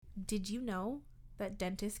Did you know that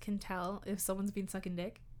dentists can tell if someone's been sucking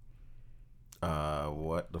dick?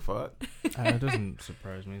 What the fuck? It doesn't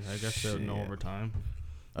surprise me. I guess they'll know over time.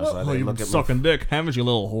 That's why they you look at sucking me. dick, haven't you,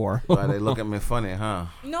 little whore? Why they look at me funny, huh?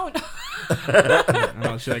 No. I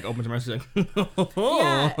know, she like opens her mouth, she's like,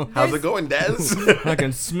 Yeah, How's it going, Des? I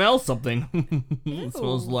can smell something. It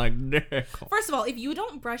smells like dick. First of all, if you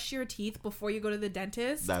don't brush your teeth before you go to the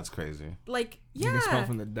dentist, That's crazy. like, You can smell yeah,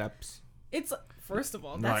 from the depths. it's first of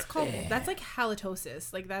all Like, that's like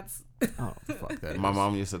halitosis. Like that's Oh, fuck that. My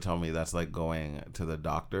mom used to tell me that's like going to the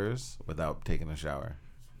doctors without taking a shower.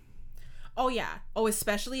 oh yeah, oh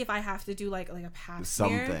especially if I have to do like a pap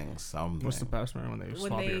smear. Something. What's the pap smear when they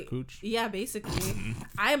swab your cooch? Yeah, basically.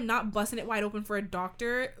 I am not busting it wide open for a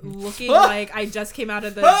doctor looking like I just came out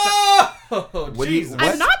of the. Oh, What do you- I'm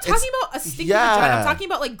what? not talking It's- about a sticky yeah. vagina. I'm talking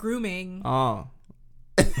about like grooming. Oh.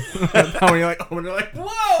 When you're like,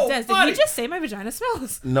 whoa, Des, did you just say my vagina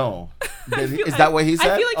smells? No. feel- Is that what he I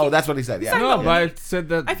said? feel like Oh, he- that's what he said. Yeah. No, but I said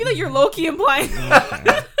that. I feel like you're low-key implying.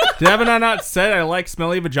 Haven't I not said I like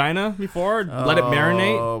smelly vagina before? Let it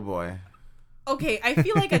marinate. Oh boy. Okay, I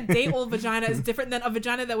feel like a day-old vagina is different than a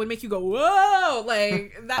vagina that would make you go, whoa,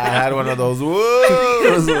 like that. I had one of those.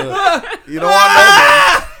 Whoa. You don't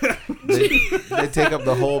want those. They take up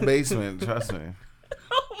the whole basement. Trust me.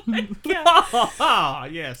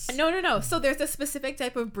 Yes. No. So there's a specific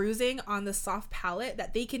type of bruising on the soft palate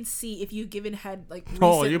that they can see if you've given head like recently.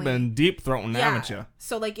 Oh, you've been deep throating, haven't you?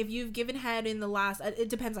 So like if you've given head in the last, it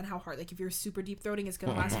depends on how hard. Like if you're super deep throating, it's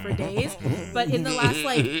gonna last for days. But in the last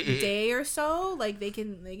like day or so, like they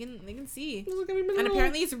can see. And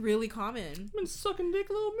apparently it's really common. been sucking dick,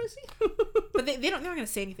 little missy. But they're not gonna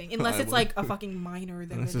say anything unless it's like a fucking minor.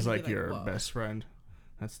 Then This they're is gonna like be your whoa. best friend.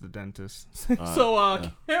 That's the dentist. Yeah.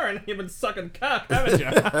 Karen, you've been sucking cock, haven't you?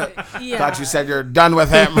 Yeah. Thought you said you're done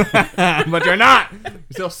with him. But you're not. You're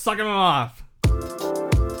still sucking him off.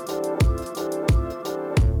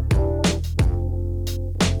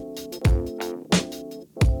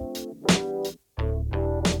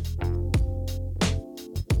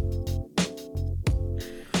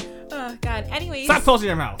 Oh God. Anyways, Stop closing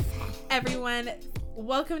your mouth. everyone,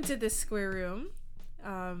 welcome to the square room.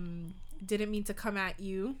 Didn't mean to come at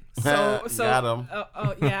you. So Got 'em.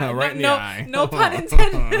 Oh yeah. Right in the no, eye. no pun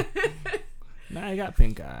intended. Now I got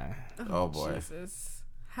pink eye. Oh boy. Jesus.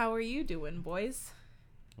 How are you doing, boys?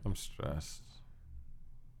 I'm stressed.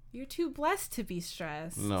 You're too blessed to be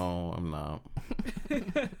stressed. No, I'm not.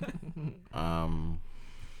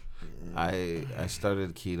 I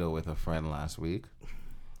started keto with a friend last week,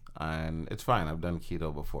 and it's fine. I've done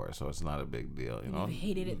keto before, so it's not a big deal, you know. You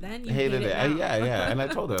hated it then. You Hated hate it. now. Yeah. And I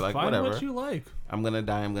told her like, Find whatever. what you like. I'm gonna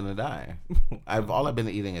die. All I've been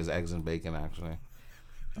eating is eggs and bacon, actually.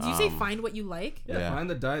 Did you say find what you like? Yeah, find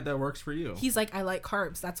the diet that works for you. He's like, I like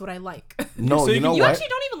carbs. That's what I like. No, So you you know You what? actually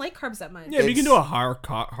don't even like carbs that much. Yeah, but you can It's- do a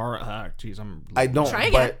jeez, I don't. Try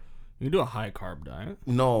again. But You can do a high carb diet.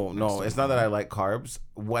 no. It's not that I like carbs.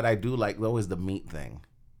 What I do like though is the meat thing.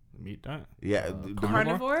 Meat diet. Yeah.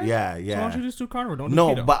 Carnivore? Yeah. So why don't you just do carnivore? Don't do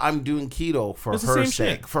No, keto. but I'm doing keto for It's the her same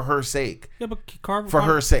sake. shit. For her sake. Yeah, but carb For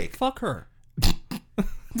her sake. Fuck her.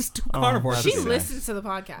 Just do carnivore. that'd She be listens to the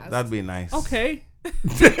podcast. That'd be nice. Okay.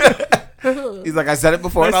 He's like, I said it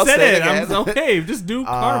before, and I'll I said say it it. again. Okay, just do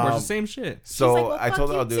carnivore. It's the same shit. So like, well, I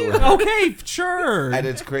told her I'll fuck do you it. too. with her. Okay, sure. And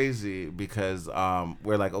it's crazy because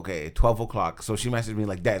we're like, okay, 12 o'clock. So she messaged me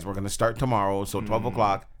like, Des, we're going to start tomorrow. So 12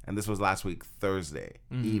 o'clock. And this was last week, Thursday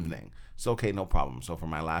evening. So, okay, no problem. So for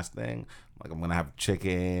my last thing, like I'm going to have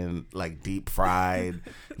chicken, like deep fried.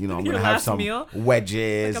 You know, I'm Your going to have last some meal?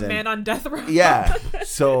 wedges. Like a man on death row. Yeah.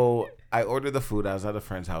 So I ordered the food. I was at a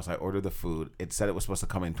friend's house. I ordered the food. It said it was supposed to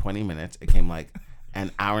come in 20 minutes. It came like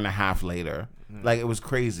an hour and a half later. Like it was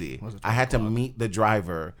crazy. I had to meet the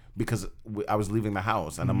driver because I was leaving the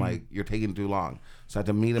house, and I'm like, "You're taking too long." So I had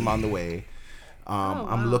to meet him on the way.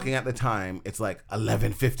 I'm looking at the time. It's like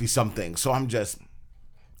 11:50 something. So I'm just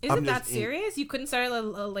Is I'm it that just serious? You couldn't start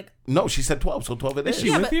like no. She said 12, so 12 it is. Is she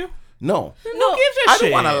Yeah, with but- you? No, no. Gives a I shit.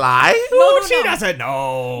 don't want to lie. No, no, She no. doesn't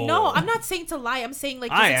know. No, I'm not saying to lie. I'm saying like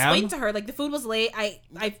just I explain am. to her like the food was late. I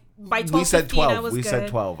by 12:15 We said 12. I was We good. said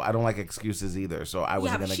 12. I don't like excuses either, so I Yeah,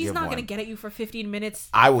 wasn't but gonna she's give not one. gonna get at you for 15 minutes.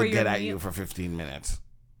 I for would your get at meal. you for 15 minutes.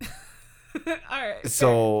 All right.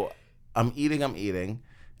 So I'm eating,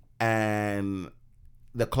 and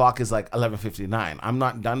the clock is like 11:59. I'm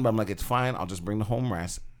not done, but I'm like, it's fine. I'll just bring the home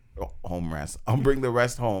rest. I'll bring the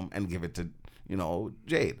rest home and give it to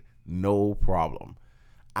Jade. No problem.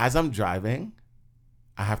 As I'm driving,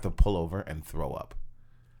 I have to pull over and throw up.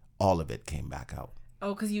 All of it came back out.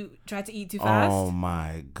 Oh, because you tried to eat too fast. Oh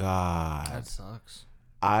my god! That sucks.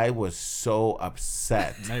 I was so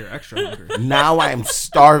upset. Now you're extra hungry. Now I'm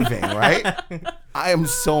starving, right? I am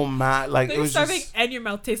so mad. Like, it You're was starving just, and your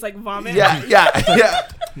mouth tastes like vomit. yeah.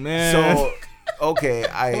 Man. So, okay,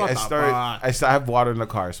 What I the start. fuck? I have water in the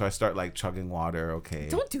car, so I start like chugging water. Okay.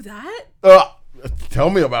 Don't do that. Tell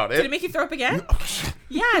me about Did it it. make you throw up again?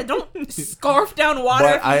 Yeah, don't scarf down water.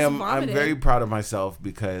 But if you I'm vomited. very proud of myself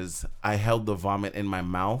because I held the vomit in my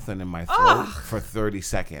mouth and in my throat Ugh. for 30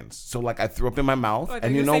 seconds. So like I threw up in my mouth, Oh, I thought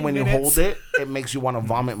and you you were know saying when minutes. you hold it, it makes you want to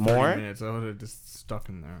vomit 30 more. minutes. I would have just stuck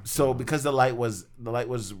in there. So because the light was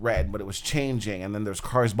red, but it was changing, and then there's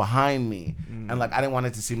cars behind me, and like I didn't want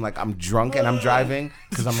it to seem like I'm drunk and I'm driving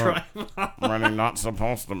because I'm really not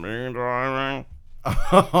supposed to be driving.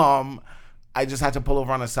 I just had to pull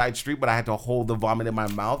over on a side street, but I had to hold the vomit in my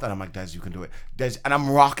mouth, and I'm like, Des, you can do it, Des, and I'm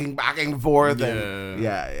rocking back and forth, and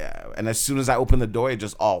yeah. And as soon as I opened the door, it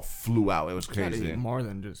just all flew out. It was You gotta crazy. eat more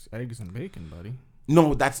than just eggs and bacon, buddy.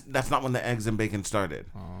 No, that's not when the eggs and bacon started.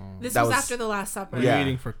 This that was was- after the Last Supper. What Yeah. are you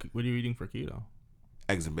eating for keto?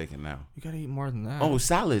 Eggs and bacon now. You gotta eat more than that. Oh,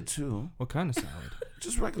 salad too. What kind of salad?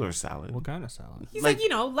 Just regular salad. What kind of salad? He's Like-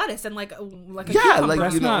 like lettuce and like a Yeah, cucumber. like,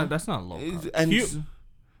 That's you know, that's not low carb. and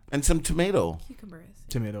and some tomato. Cucumbers.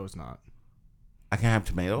 Tomato is not. I can't have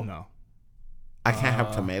tomato. No. I can't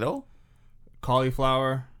have tomato.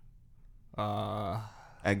 Cauliflower.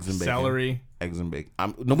 Eggs and bacon. Celery. Eggs and bacon.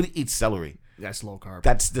 Nobody eats celery. That's low carb.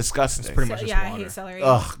 That's disgusting. That's pretty much just Yeah, I water. hate celery.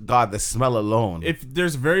 Ugh, God, the smell alone. If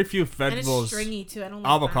there's very few And it's vegetables, stringy too. I don't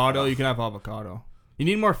like avocado, that. you can have avocado. You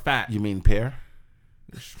need more fat. You mean pear?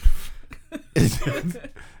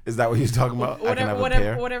 Is that what you're talking about? I can have a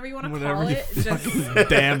pear. Whatever you want to Whatever call you it. Just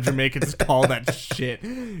Damn Jamaicans call that shit.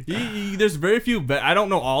 There's very few. I don't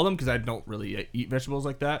know all of them because I don't really eat vegetables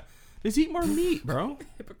like that. Just eat more meat, bro.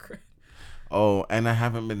 hypocrite. Oh, and I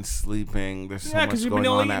haven't been sleeping. There's so Yeah, much because you've going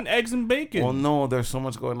been only on eating at. eggs and bacon. Well, no, there's so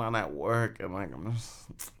much going on at work, and like I'm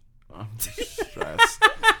just stressed.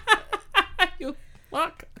 You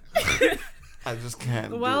fuck. I just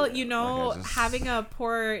can't. Well, do it. you know, Like, I just- having a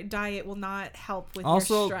poor diet will not help with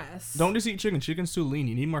Also, your stress. don't just eat chicken. Chicken's too lean.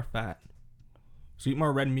 You need more fat. So eat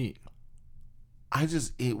more red meat. I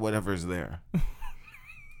just eat whatever's there.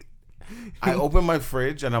 I open my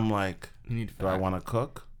fridge and I'm like, You need fat. do I want to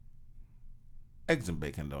cook? Eggs and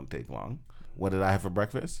bacon don't take long. What did I have for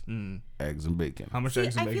breakfast? Eggs and bacon. How much See,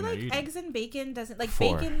 eggs and I bacon feel are like you eating? eggs and bacon doesn't like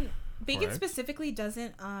 4. Bacon eggs? specifically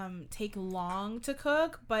doesn't take long to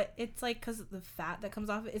cook, but it's like because of the fat that comes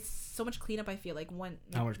off it, it's so much cleanup. I feel like when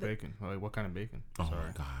How much bacon? Like, what kind of bacon? Oh Sorry.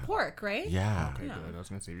 my god. pork, right? Yeah. Okay, Yeah. good. I was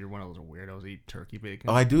gonna say if you're one of those weirdos that eat turkey bacon.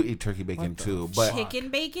 Oh, I do eat turkey bacon What the too, but Chicken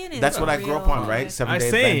bacon. Is that's what I grew up real on, right? good. 7 I Day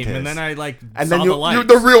same, Adventist. and then I like and saw then the you light.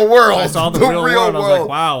 the real world. I saw the the real world. I was like,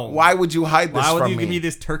 wow. Why would you hide this Why would from you me? give me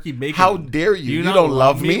this turkey bacon? How dare you? You not don't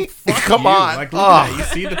love me? Fuck Come you. on. Like, look at that. You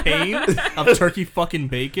see the pain of turkey fucking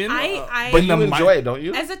bacon? But I you enjoy it, don't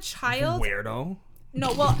you? as a child. Weirdo.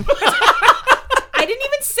 No, well, I didn't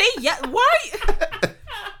even say yet. Why?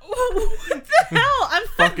 What the hell? I'm not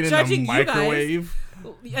Fucking in judging the you guys. microwave.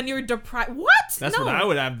 And you're deprived. What? That's no. what I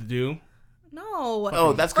would have to do. No.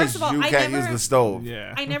 Oh, that's because First of all, you I can't never- use the stove.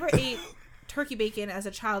 Yeah. I never ate turkey bacon as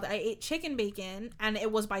a child. I ate chicken bacon, and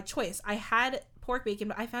it was by choice. I had pork bacon,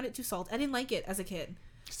 but I found it too salty. I didn't like it as a kid.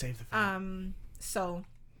 Save the fat. So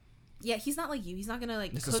yeah, he's not like you. He's not gonna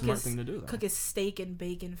like It's a cook smart his thing to do, though. cook his steak and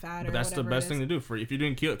bacon fat. But or that's the whatever best it thing is. to do for if you're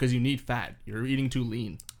doing keto because you need fat. You're eating too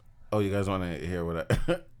lean. Oh, you guys want to hear what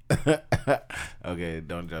I... Okay,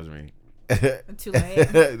 don't judge me. Too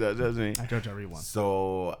late. Don't judge me. I judge everyone.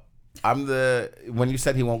 So, I'm the... When you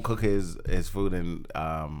said he won't cook his food in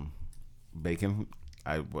bacon,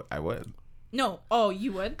 I would. No. Oh,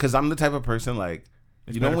 you would? Because I'm the type of person, like...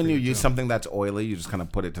 It's you know better when for you you, use too. something that's oily, you just kind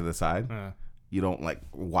of put it to the side? Yeah. You don't like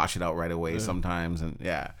wash it out right away sometimes, and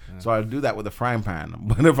so I do that with a frying pan.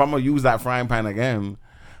 But if I'm gonna use that frying pan again,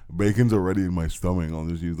 bacon's already in my stomach. I'll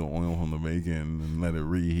just use the oil from the bacon and let it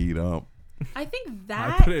reheat up. I think I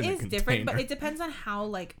that put it in a is different, but container. it depends on how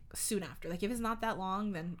like soon after. Like if it's not that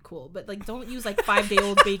long, then cool. But like don't use like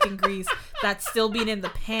 5-day-old bacon grease that's still being in the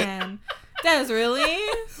pan. Des, really?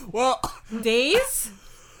 Well, Days?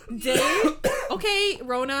 Okay,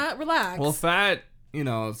 Rona, relax. well, fat. You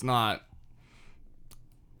know, it's not.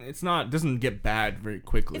 Doesn't get bad very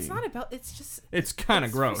quickly. it's not about. It's just. It's kind of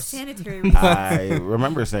it's for gross. sanitary reasons. I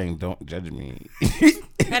remember saying, "Don't judge me."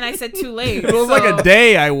 And I said too late. If it was like a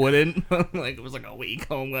day, I wouldn't. Like it was like a week.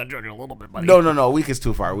 Oh, I'm gonna judge you a little bit, buddy. No, a week is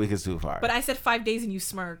too far. A week is too far. But I said 5 days and you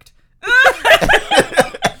smirked. No,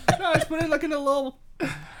 I just put it like in a little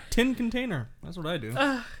tin container. That's what I do.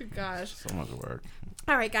 Oh gosh. so much work.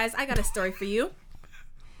 All right, guys, I got a story for you.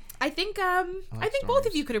 I think both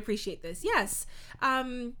of you could appreciate this. Yes.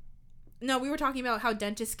 No, we were talking about how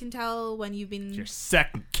dentists can tell when you've been Your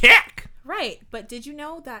second kick. right. But did you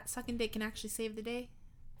know that sucking dick can actually save the day?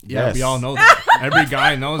 Yeah, Yes. we all know that. Every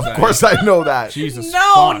guy knows that. Of course, I know that Jesus.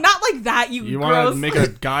 No, fuck. not like that. You You want gross. to make a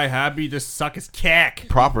guy happy? Just suck his kick.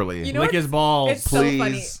 properly. You know Lick what's- his balls. It's so funny.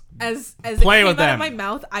 Please. As Play it with came out them. of my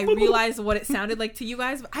mouth, I realized what it sounded like to you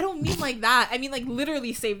guys. But I don't mean like that. I mean like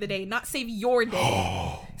literally save the day, not save your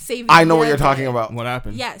day. Save. I know what their you're talking day. about. What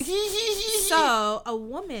happened? Yes. So a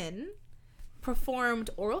woman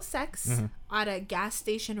performed oral sex at a gas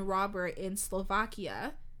station robber in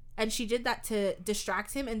Slovakia, and she did that to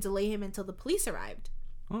distract him and delay him until the police arrived.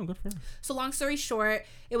 Oh, good for her. So long story short,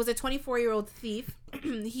 it was a 24-year-old thief.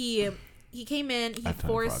 he came in. He I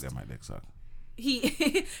told forced. get my dick sucked.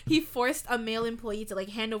 He forced a male employee to like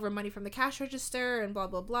hand over money from the cash register and blah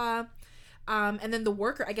blah blah. And then the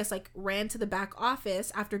worker, I guess, like ran to the back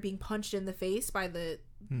office after being punched in the face by the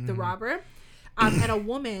robber, and a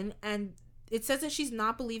woman. And it says that she's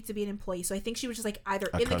not believed to be an employee, so I think she was just like either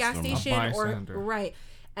in the gas customer. station or bystander. right.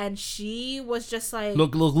 And she was just like,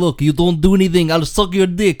 Look, you don't do anything. I'll suck your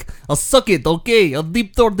dick. I'll suck it, okay? I'll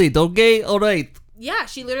deep throat it, okay? Alright. yeah,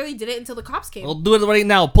 she literally did it until the cops came. I'll do it right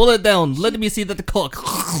now. Pull it down. Let me see that cock.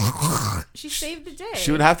 She saved the day.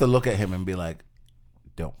 She would have to look at him and be like,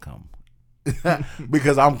 "Don't come,"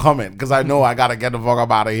 because I'm coming. Because I know I gotta get the fuck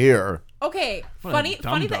up out of here. Okay, What a funny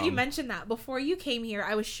that you dum-dum. mentioned that. Before you came here,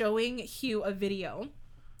 I was showing Hugh a video.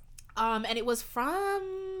 And it was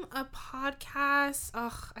from a podcast.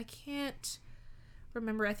 Ugh, I can't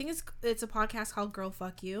remember. I think it's a podcast called Girl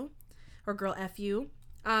Fuck You or Girl F You.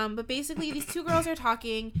 But basically these two girls are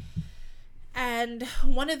talking, and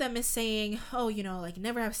one of them is saying, "Oh, you know, like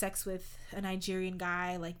never have sex with a Nigerian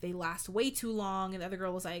guy, like they last way too long." And the other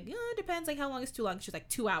girl was like, "It depends, like how long is too long." She's like,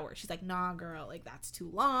 2 hours. She's like, "Nah, girl, like that's too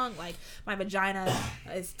long. Like my vagina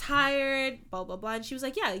is tired, blah blah blah." And she was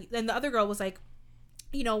like, "Yeah." And the other girl was like,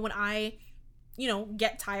 "You know, when I, you know,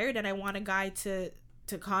 get tired and I want a guy to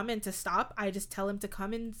come and to stop, I just tell him to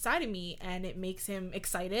come inside of me, and it makes him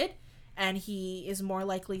excited, and he is more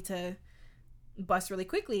likely to bust really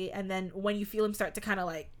quickly. And then when you feel him start to kind of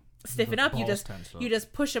like stiffen up, you balls tense up.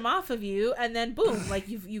 just push him off of you, and then boom, like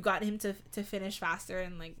you got him to finish faster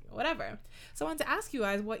and like whatever." So I wanted to ask you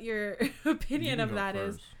guys what your opinion of that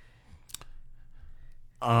is.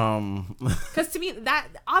 Because to me, that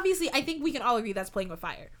obviously, I think we can all agree that's playing with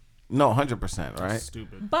fire. No, 100%, right?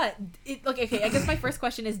 Stupid. But okay, I guess my first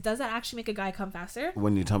question is, does that actually make a guy come faster?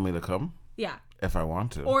 When you tell me to come, Yeah. if I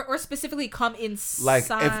want to, Or specifically come inside.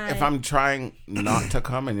 like if I'm trying not to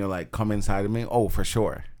come and you're like, "Come inside of me," oh, for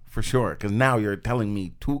sure. Because now you're telling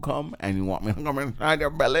me to come and you want me to come inside your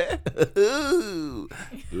belly.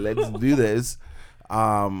 Let's do this.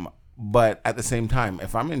 But at the same time,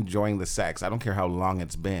 if I'm enjoying the sex, I don't care how long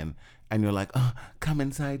it's been, and you're like, "Oh, come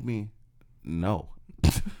inside me," no,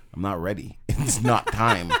 I'm not ready. It's not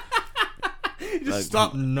time. Just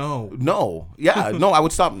stop. No. No, yeah, no, I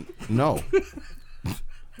would stop. No,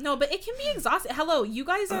 No, but it can be exhausting. Hello, you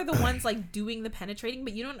guys are the ones like doing the penetrating,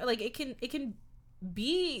 but you don't like it can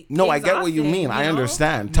be no, I get what you exhausting, mean. I know?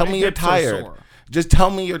 understand. Tell My me you're hips are tired. sore. Just tell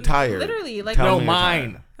me you're tired. Literally, like Tell No, me you're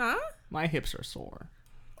mine. huh? My hips are sore.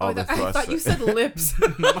 All the I thrust. thought you said lips.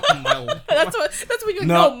 My- that's when you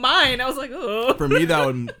No. know mine. I was like, oh. For me, that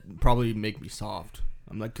would probably make me soft.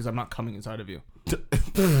 I'm like, because I'm not coming inside of you.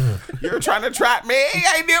 You're trying to trap me.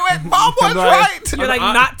 I knew it. Mom was I'm like- right. You're like,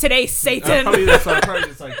 I- not today, I'd Satan. probably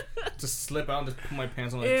just like just slip out and just put my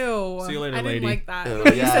pants on. Like, Ew. See you later, I didn't lady. like that. Ew,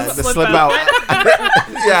 You yeah, said the slip out.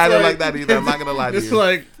 Yeah, I didn't like that either. I'm not gonna lie to It's you.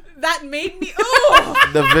 like That made me. Oh,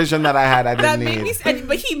 The vision that I had, I that didn't made need. me.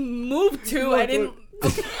 But he moved too. I didn't.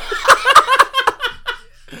 Okay.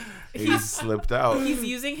 He slipped out. He's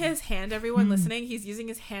using his hand. Everyone listening, he's using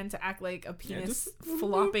his hand to act like a penis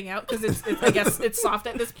flopping out because it's. I guess it's soft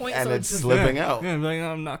at this point. And so it's just, slipping out. Yeah, I'm like,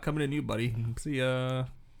 I'm not coming in you, buddy. See ya.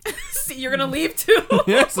 See, you're gonna leave too.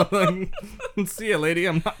 Yes, I'm like, see ya, lady.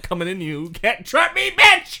 I'm not coming in you. Can't trap me,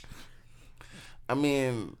 bitch. I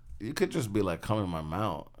mean, you could just be like, "Come in my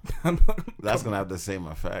mouth." That's gonna have the same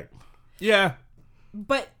effect. Yeah.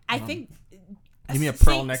 But I think Give me a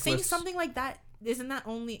pearl saying necklace. something like that isn't that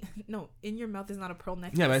only no in your mouth is not a pearl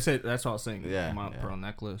necklace. Yeah, but I said that's what I was saying. Yeah, My yeah. pearl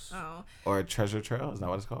necklace. Oh, Or a treasure trail. Is that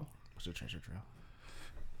what it's called? What's a treasure trail?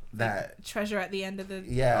 That. treasure at the end of the.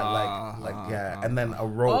 Yeah, yeah, and then a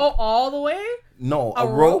rope. Oh, all the way. No, A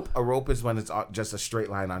a rope. A rope is when it's just a straight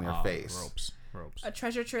line on your face. Ropes. A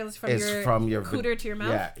treasure trail is from It's your from your cooter to your mouth.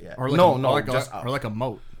 Yeah, yeah. Or like no, a, no, or like just or like a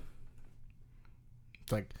moat.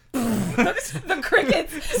 It's like The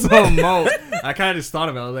crickets. So moat. I kind of just thought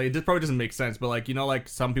about it. Like, it probably doesn't make sense, but like, you know, like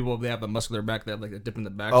some people, they have a muscular back, they have like a dip in the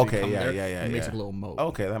back. Okay, so you come yeah, there, yeah. It makes like a little moat.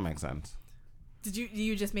 Okay, that makes sense. Did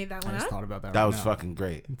you just made that I one just up? thought about that. That right was now. fucking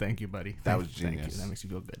great. Thank you, buddy. That was Thank genius. you. That makes you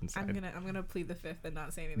feel good inside. I'm gonna plead the fifth and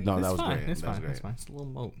not say anything. No, It's that was fine. great. It's That was fine. great. It's fine. It's a little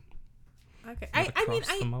moat. Okay. Not I mean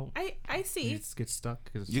across the moat. I see. You just get stuck.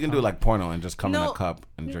 You can do like porno and just come in No, a cup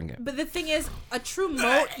and drink it. But the thing is, a true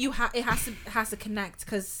moat, it has to connect,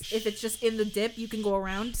 because if it's just in the dip, you can go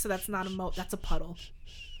around. So that's not a moat. That's a puddle.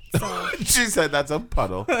 So She said that's a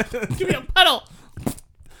puddle. give me a puddle.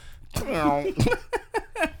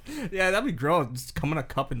 Yeah, that'd be gross. Just come in a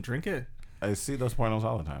cup and drink it. I see those pornos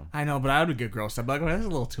all the time. I know, but I would get grossed. I'd be like, oh, that's a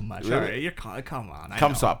little too much. Really? All right, you're come on. I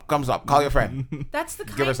Comes know. up. Call your friend. That's the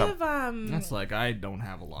Give her kind some. of That's like, I don't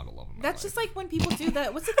have a lot of love in my That's life. just like when people do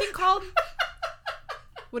that. What's the thing called?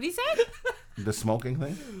 What do you say? The smoking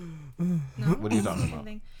thing? No. What are you talking about?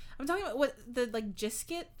 I'm talking about what the like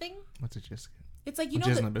Jisket thing. What's a biscuit? It's like A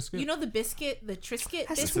jizz in a the biscuit? you know the biscuit, the Trisket.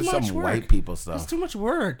 That's This biscuit? too is much some work. white people That's stuff. too much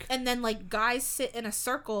work. And then like guys sit in a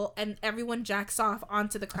circle and everyone jacks off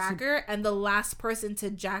onto the cracker, and the last person to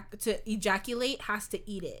ejaculate has to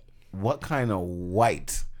eat it. What kind of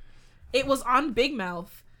white? It was on Big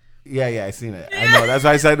Mouth. Yeah, I seen it. I know. That's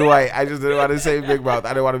why I said white. I just didn't want to say big mouth. I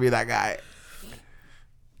didn't want to be that guy.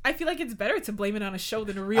 I feel like it's better to blame it on a show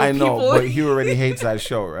than a real I know, people. but he already hates that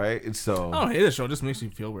show, right? It's so. I don't hate the show. It just makes me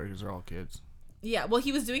feel weird because they're all kids. Yeah, well,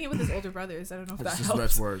 he was doing it with his older brothers. I don't know if that That's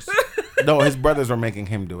helps. worse. No, his brothers were making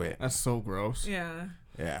him do it. That's so gross. Yeah,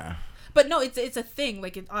 Yeah. but no, it's a thing.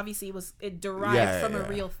 Like it obviously it derived Yeah, from a yeah.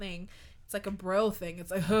 real thing. It's like a bro thing. It's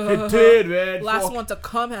like It did, man. last Fuck. one to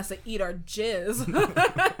come has to eat our jizz.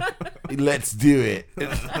 Let's do it.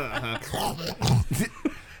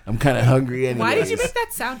 I'm kind of hungry anyway. Why did you make that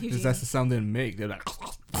sound, Because Eugene? that's the sound they make. They're like,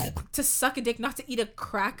 To suck a dick, not to eat a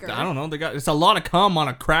cracker. I don't know. They got it's a lot of cum on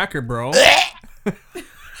a cracker, bro.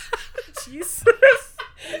 Jesus.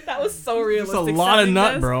 That was so It's realistic. a lot of sounding,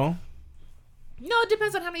 nut, Des. bro. No, it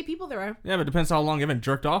depends on how many people there are. Yeah, but it depends how long you haven't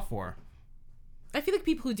jerked off for. I feel like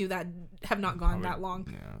people who do that have not gone that long.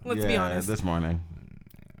 Yeah. Let's be honest. This morning.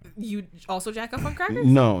 You also jack up on crackers?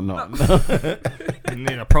 No. You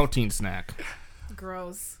need a protein snack.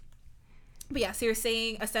 Gross. But yeah, so you're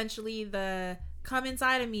saying essentially the come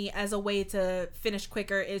inside of me as a way to finish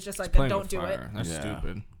quicker is just like a Playing don't with do it. fire. That's Yeah.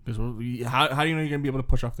 stupid. Because how do you know you're gonna be able to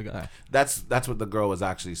push off the guy? That's what the girl was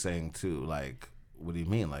actually saying too. Like, what do you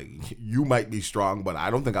mean? Like, you might be strong, but I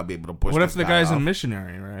don't think I'll be able to push. What this if the guy guy's a off.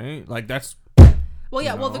 missionary, right? Like that's Well,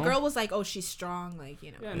 yeah. You Well, the know? girl was like, "Oh, she's strong." Like,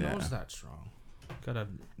 you know. yeah, Yeah. no one's that strong. Gotta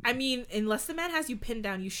I mean, unless the man has you pinned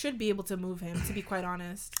down, you should be able to move him. To be quite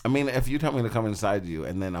honest. I mean, if you tell me to come inside you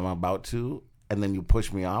and then I'm about to, and then you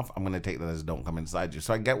push me off, I'm gonna take that as don't come inside you.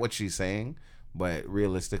 So I get what she's saying, but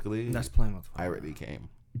realistically, that's playing with I fire. already came.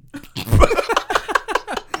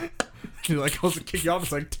 You're like, I was gonna kick you off.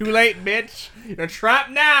 It's like too late, bitch. You're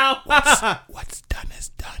trapped now. What's done is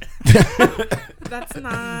done. That's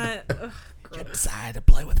not. Ugh, gross. Decided to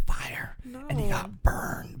play with fire. No. And you got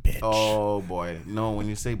burned, bitch. Oh boy, no! When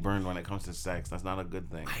you say burned when it comes to sex, that's not a good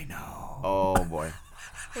thing. I know. Oh boy,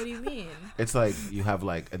 What do you mean? it's like you have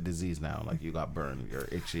like a disease now. Like you got burned. You're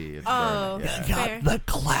itchy. It's Oh. burning. Yeah. Got Fair. the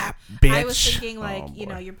clap, bitch. I was thinking like Oh, you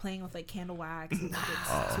know boy. you're playing with like candle wax. And, like,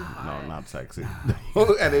 it's too Oh, hot. no, not sexy.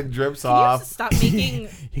 And it drips Can you off. just stop making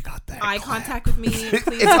You got that eye clap. contact with me,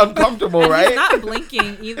 please? It's uncomfortable, And right? he's not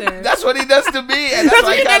blinking either. That's what he does to me, and that's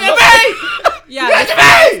why I can't look. Yeah,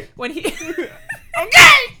 Hey! when he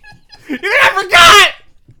Okay. You think I forgot?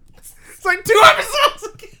 It's like 2 episodes.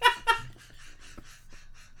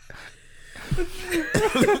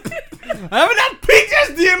 I haven't had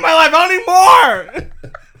PTSD in my life. I don't need more.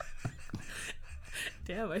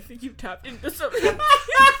 damn, I think you tapped into something.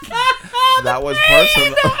 That was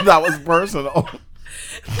personal. That was personal.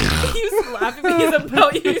 He was laughing when he's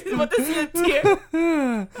about you. He's about to see a tear.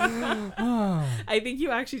 I think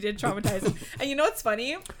you actually did traumatize him. And you know what's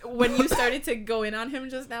funny? When you started to go in on him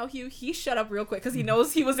just now, he shut up real quick because he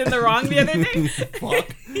knows he was in the wrong the other day.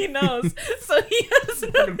 Fuck. He knows. So he has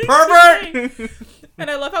nothing to Pervert. say. And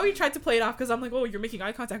I love how he tried to play it off because I'm like, oh, you're making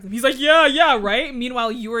eye contact with him. He's like, yeah, right?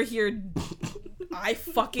 Meanwhile, you were here I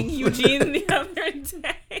fucking Eugene the other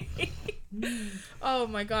day. Oh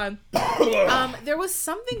my god. There was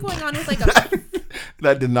something going on with like a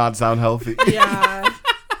That did not sound healthy. yeah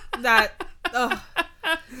that ugh.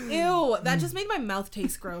 Ew. Ew, that just made my mouth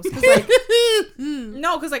taste gross. Cause like,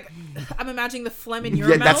 because like I'm imagining the phlegm in your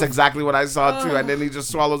Yeah, mouth. that's exactly what I saw too. And then he just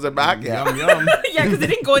swallows it back. Yeah. Yum yum. Yeah, because it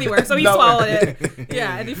didn't go anywhere, so he No. swallowed it.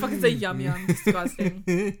 Yeah, and he fucking said yum yum. Disgusting.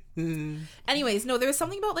 Anyways, no, there was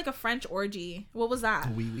something about like a French orgy. What was that?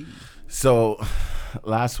 So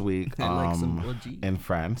last week I like some orgy. in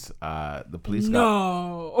France, the police got.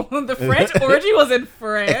 No, the French orgy was in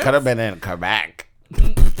France. It could have been in Quebec.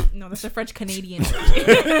 No, that's a French Canadian orgy.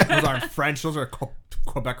 Those aren't French. Those are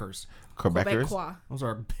Quebecers. Quebecers? Quebecois. Those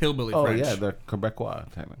are hillbilly Oh, French. yeah, they're Quebecois.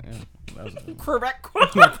 Yeah. That was-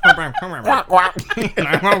 Quebecois.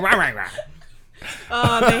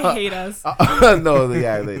 Oh, they hate us. No,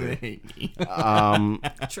 yeah, they do.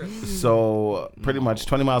 True. So pretty much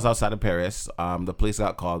 20 miles outside of Paris, the police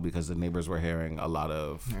got called because the neighbors were hearing a lot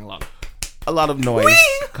of noise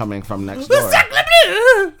coming from next door.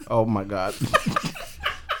 Oh my god.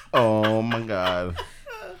 Oh my god.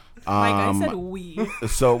 Mike, I said we.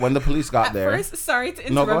 So when the police got At there, first, sorry to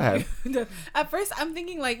interrupt. No, go ahead. you. At first, I'm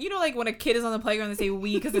thinking like, you know, like when a kid is on the playground, they say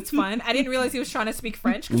we because it's fun. I didn't realize he was trying to speak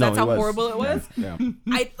French because No, that's he how was. horrible it was. Yeah.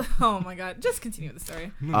 Oh my god, just continue the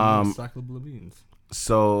story. Sacre bleu beans.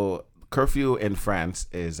 So curfew in France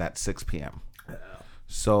is at 6 p.m.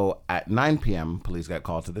 So at 9 p.m., police get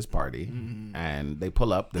called to this party, and they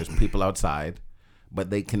pull up. There's people outside, but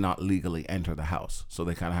they cannot legally enter the house. So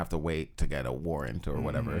they kind of have to wait to get a warrant or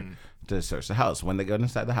whatever to search the house. When they go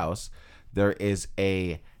inside the house, there is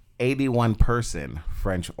a 81-person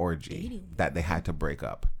French orgy that they had to break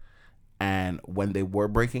up. And when they were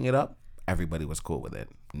breaking it up, everybody was cool with it.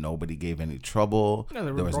 Nobody gave any trouble. Yeah,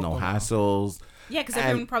 they were there was no broke up. hassles. Yeah, because And-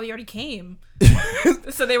 everyone probably already came,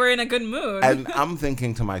 so they were in a good mood. And I'm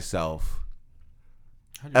thinking to myself,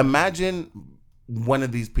 imagine one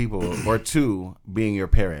of these people or two being your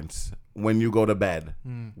parents when you go to bed.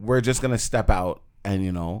 We're just going to step out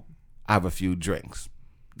and, have a few drinks.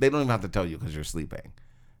 They don't even have to tell you because you're sleeping.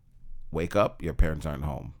 Wake up, your parents aren't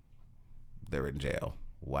home. They're in jail.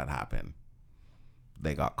 What happened?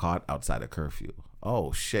 They got caught outside of curfew.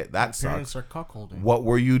 Oh, shit, that Parents sucks. are cuckolding. What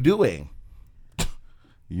were you doing?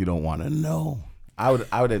 You don't want to know. I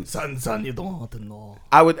would, Son, you don't want to know.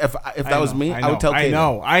 I would, if that was me, I would tell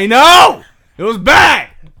Kaden. I know. It was bad.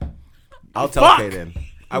 I'll tell Fuck. Kaden.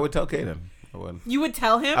 I would tell Kaden. I would. You would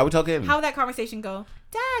tell him? I would tell Kaden. How would that conversation go?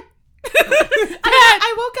 Dad.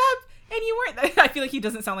 I woke up and you weren't. I feel like he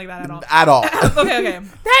doesn't sound like that at all. At all. Okay.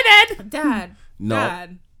 Dad. No.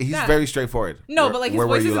 Dad. He's Dad. very straightforward. No, Where- but like his where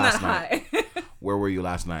were voice you isn't last that night? high. Where were you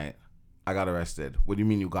last night? I got arrested. What do you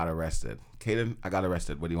mean you got arrested? Kaden, I got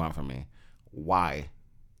arrested. What do you want from me? Why?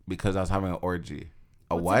 Because I was having an orgy.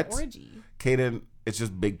 What's What? an orgy? Kaden, it's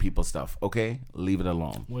just big people stuff. Okay? Leave it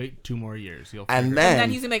alone. Wait 2 more years. You'll And figure then, And then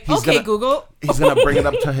he's gonna be like, okay, gonna- Google. He's gonna bring it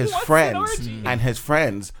up to his What's an friends, orgy? and his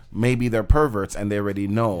friends maybe they're perverts and they already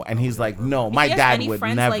know. And he's like, no, my If he has dad any would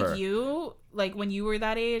friends never. like you, like when you were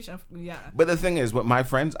that age, yeah. But the thing is, with my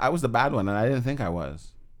friends, I was the bad one, and I didn't think I was.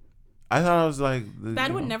 I thought I was like the Bad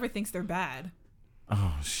you one know. never thinks they're bad.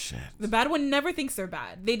 Oh shit! The bad one never thinks they're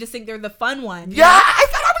bad. They just think they're the fun one. Yeah, I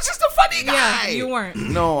thought I was just a funny guy. Yeah, you weren't.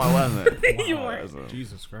 No, I wasn't. You I weren't. wasn't.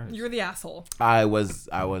 Jesus Christ. You're the asshole. I was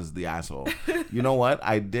the asshole. You know what?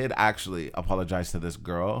 I did actually apologize to this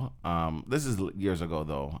girl. This is years ago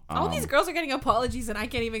though. All these girls are getting apologies and I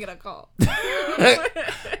can't even get a call.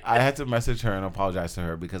 I had to message her and apologize to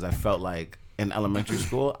her because I felt like in elementary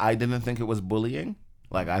school I didn't think it was bullying.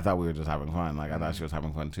 Like I thought we were just having fun. Like I thought she was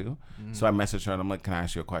having fun too. So I messaged her and I'm like, "Can I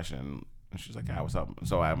ask you a question?" And she's like, "Yeah, what's up?"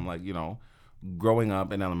 So I'm like, growing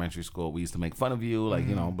up in elementary school, we used to make fun of you, like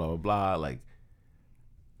blah blah blah. Like,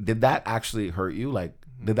 did that actually hurt you? Like,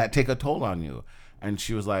 did that take a toll on you? And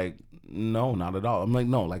she was like, "No, not at all." I'm like,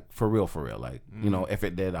 "No, like for real. Like, if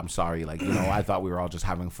it did, I'm sorry. Like, I thought we were all just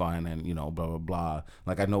having fun and blah blah blah.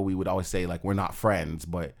 Like, I know we would always say like we're not friends,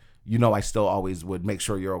 but." I still always would make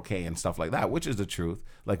sure you're okay and stuff like that, which is the truth.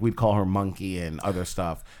 Like we'd call her monkey and other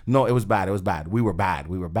stuff. No, it was bad. We were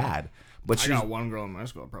bad. But I she, got one girl in my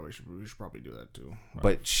school. We should probably do that too.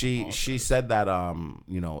 but she said that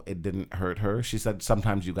it didn't hurt her. She said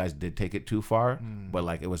sometimes you guys did take it too far, but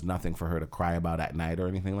like it was nothing for her to cry about at night or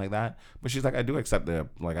anything like that. But she's like, I do accept I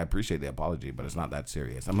appreciate the apology, but it's not that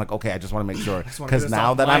serious. I'm like, okay, I just want to make sure because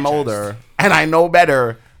now that I'm older and I know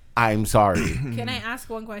better. I'm sorry. Can I ask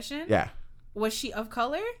one question? Yeah. Was she of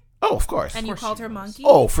color? Oh, of course. And you called her monkey?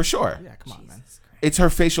 Oh, for sure. Yeah, come on, man. Jesus Christ. It's her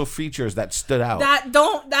facial features that stood out. That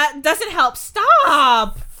doesn't help.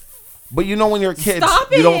 Stop. But when you're a kid,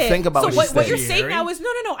 Stop it. you don't think about so these what you're things. saying now is no.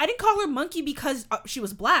 I didn't call her monkey because she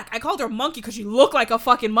was black. I called her monkey because she looked like a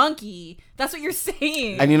fucking monkey. That's what you're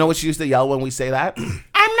saying. And you know what she used to yell when we say that? I'm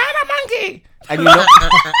not a monkey. And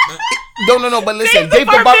No. But listen, Dave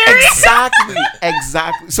the Barbarian.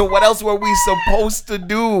 Exactly. So what else were we supposed to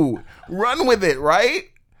do? Run with it, right?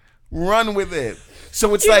 Run with it.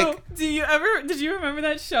 So it's did you remember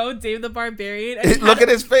that show, Dave the Barbarian? And look at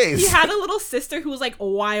his face. He had a little sister who was like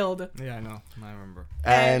wild. Yeah, I know. I remember.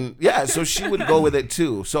 And yeah, so she would go with it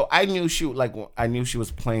too. So I knew she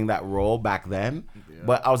was playing that role back then,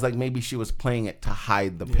 but I was like, maybe she was playing it to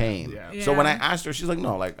hide the pain. Yeah. So when I asked her, she's like,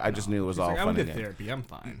 no, like I just knew it was all Like, fun I'm and good games. therapy. I'm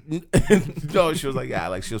fine. No, she was like, yeah,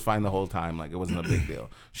 like she was fine the whole time. Like it wasn't a big deal.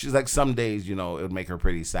 She's like, some days, it would make her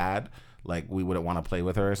pretty sad. Like we wouldn't want to play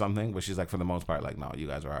with her or something. But she's like, for the most part, like, no, you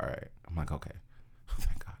guys are all right. I'm like, okay.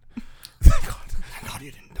 Thank God. Thank God. Thank God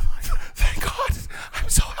you didn't die. Thank God. I'm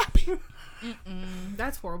so happy.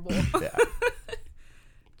 That's horrible. Yeah.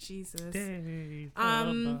 Jesus. Dave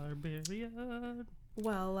the Barbarian.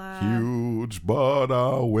 Well, Huge but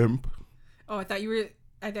a wimp. oh, I thought you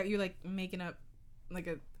were like making up like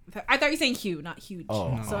I thought you were saying Hugh, not huge.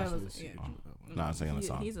 Oh. So I so was this- yeah. No, I'm singing a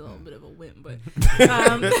song. He's a little bit of a wimp, but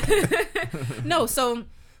no. So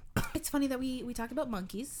it's funny that we talked about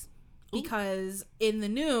monkeys because in the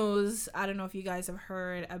news, I don't know if you guys have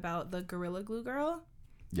heard about the Gorilla Glue girl.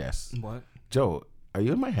 Yes. What? Joe, are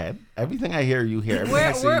you in my head? Everything I hear, you hear. Everything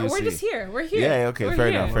I see, you We're see. just here. We're here. Yeah, okay, We're fair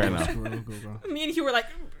here. enough, fair enough. Me and you were like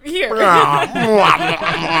here.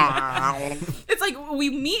 It's like we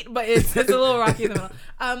meet, but it's a little rocky in the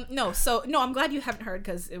middle. I'm glad you haven't heard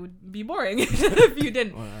because it would be boring if you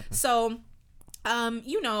didn't. So,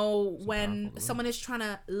 when someone is trying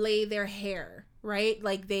to lay their hair, right?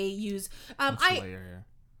 Like they use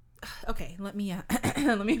okay, let me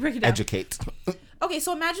break it down. Educate. Okay,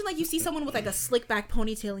 so imagine like you see someone with like a slick back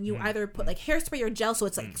ponytail and you either put like hairspray or gel so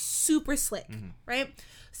it's like super slick, right?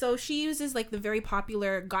 So she uses like the very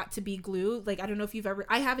popular Got To Be glue. Like I don't know if you've ever,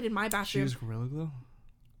 I have it in my bathroom. She used Gorilla Glue?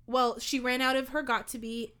 Well, she ran out of her Got To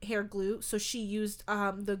Be hair glue, so she used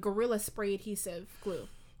the Gorilla Spray adhesive glue.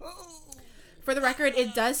 For the record,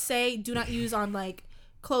 it does say do not use on like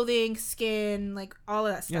clothing, skin, like all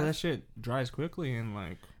of that stuff. Yeah, that shit dries quickly and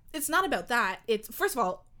like... It's not about that. It's first of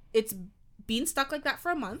all, it's been stuck like that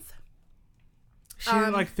for a month. She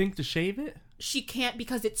didn't like think to shave it? She can't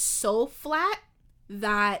because it's so flat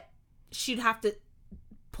that she'd have to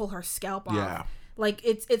pull her scalp off. Yeah. Like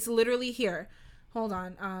it's literally here. Hold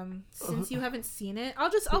on. Since you haven't seen it,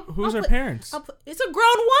 Who's her parents? It's a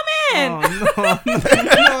grown woman. Oh,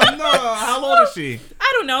 no. No. How old is she?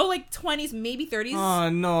 I don't know, like 20s, maybe 30s. Oh,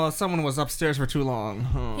 no. Someone was upstairs for too long.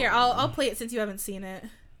 Oh. Here, I'll play it since you haven't seen it.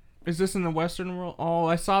 Is this in the Western world? Oh,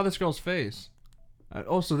 I saw this girl's face.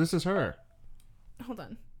 So this is her. Hold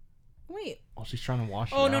on. Wait. Oh, she's trying to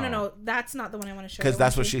wash it Oh, out. no. That's not the one I want to show you. Because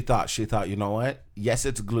that's what she thought. She thought, you know what? Yes,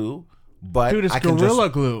 it's glue, but Dude, it's I can Gorilla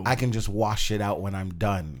Glue. I can just wash it out when I'm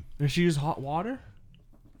done. Did she use hot water?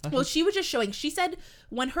 Well, she was just showing. She said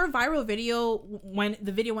when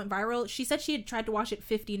the video went viral, she said she had tried to wash it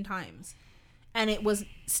 15 times. And it was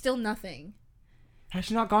still nothing. Has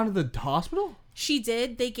she not gone to the hospital? She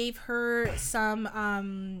did. They gave her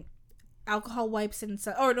some alcohol wipes and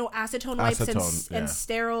acetone wipes Acetone, and yeah.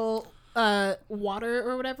 sterile water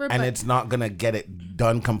or whatever. And it's not going to get it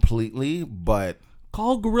done completely, but...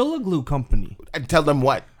 Call Gorilla Glue Company. And tell them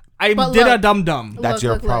what? I But did look- a dum-dum. That's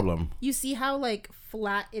your problem. You see how like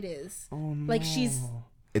flat it is? Oh, no. Like she's...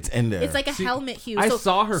 It's in there. It's like a helmet hue. I So-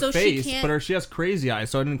 saw her so face, she can't, but she has crazy eyes,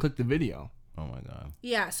 so I didn't click the video. Oh, my God.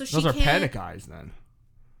 yeah, so she Those are can't... panic eyes then.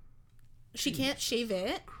 She can't shave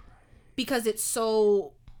it because it's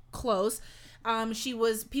so close.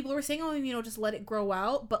 People were saying, oh, just let it grow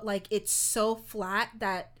out, but like it's so flat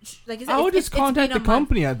that like I would just contact the month.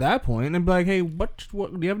 company at that point and be like, hey, what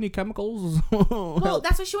do you have any chemicals? Well,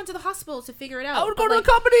 that's why she went to the hospital to figure it out. I would go But, to the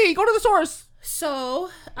company, go to the source.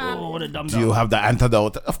 So, What a dum Do you have the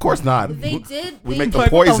antidote? Of course not. they did. We they, make the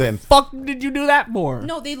Like, poison. What the fuck did you do that for?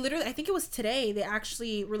 No, they literally. I think it was today. They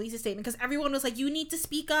actually released a statement because everyone was like, "You need to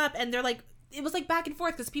speak up," and they're like, it was like back and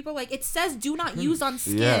forth because people were like, it says do not use on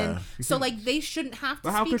skin, Yeah. so like they shouldn't have to.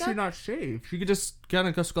 But how speak could she up. not shave? She could just kind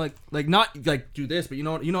of just like not like do this, but you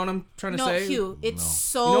know what I'm trying to No, say. Hugh, it's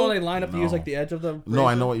so. You know when they line up to use No. like the edge of the. No,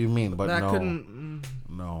 I razor? know what you mean, but That no. couldn't.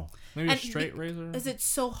 No. Maybe a And straight razor. Is it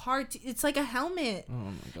so hard to? It's like a helmet. Oh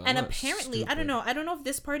my god. And that's apparently, I stupid. don't know if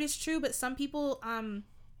this part is true, but some people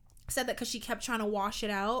said that because she kept trying to wash it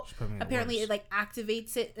out, probably made it apparently worse. it like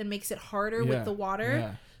activates it and makes it harder Yeah, with the water.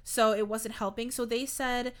 yeah. So it wasn't helping. So they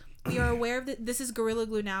said, we are aware of this is Gorilla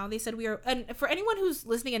Glue now. They said and for anyone who's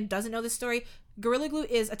listening and doesn't know this story, Gorilla Glue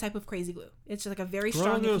is a type of crazy glue. It's just like a very Gorilla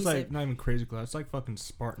strong Glue is adhesive. like not even crazy glue. It's like fucking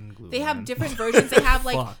Spartan glue. They have man. different versions. They have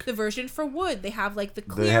like Fuck. the version for wood. They have like the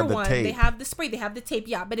clear have the one. tape. They have the spray. They have the tape.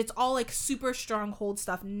 Yeah, but it's all like super strong hold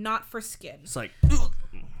stuff, not for skin. It's like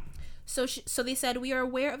So they said, we are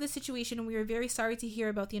aware of the situation and we are very sorry to hear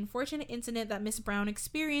about the unfortunate incident that Miss Brown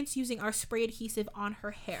experienced using our spray adhesive on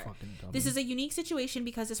her hair. fucking dummy. This is a unique situation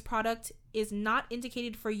because this product is not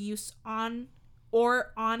indicated for use on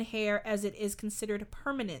or on hair as it is considered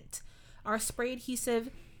permanent. Our spray adhesive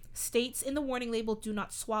states in the warning label, do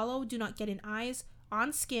not swallow, do not get in eyes,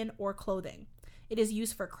 on skin, or clothing. It is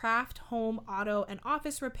used for craft, home, auto, and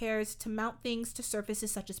office repairs to mount things to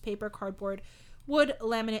surfaces such as paper, cardboard, wood,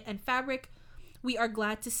 laminate, and fabric. We are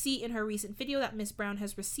glad to see in her recent video that Miss Brown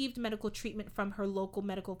has received medical treatment from her local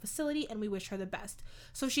medical facility, and we wish her the best.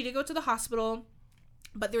 So she did go to the hospital,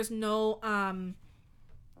 but there's no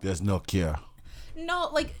cure. no,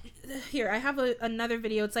 like, here I have another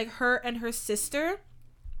video. It's like her and her sister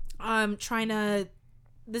trying to,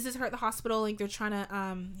 this is her at the hospital, like they're trying to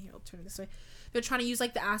here, I'll turn it this way. They're trying to use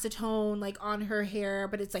like the acetone like on her hair,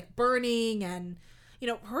 but it's like burning, and you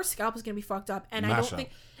know, her scalp is gonna be fucked up. And I don't think,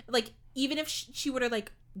 like, even if she were to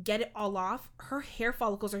like get it all off, her hair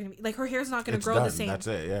follicles are gonna be like, her hair's not gonna grow done. the same. That's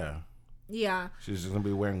it. Yeah. Yeah. She's just gonna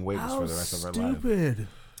be wearing wigs for the rest of her life. stupid.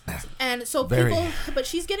 And so Very. but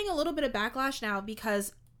she's getting a little bit of backlash now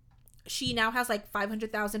because she now has like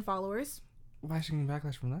 500,000 followers. Why is she getting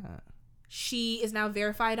backlash from that? She is now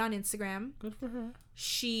verified on Instagram. Good for her.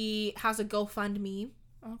 She has a GoFundMe.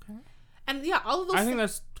 Okay. And yeah, all of those I think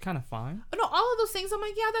that's kind of fine. no, all of those things I'm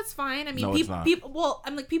like, yeah, that's fine. I mean, No, it's not. well,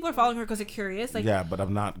 I'm like, people are following her because they're curious. Like, Yeah, but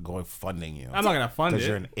I'm not going funding you. I'm not gonna fund Because it.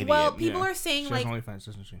 you're an idiot. well, people are She saying has like, OnlyFans,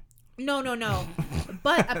 doesn't she? no.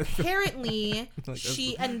 But apparently Like,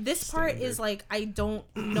 she, that's and this part is like, I don't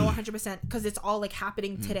know 100% because it's all like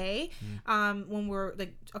happening today. When we're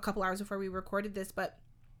like a couple hours before we recorded this, but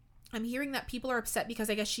I'm hearing that people are upset because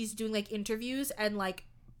I guess she's doing like interviews and like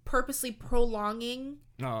purposely prolonging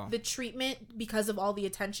Oh. the treatment because of all the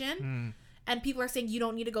attention. And people are saying you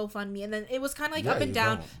don't need to GoFundMe. And then it was kind of like Yeah, up and you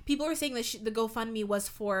down. don't. People were saying that the GoFundMe was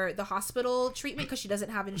for the hospital treatment because she doesn't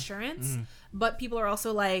have insurance. But people are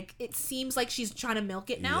also like, it seems like she's trying to milk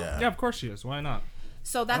it now. Yeah. Yeah, of course she is. Why not?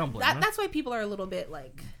 So I don't blame her. that's why people are a little bit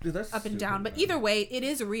like Dude, that's up and stupid, down. But man. either way, it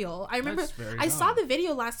is real. I remember That's very I saw dumb. the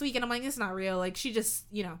video last week and I'm like, it's not real. Like she just,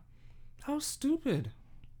 you know, How stupid.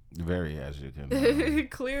 Very, as you can.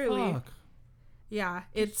 clearly. Fuck. Yeah,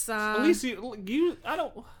 it's At least you. I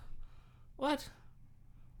don't. What?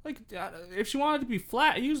 Like, if she wanted to be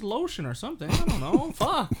flat, use lotion or something. I don't know.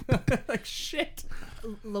 Fuck. Like shit.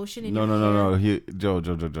 lotion in No, your no. hair. Joe. Let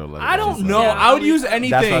it I go. don't Just know. let it Yeah, go. I would use anything.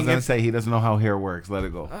 That's what I was gonna if- say. He doesn't know how hair works. Let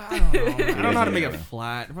it go. I don't know. I don't know how to make it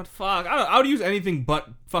flat. But fuck. I would use anything but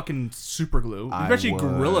fucking super glue, especially I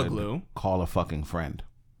Gorilla would Glue. Call a fucking friend.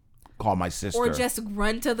 Call my sister. Or just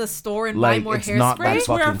run to the store and like buy more it's not hairspray. that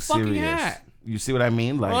Wear a fucking fucking serious. hat. You see what I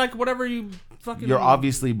mean? Or like whatever you fucking. you're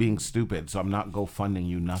obviously being stupid, so I'm not GoFunding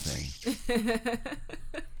you nothing.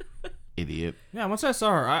 Idiot. Yeah. Once I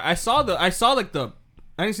saw her, I saw like the.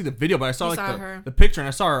 I didn't see the video, but I saw You like saw her. the picture, and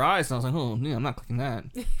I saw her eyes, and I was like, oh, yeah, I'm not clicking that.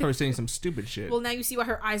 Probably saying some stupid shit. Well, now you see why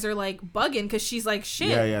her eyes are like bugging because she's like, shit.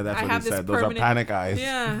 Yeah, that's I what have he this said. Those are permanent- panic eyes.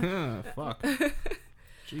 Yeah. Yeah, fuck.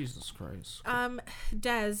 Jesus Christ.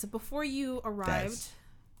 Des, before you arrived,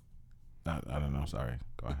 I don't know. Sorry.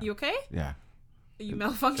 Go ahead. you okay? Yeah. You It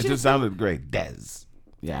malfunctioned? just sounded great. Des.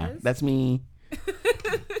 Yeah, Des? that's me.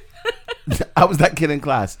 I was that kid in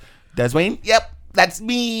class. Des Wayne? Yep, that's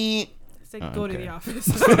me. It's like, go to okay. the office.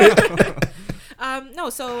 No,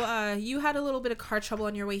 so you had a little bit of car trouble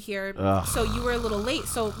on your way here. Ugh. So you were a little late.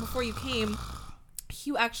 So before you came,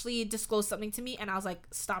 you actually disclosed something to me, and I was like,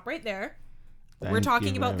 stop right there. We're Thank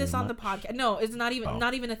talking you about very this on the much. podcast. No, it's not even Oh.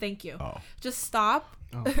 not even a thank you. Oh. Just stop.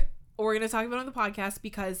 Oh. Or we're gonna talk about it on the podcast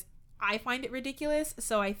because I find it ridiculous.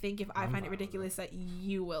 So I think if I find it ridiculous, that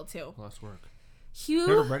you will too. Less work. You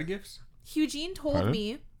heard of Ready Gifts? Eugene told Pardon?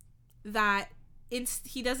 me that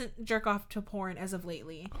he doesn't jerk off to porn as of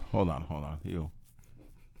lately. Hold on. You.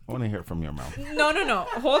 I want to hear it from your mouth. No.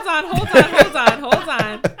 Hold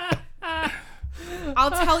on.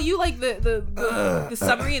 I'll tell you like the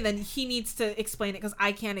summary, and then he needs to explain it because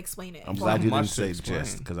I can't explain it. I'm glad you didn't much to say explain.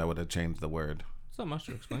 gist because I would have changed the word. It's not much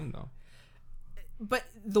to explain, though. But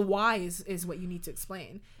the why is what you need to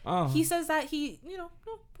explain. Oh. He says that no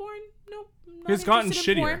porn, no. Not He's gotten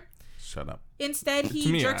interested in shittier. porn. Shut up. Instead, To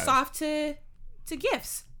he me, jerks it has. off to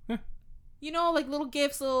gifts. Yeah. You know, like little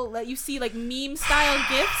gifts, that you see like meme style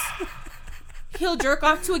gifts. he'll jerk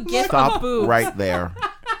off to a gif of Stop boobs. right there.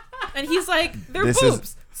 And he's like, they're This is-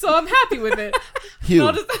 boobs. So I'm happy with it. Hugh,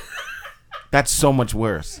 I'll just- that's so much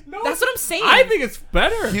worse. That's what I'm saying. I think it's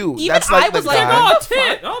better. Hugh, Even that's I like the was like, guy. Oh, what the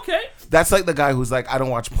tit. Okay. That's like the guy who's like, I don't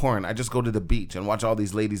watch porn. I just go to the beach and watch all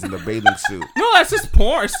these ladies in their bathing suit. No, that's just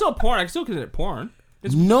porn. It's still porn. I can still consider it porn.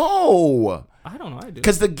 No, I don't know. I do.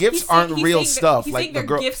 because the gifts He's aren't he's real saying stuff. He's Like saying the they're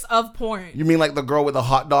girl. gifts of porn. You mean like the girl with the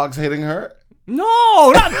hot dogs hitting her?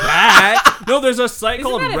 No, not that. No, there's a site Isn't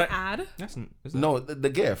called that an Red. ad? That's n- is that- No, the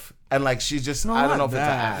gif. And like she's just, No, I don't not know if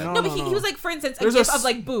that. it's an ad. No, but he was like, for instance, a There's gif a of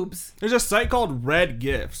like boobs. There's a site called Red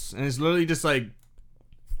Gifts, and it's literally just like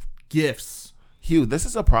gifts. Hugh, this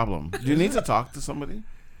is a problem. Do you need to talk to somebody?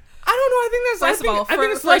 I don't know. I think that's. First of all, I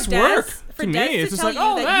think it's less Des, work for to me. Des It's to just tell like, you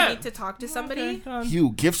oh, that that. you need to talk to somebody, Okay, done.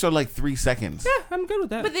 Hugh, gifts are like 3 seconds. Yeah, I'm good with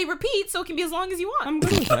that. but they repeat, so it can be as long as you want. I'm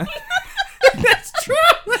good with that. That's true.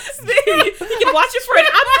 you can watch it for an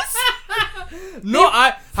hour. No,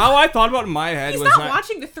 how I thought about it in my head He's was not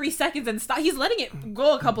watching the 3 seconds and stop. He's letting it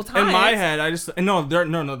go a couple times. in my head. I just they're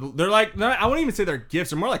like I wouldn't even say they're gifts.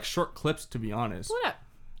 They're more like short clips, to be honest. What up?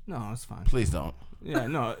 No, it's fine. Please don't. Yeah,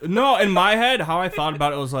 no. In my head, how I thought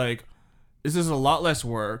about it was like, this is a lot less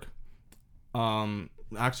work.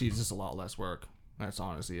 Actually, it's just a lot less work. That's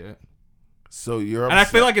honestly it. So you're And I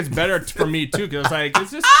upset. feel like it's better for me too, because like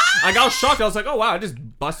it's just like I was shocked. I was like, oh wow, I just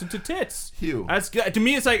busted to tits. Hugh. That's good. To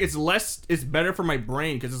me, it's like it's better for my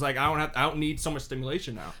brain because it's like I don't need so much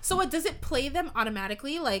stimulation now. So what does it play them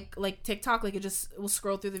automatically, like TikTok? Like it just will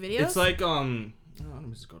scroll through the videos. It's like let me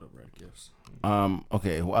just go to Red Gifts.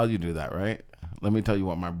 Okay, while you do that, right? Let me tell you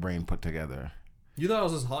what my brain put together. You thought it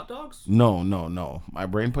was just hot dogs? No. My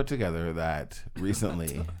brain put together that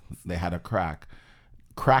recently they had a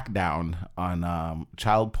crackdown on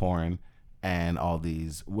child porn and all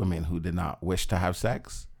these women who did not wish to have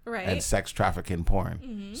sex. Right. And sex trafficking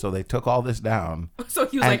porn. So they took all this down. So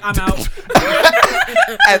he was and- like, I'm out.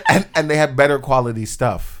 and they have better quality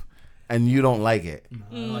stuff. And you don't like it.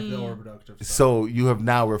 I like the overproductive stuff. So you have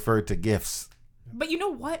now referred to gifts. But you know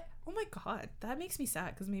what? Oh my god, that makes me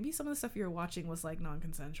sad because maybe some of the stuff you were watching was like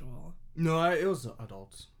non-consensual. No, it was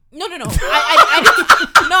adults. No.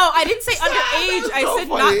 I didn't say underage. That's I so said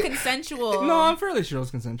funny. not consensual. No, I'm fairly sure it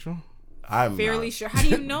was consensual. I'm fairly not. sure. How do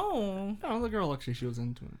you know? Oh, the girl actually she was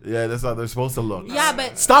into it. Yeah, that's how they're supposed to look. Yeah,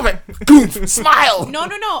 but Stop it! Goof! Smile!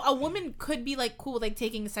 no. A woman could be like cool, like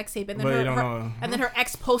taking a sex tape, and then But you her, don't her know. and then her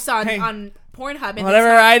ex posts on Hey. on Pornhub. And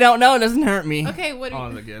Whatever I don't know doesn't hurt me. Okay, what? Oh,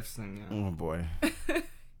 the gifts thing. Yeah. Oh boy.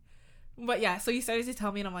 But yeah, so you started to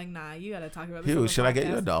tell me, and I'm like, nah, you gotta talk about this. on Hugh, the should I get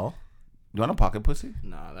you a podcast. doll? You want a pocket pussy?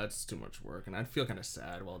 Nah, that's too much work, and I'd feel kind of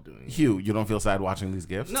sad while doing it. Hugh, you don't feel sad watching these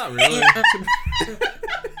gifts? Not really.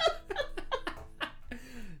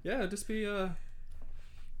 Yeah, it'd just be You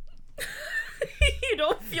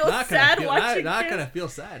don't feel not sad gonna feel, watching not this? gonna feel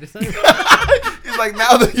sad. It's not, He's like,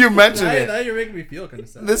 now that you mention now, it, now you're making me feel kind of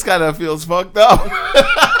sad. this kind of feels fucked up.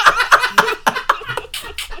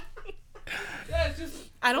 Yeah, it's just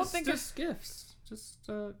I don't think just gifts, just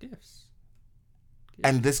gifts.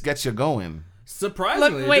 And this gets you going.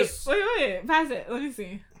 Surprisingly, Look, wait, just, wait, pass it. Let me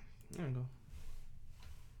see. There we go.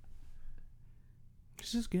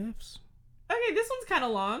 It's just gifts. Okay, this one's kind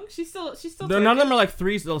of long. She's still. None of them are like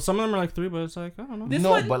three. Some of them are like three, but it's like I don't know. This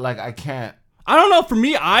no, one- but like I can't. I don't know. For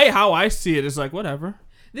me, how I see it is like whatever.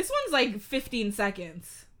 This one's like 15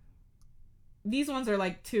 seconds. These ones are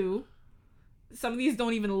like 2. Some of these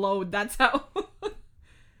don't even load. That's how.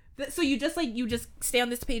 So you just stay on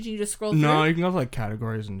this page and you just scroll through. No, you can go to like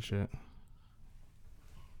categories and shit.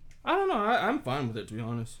 I don't know. I'm fine with it, to be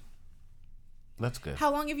honest. That's good.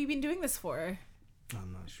 How long have you been doing this for?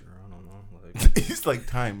 I'm not sure. I don't know. Like He's like,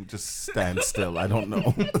 time, just stand still. I don't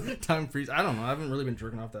know. time freeze. I don't know. I haven't really been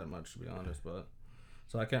jerking off that much, to be honest. But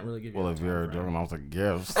so I can't really give you. Well, a if time you're frame. doing all the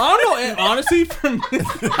gifts, I don't know. And honestly, for me,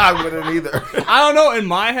 I wouldn't either. I don't know. In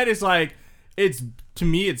my head, it's like it's to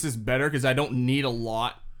me, it's just better because I don't need a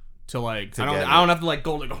lot to like. To I get it. don't have to like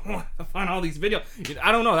go like find all these videos.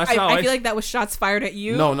 I don't know. That's how I feel like that was shots fired at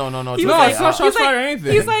you. No. He It's was okay. No, like, it's not shots fired or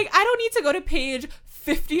anything. He's like, I don't need to go to page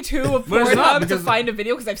 52 of But it's not, Pornhub to because- find a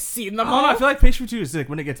video because I've seen them I don't all. know. I feel like page 2 is like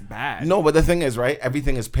when it gets bad. No, but the thing is, right?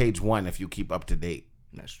 Everything is page 1 if you keep up to date.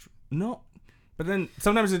 That's true. No, but then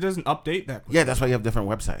sometimes it doesn't update that. Yeah, that's why you have different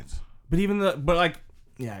websites. But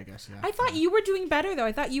yeah, I guess yeah. I thought you were doing better though.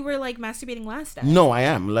 I thought you were like masturbating last time. No, I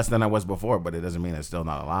am less than I was before, but it doesn't mean it's still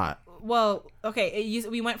not a lot. Well, okay.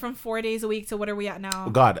 We went from 4 days a week to what are we at now?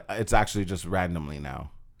 God, it's actually just randomly now.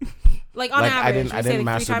 Like on Like average, I didn't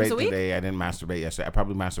like 3 times a masturbate week. today. I didn't masturbate yesterday. I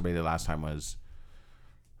probably masturbated last time was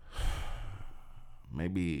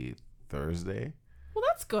maybe Thursday. Well,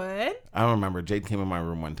 That's good. I remember Jade came in my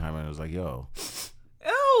room one time and was like, "Yo,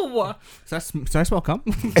 Ew. Does I smell cum?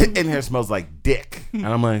 in here smells like dick," and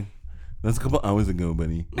I'm like, "That's a couple hours ago,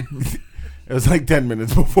 buddy." It was like 10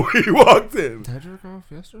 minutes before he walked in. Did I jerk off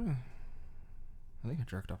yesterday? I think I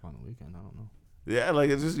jerked off on the weekend. I don't know. Yeah, like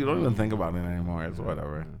it's just you don't even think about it anymore. It's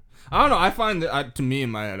whatever. I don't know. I find that to me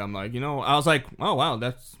in my head, I'm like, I was like, oh wow,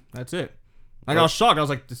 that's it. Like I was shocked. I was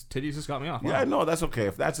like, this titties just got me off. Wow. Yeah, no, that's okay.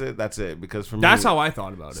 If that's it, that's it. Because for me, That's how I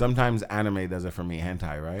thought about it. sometimes anime does it for me.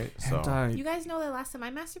 Hentai, right? So You guys know the last time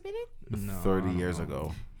I masturbated? No, 30 years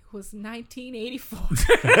ago. It was 1984.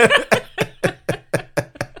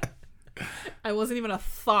 I wasn't even a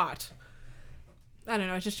thought. I don't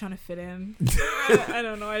know. I was just trying to fit in. I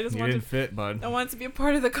don't know. I just You wanted didn't fit, bud. I wanted to be a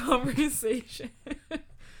part of the conversation.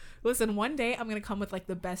 Listen, one day I'm gonna come with like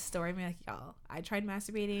the best story. I'm like, y'all, I tried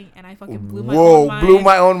masturbating and I fucking blew my own mind. blew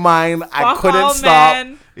my own mind. I Fuck couldn't all, stop.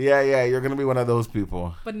 man. Yeah, you're gonna be one of those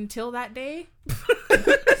people. But until that day,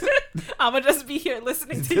 I'm gonna just be here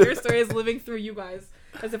listening to your stories, living through you guys,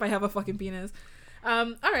 as if I have a fucking penis.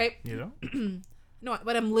 All right. You know? No,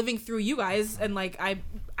 but I'm living through you guys, and like I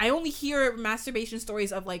only hear masturbation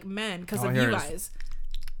stories of like men because All of I you hear is- guys.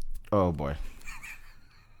 Oh boy.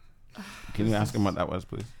 Can you ask him what that was,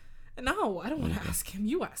 please? No, I don't want to ask him.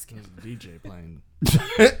 You ask him. There's a DJ playing.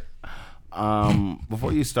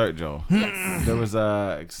 Before you start, Joe, there was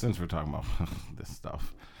since we're talking about this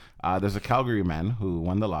stuff, there's a Calgary man who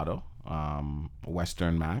won the lotto,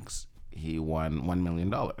 Western Max. He won $1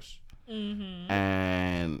 million,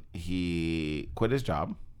 and he quit his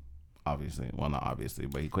job. Obviously, well, not obviously,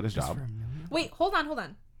 but he quit his job. Wait, hold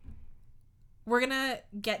on. We're gonna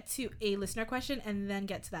get to a listener question and then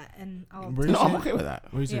get to that, and I'll. No, I'm okay with that.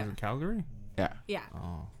 What is Yeah. it in Calgary? Yeah. Yeah,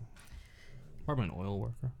 Oh. Probably an oil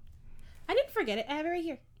worker. I didn't forget it. I have it right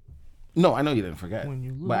here. No, I know you didn't forget, When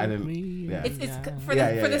you but I look didn't. me Yeah. It's for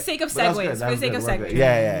Yeah, the sake of But that's segues. good, For the that's sake good, of we're good. segues.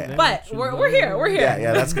 Yeah. But we're here. We're here.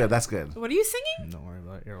 Yeah, that's good. That's good. What are you singing? Don't worry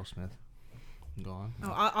about it. Aerosmith. Go on.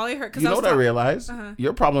 Oh, all I heard because You know what I realized? Uh-huh.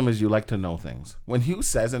 Your problem is you like to know things. When Hugh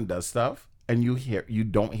says and does stuff, and you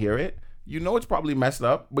don't hear it, you know it's probably messed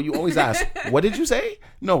up, but you always ask, "What did you say?"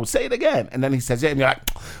 No, say it again, and then he says it, and you're like,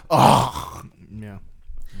 "Oh, Yeah.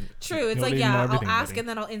 True. It's You'll like, need to know yeah, I'll everything, ask buddy. and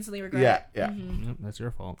then I'll instantly regret yeah, it. yeah, Yep, that's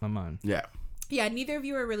your fault, not mine. yeah." Yeah, neither of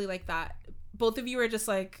you are really like that. Both of you are just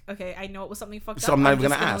like, okay, I know it was something fucked So up. I'm not even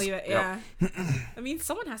just gonna ask. Leave it. Yep. Yeah. I mean,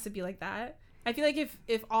 someone has to be like that. I feel like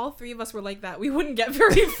if all three of us were like that, we wouldn't get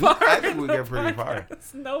very far. I think we'd in the get pretty far.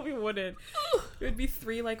 podcast. No, we wouldn't. It would be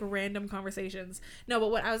three like random conversations. No,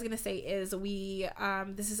 but what I was gonna say is we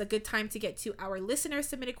this is a good time to get to our listener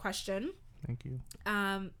submitted question. Thank you.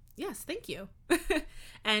 Yes, thank you.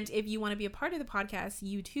 And if you want to be a part of the podcast,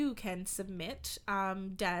 you too can submit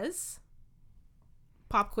Des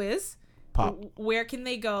pop quiz. Pop. Where can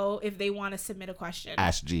they go if they want to submit a question?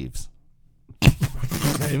 Ask Jeeves.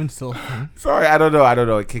 Is that even still a thing? Sorry, I don't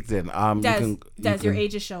know. It kicked in. Des, your can-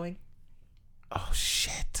 age is showing. Oh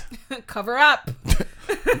shit. Cover up.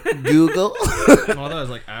 Google. Oh, that was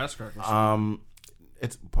like ask her.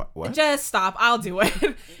 It's what? Just stop. I'll do it.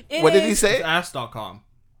 What did he It's say? ask.com.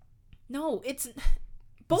 No, it's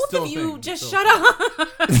both Still of a you thing. just Still shut a up.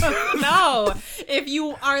 No. If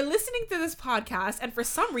you are listening to this podcast and for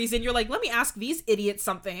some reason you're like, let me ask these idiots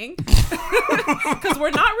something, because we're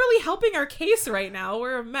not really helping our case right now.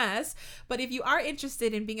 We're a mess. But if you are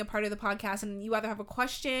interested in being a part of the podcast and you either have a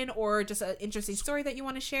question or just an interesting story that you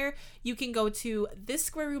want to share, you can go to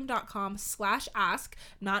thissquareroom.com/ask,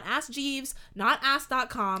 not ask Jeeves, not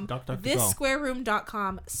ask.com,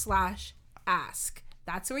 thissquareroom.com/ask.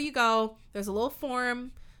 That's where you go. There's a little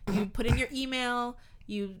form. You put in your email.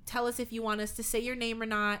 You tell us if you want us to say your name or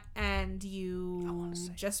not, and you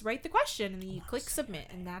just write the question, and then you click submit,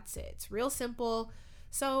 and that's it. It's real simple.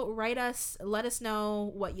 So write us. Let us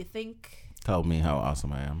know what you think. Tell me how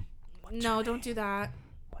awesome I am. No, don't do that.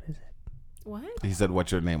 What is it? What? He said,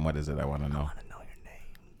 "What's your name? What is it? I want to know." I know your name.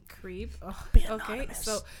 Creep. Ugh. Okay.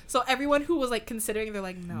 So everyone who was like considering, they're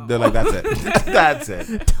like, no. They're like, "That's it. That's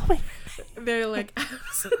it." They're like,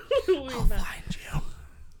 absolutely not. Find you.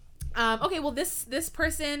 Okay, well this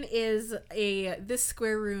person is this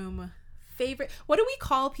square room favorite. What do we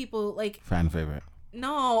call people like? Fan favorite.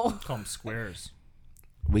 No, Call them squares.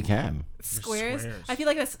 We can. squares. squares. I feel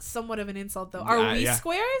like that's somewhat of an insult though. Are we Yeah.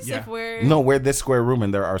 squares? Yeah. If we're No, we're this square room,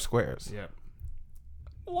 and there are squares. Yeah.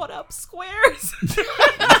 what up, squares?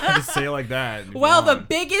 Just say it like that. if you Well, the want.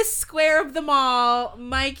 biggest square of them all,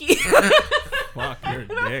 Mikey. Fuck, you're a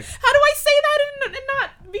dick. How do I say that and not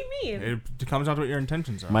be mean? It comes down to what your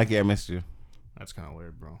intentions are. Mikey, I missed you. That's kind of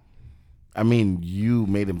weird, bro. I mean, you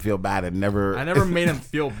made him feel bad and never. I never made him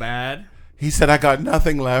feel bad. He said, I got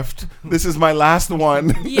nothing left. This is my last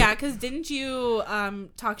one. Yeah, because didn't you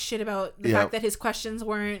talk shit about the fact that his questions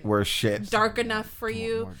weren't shit. dark enough for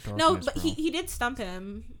you? more No, darkness, but bro. he did stump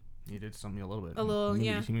him. You did stump me a little bit. A little, He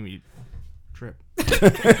yeah. made me trip.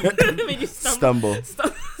 Made you Stumble.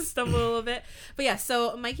 stumble a little bit. But yeah,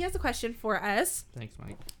 so Mikey has a question for us. Thanks,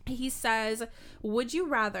 Mike. He says, would you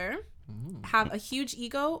rather have a huge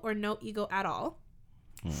ego or no ego at all?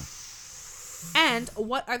 And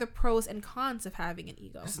what are the pros and cons of having an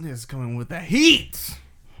ego? This nigga's coming with the heat.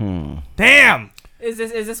 Damn. Is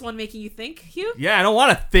this one making you think, Hugh? Yeah, I don't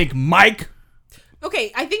want to think, Mike.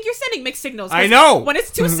 Okay, I think you're sending mixed signals. I know. When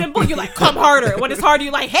it's too simple, you're like, come harder. When it's hard,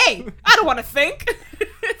 you're like, hey, I don't want to think.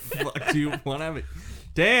 Fuck, do you want to have it?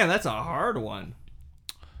 Damn, that's a hard one.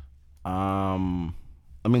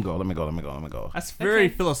 Let me go. That's very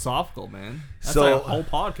Okay. philosophical, man. That's So- like a whole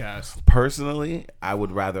podcast. Personally, I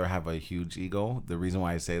would rather have a huge ego. The reason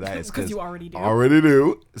why I say that is 'Cause because you already do. Already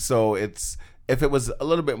do. So it's, if it was a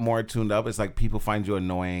little bit more tuned up, it's like people find you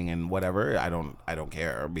annoying and whatever. I don't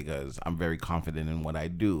care because I'm very confident in what I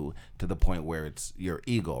do to the point where it's your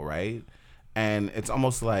ego, right? And it's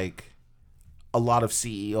almost like a lot of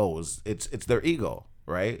CEOs, it's their ego,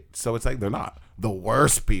 right? So it's like they're not the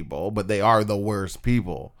worst people, but they are the worst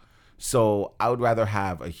people. So I would rather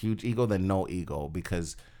have a huge ego than no ego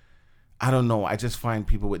because I don't know. I just find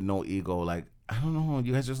people with no ego, like, I don't know.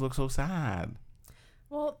 You guys just look so sad.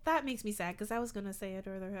 Well, that makes me sad because I was going to say I'd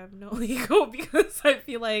rather have no ego because I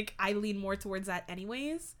feel like I lean more towards that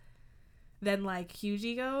anyways than like huge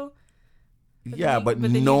ego. Yeah, then but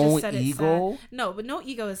then you no just said it's ego sad. No, but no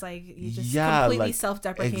ego is like you just Yeah, completely like,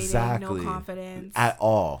 self-deprecating, exactly. no confidence. at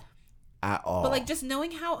all. At all. But like just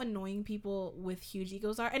knowing how annoying people with huge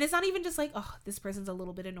egos are, and it's not even just like, oh, this person's a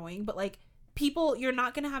little bit annoying, but like people, you're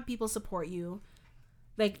not gonna have people support you.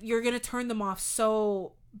 Like you're gonna turn them off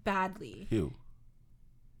so badly. Hugh,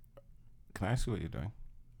 can I ask you what you're doing?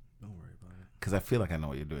 Don't worry about it. Because I feel like I know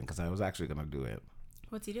what you're doing because I was actually going to do it.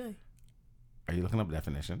 What's he doing? Are you looking up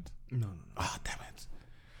definitions? No. Oh, damn it.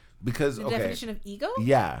 Because, The okay. definition of ego?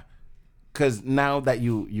 Yeah. Because now that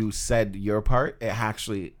you said your part, it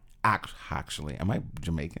actually, am I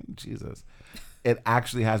Jamaican? Jesus. It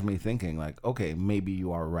actually has me thinking like, okay, maybe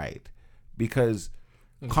you are right. Because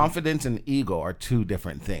confidence and ego are two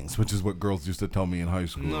different things, which is what girls used to tell me in high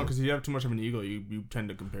school. No, because if you have too much of an ego, you tend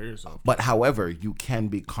to compare yourself. But however, you can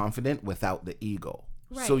be confident without the ego.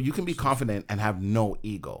 Right. So you can be confident and have no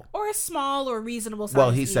ego. Or a small or reasonable size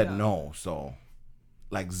Well, he said ego. no, so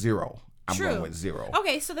like zero. I'm True. going with zero.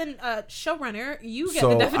 Okay, so then showrunner, you get So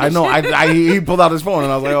the definition. I know he pulled out his phone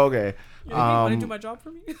and I was like, okay. You want to do my job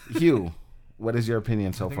for me? Hugh, what is your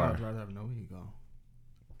opinion so I think far? I'd rather have no ego.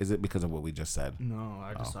 Is it because of what we just said? No,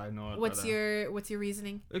 I know. What's your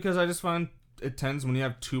reasoning? Because I just find it tends when you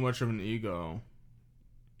have too much of an ego,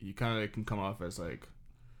 you kind of can come off as like,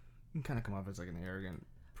 an arrogant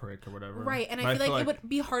prick or whatever. Right, and But I feel like it would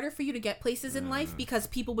be harder for you to get places in life because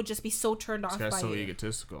people would just be so turned off this by guy's so you.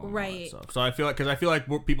 egotistical. And all that Right. stuff. So I feel like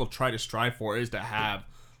what people try to strive for is to have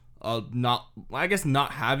not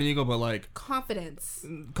having ego, but like Confidence.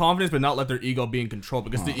 confidence, but not let their ego be in control,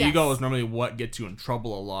 because the Yes. ego is normally what gets you in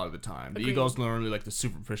trouble a lot of the time. The Agreed. ego is normally like the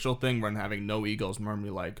superficial thing, when having no ego is normally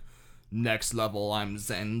like next level, I'm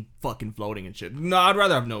zen fucking floating and shit. No, I'd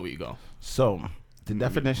rather have no ego. So the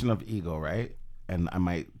definition of ego, right? And I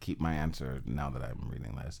might keep my answer now that I'm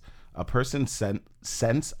reading this. A person's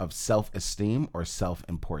sense of self-esteem or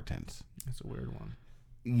self-importance. That's a weird one.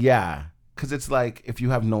 Yeah. Because it's like, if you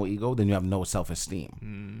have no ego, then you have no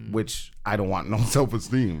self-esteem, which I don't want no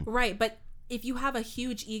self-esteem. Right, but if you have a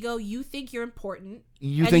huge ego, you think you're important.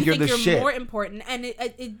 You and think you you're the you're shit. more important, and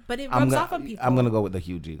but it rubs off on people. I'm going to go with the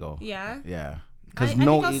huge ego. Yeah. Yeah. I Because think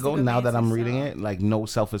no I'll ego, stick with now that I'm Nancy, reading so. it, like no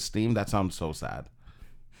self-esteem, that sounds so sad.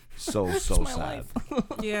 So sad.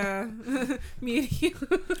 Yeah. Me and you.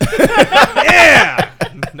 Yeah,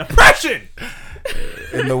 depression.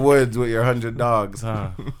 In the woods with your 100 dogs,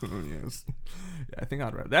 huh? Yes. Yeah, I think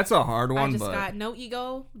I'd rather. That's a hard I one, just but got no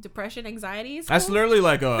ego, depression, anxiety. It's that's cool. literally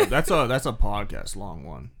like that's a podcast long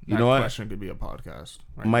one. You That know what? question could be a podcast.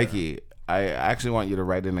 Right Mikey, I actually want you to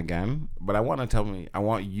write in again, but I want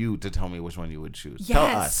you to tell me which one you would choose.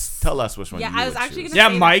 Yes. Tell us which one Yeah, you I would was actually choose. gonna there.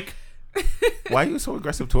 Yeah, say Mike. Why are you so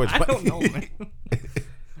aggressive towards I Mikey? don't know, man.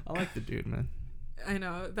 I like the dude, man. I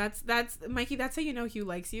know that's Mikey. That's how you know Hugh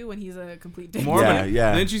likes you, when he's a complete dick. More, Yeah, but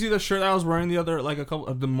yeah. Didn't you see the shirt that I was wearing the other, like a couple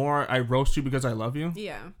of the more I roast you because I love you?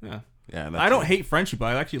 Yeah. Yeah. Yeah, I don't hate French people.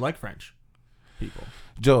 I actually like French. people.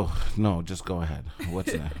 Joe, no, just go ahead.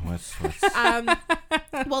 What's that? What's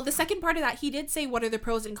Well, the second part of that, he did say what are the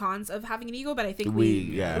pros and cons of having an ego, but I think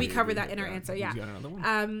we covered that in our answer. Yeah. You got another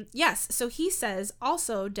one? Yes. So he says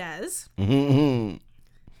also, Des.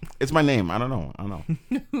 It's my name. I don't know.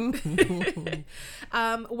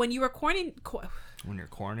 When you were When you're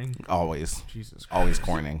corning? Always. Jesus Christ. Always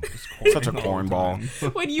corning. Such a cornball.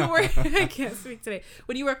 when you were I can't speak today.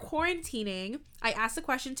 When you were quarantining, I asked a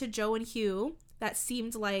question to Joe and Hugh that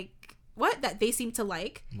seemed like that they seemed to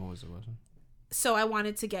like. What was the question? So I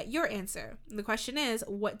wanted to get your answer. The question is,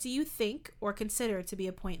 what do you think or consider to be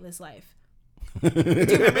a pointless life? Do you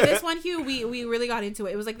remember this one, Hugh? We really got into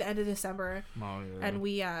it. It was like the end of December. Oh, yeah. And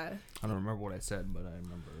we I don't remember what I said, but I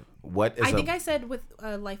remember it. What is I think I said with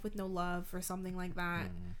life with no love or something like that. I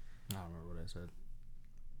don't remember what I said.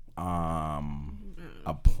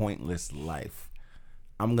 A pointless life.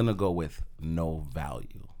 I'm gonna go with no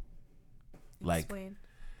value. Like, Explain.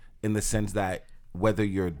 in the sense that whether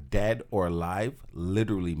you're dead or alive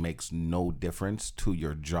literally makes no difference to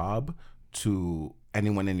your job, to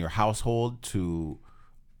anyone in your household, to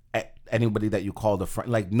anybody that you call a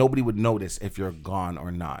friend. Like, nobody would notice if you're gone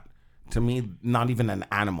or not. To me, not even an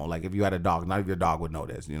animal. Like, if you had a dog, not even your dog would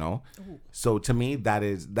notice, you know? Ooh. So to me,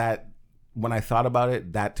 that when I thought about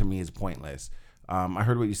it, that to me is pointless. I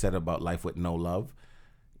heard what you said about life with no love.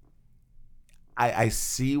 I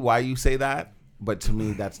see why you say that, but to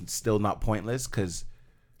me, that's still not pointless because...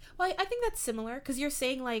 Well, I think that's similar because you're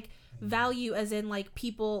saying like value as in like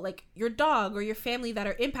people like your dog or your family that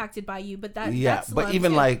are impacted by you, but that's but love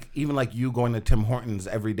even too. like you going to Tim Hortons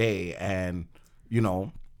every day and, you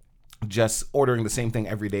know, just ordering the same thing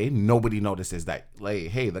every day, nobody notices that, like,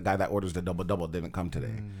 hey, the guy that orders the double didn't come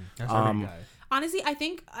today. That's every guy. Honestly, I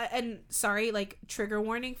think, and sorry, like trigger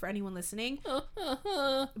warning for anyone listening,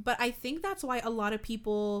 but I think that's why a lot of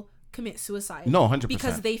people commit suicide. No, 100%.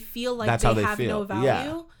 Because they feel like that's they how they have feel. no value.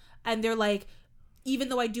 Yeah. And they're like, even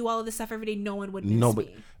though I do all of this stuff every day, no one would miss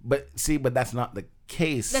me. But that's not the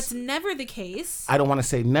case. That's never the case. I don't want to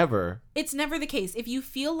say never. It's never the case. If you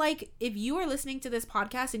feel like, if you are listening to this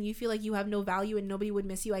podcast and you feel like you have no value and nobody would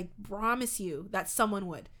miss you, I promise you that someone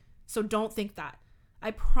would. So don't think that.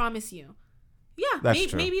 I promise you. Yeah,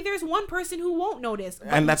 maybe there's one person who won't notice.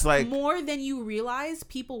 And that's like... more than you realize,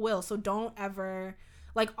 people will. So don't ever...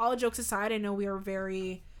 Like, all jokes aside, I know we are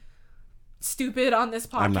very stupid on this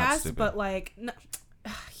I'm not podcast, stupid. but like, no,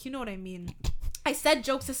 you know what I mean. I said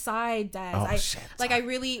jokes aside, Des. I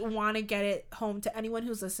really want to get it home to anyone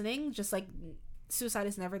who's listening. Just like, suicide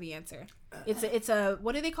is never the answer. It's a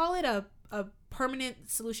what do they call it? A permanent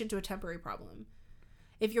solution to a temporary problem.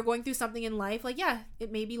 If you're going through something in life, like, yeah,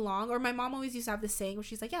 it may be long. Or my mom always used to have this saying where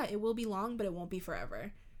she's like, yeah, it will be long, but it won't be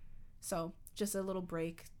forever. So just a little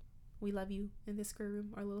break. We love you in this square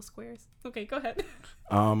room, our little squares. Okay, go ahead.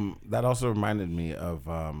 That also reminded me of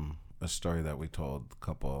a story that we told a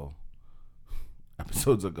couple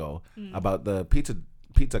episodes ago about the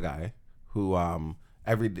pizza guy who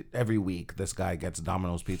every week this guy gets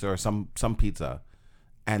Domino's pizza or some pizza,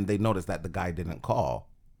 and they noticed that the guy didn't call.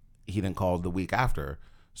 He didn't call the week after,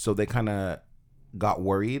 so they kind of got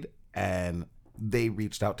worried and they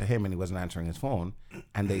reached out to him and he wasn't answering his phone,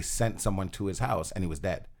 and they sent someone to his house and he was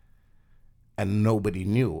dead. And nobody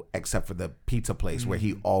knew except for the pizza place where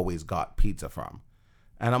he always got pizza from.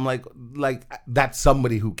 And I'm like that's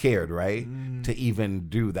somebody who cared, right? To even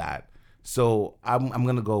do that. So I'm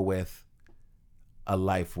going to go with a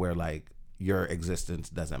life where like your existence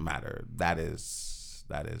doesn't matter. That is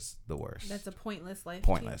the worst. That's a pointless life.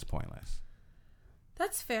 Pointless.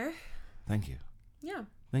 That's fair. Thank you. Yeah.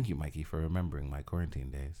 Thank you, Mikey, for remembering my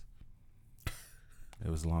quarantine days.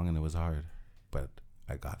 It was long and it was hard, but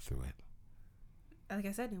I got through it. Like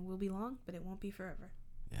I said, it will be long, but it won't be forever.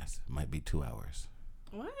 Yes, it might be 2 hours.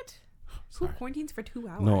 What? Sorry. Who quarantines for 2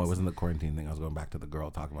 hours? No, it wasn't the quarantine thing. I was going back to the girl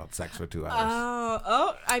talking about sex for 2 hours.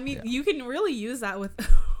 Oh, I mean, you can really use that with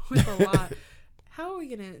a lot. How are we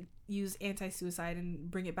going to use anti-suicide and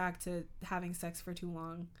bring it back to having sex for too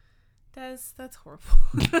long? That's horrible.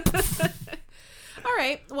 All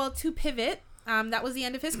right. Well, to pivot, that was the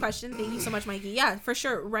end of his question. Thank you so much, Mikey. Yeah, for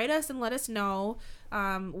sure. Write us and let us know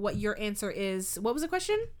what your answer is. What was the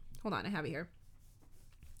question? Hold on, I have it here.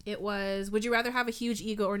 It was, would you rather have a huge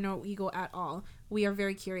ego or no ego at all? We are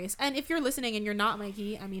very curious. And if you're listening and you're not,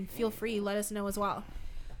 Mikey, I mean, feel free. Let us know as well.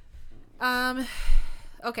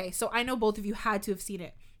 Okay, so I know both of you had to have seen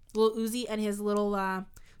it. Lil Uzi and his little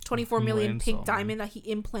 24 million pink diamond that he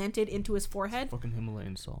implanted into his forehead. Fucking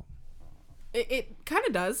Himalayan salt. It kind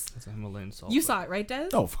of does. It's a Himalayan salt. You saw it, right, Des?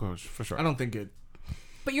 Oh, of course, for sure. I don't think it.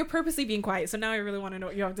 But you're purposely being quiet, so now I really want to know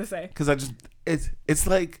what you have to say. Because it's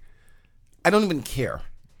like, I don't even care.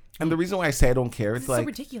 And the reason why I say I don't care, it's It's like, so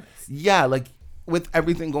ridiculous. yeah, like with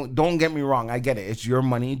everything going, don't get me wrong. I get it. It's your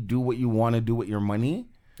money. Do what you want to do with your money.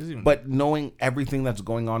 But knowing everything that's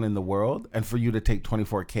going on in the world, and for you to take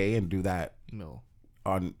 $24K and do that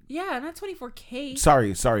on, Yeah, not 24K.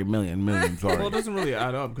 sorry, million, sorry. Well, it doesn't really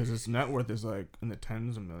add up because its net worth is like in the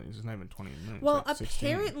tens of millions. It's not even 20 million. Well, like 16.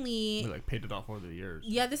 apparently, We like paid it off over the years.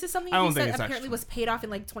 yeah, this is something I he don't think said it's apparently actually- was paid off in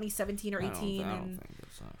like 2017 or 18. I don't And think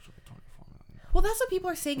it's actually 24 million. well, that's what people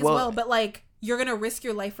are saying Well- as well. But like, you're gonna risk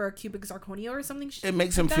your life for a cubic zirconia or something. It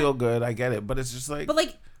makes him feel good. I get it. But it's just like, But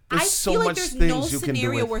like, there's I so feel like much there's things no you can do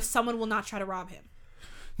scenario with- where someone will not try to rob him.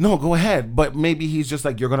 no, go ahead. But maybe he's just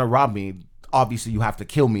like, you're going to rob me. Obviously, you have to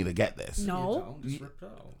kill me to get this. No, Just ripped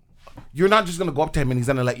out. You're not just going to go up to him and he's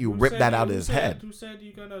going to let you rip that out of his head. Who said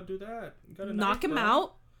you gotta do that? You gotta knock him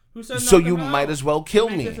out. Who said So knock you him out? might as well kill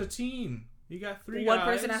Make me. this a team. You got three One guys.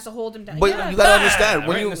 person has to hold him down. But yeah. you gotta understand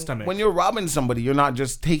Right in the stomach. when you're robbing somebody, you're not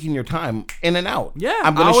just taking your time in and out. Yeah,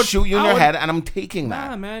 I'm I gonna would- shoot you in I your would- head, and I'm taking that.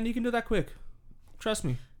 Nah, man, you can do that quick. Trust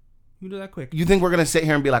me, you can do that quick. You think we're gonna sit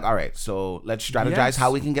here and be like, all right, so let's strategize Yes.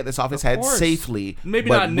 how we can get this off his Of head course. safely? Maybe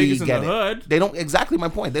but not we niggas in get the it. hood. They don't exactly my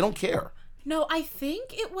point. They don't care. No, I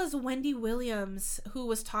think it was Wendy Williams who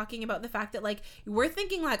was talking about the fact that like we're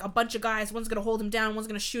thinking like a bunch of guys, one's gonna hold him down, one's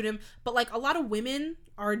gonna shoot him, but like a lot of women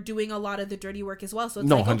are doing a lot of the dirty work as well. So it's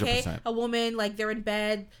No, like 100%. okay, a woman like they're in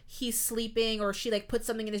bed, he's sleeping, or she like puts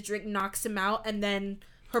something in his drink, knocks him out, and then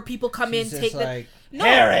her people come in, take the no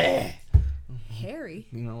Harry.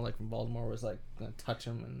 You know, like from Baltimore was like gonna touch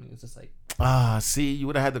him, and he was just like, See, you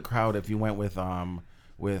would have had the crowd if you went with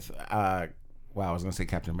wow, I was gonna say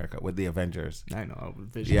Captain America with the Avengers. I know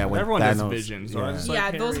visions. Yeah, when Everyone has Thanos- visions. So yeah. it's Yeah,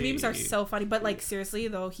 like, those Harry. memes are so funny. But like seriously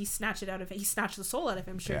though, he snatched it out of him. He snatched the soul out of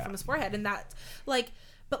him straight Yeah. from his forehead, and that like,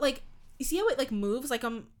 but like, you see how it like moves? Like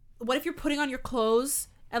what if you're putting on your clothes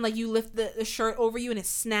and like you lift the shirt over you and it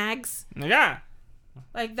snags? Yeah.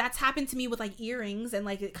 Like that's happened to me with like earrings and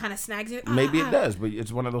like it kind of snags you. Maybe it does, but it's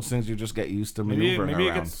one of those things you just get used to maneuvering Maybe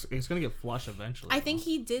around. it's gonna get flushed eventually. I think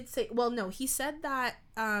he did say. Well, no, he said that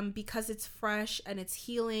because it's fresh and it's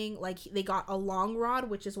healing. Like they got a long rod,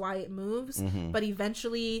 which is why it moves. But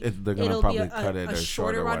eventually, They're gonna it'll be probably cut it a or shorter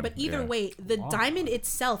shorter rod. one, But either yeah. way, the Long diamond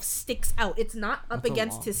itself sticks out. It's not up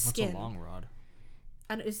against his skin. What's a long rod?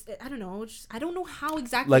 And I don't know. I don't know how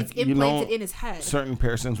exactly Like, it's you implanted know, in his head. Certain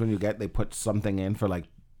piercings, when you get, they put something in for like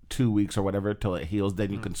 2 weeks or whatever till it heals.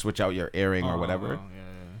 Then you can switch out your earring or whatever.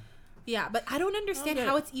 Yeah, but I don't understand Okay.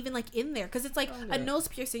 how it's even like in there because it's like a nose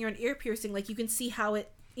piercing or an ear piercing. Like you can see how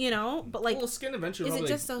it, but like Well, skin eventually. Is it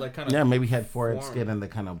probably, just a- like kind of? Yeah, maybe he had forehead form. skin and they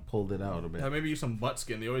kind of pulled it out a bit. Yeah, maybe use some butt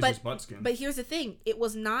skin. They always use butt skin. But here's the thing: it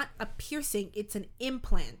was not a piercing; it's an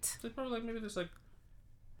implant. It's probably like maybe there's like.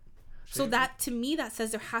 So that to me, that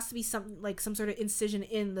says there has to be some sort of incision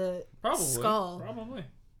in the Probably skull. Probably.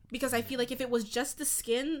 Because I feel like if it was just the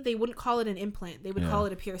skin, they wouldn't call it an implant; they would Yeah. call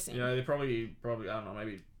it a piercing. Yeah, they probably I don't know,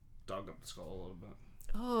 maybe dug up the skull a little bit.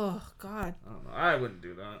 Oh God! I don't know. I wouldn't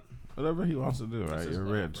do that. Whatever he wants to do, right? his You're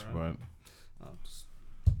life, rich, bro. Just-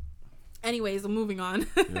 Anyways, moving on.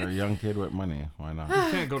 but you're a young kid with money. Why not? you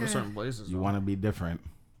can't go to certain places. You though. want to be different.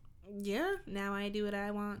 Yeah, now I do what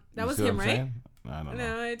I want. That You was see what him, I'm right? saying? I don't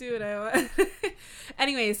know. No, I do what I want.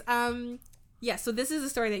 Anyways, yeah, so this is the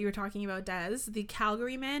story that you were talking about, Des. The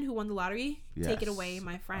Calgary man who won the lottery. Take it Yes. away,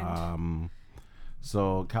 my friend.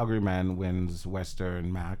 So Calgary man wins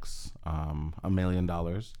Western Max, $1 million,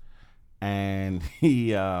 and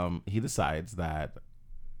he decides that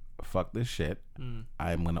fuck this shit.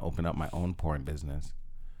 I'm gonna open up my own porn business,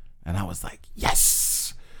 and I was like,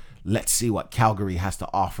 yes, let's see what Calgary has to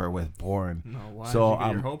offer with porn. No, why So, did you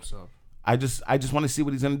get your hopes up? I just want to see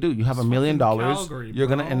what he's gonna do. You have $1 million. Calgary, You're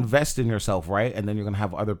gonna bro. invest in yourself, right? And then you're gonna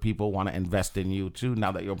have other people want to invest in you too.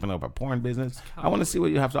 Now that you open up a porn business, I want to see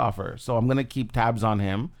what you have to offer. So I'm gonna keep tabs on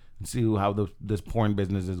him and see how this porn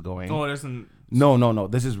business is going. Oh, it isn't. No.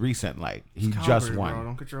 This is recent. Like he just Calgary, won. Bro.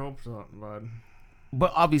 Don't get your hopes up, bud.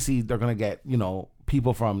 But obviously they're gonna get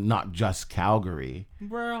people from not just Calgary.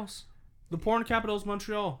 Where else? The porn capital is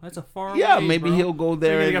Montreal. That's a far. Yeah, ways, maybe bro. he'll go So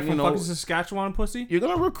there. you're And, gonna get from fucking Saskatchewan, pussy. you're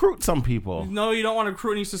gonna recruit some people. No, you don't want to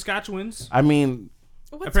recruit any Saskatchewans. I mean,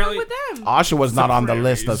 What's apparently- wrong with them? Oshawa's not on the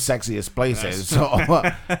prairies. list of sexiest places, so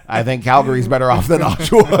I think Calgary's better off than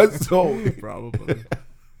Oshawa. So Probably.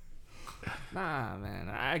 Nah, man.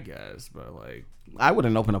 I guess, but like, I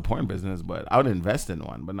wouldn't open a porn business, but I would invest in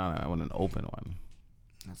one, but I wouldn't open one.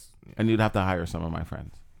 And you'd have to hire some of my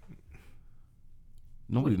friends.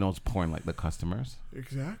 Nobody knows porn like the customers.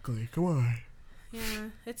 exactly. Come on. Yeah,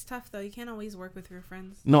 it's tough though. You can't always work with your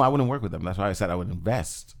friends. No, I wouldn't work with them. That's why I said I would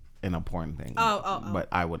invest in a porn thing. Oh. But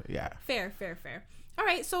I would, yeah. Fair. All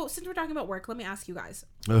right, so since we're talking about work, let me ask you guys.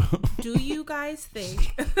 Do you guys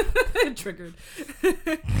think triggered?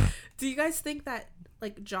 Do you guys think that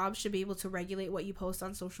like jobs should be able to regulate what you post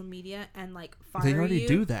on social media and like fire you? They already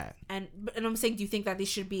do that. And I'm saying, do you think that they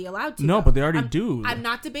should be allowed to? No, but they already do. I'm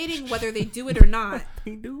not debating whether they do it or not.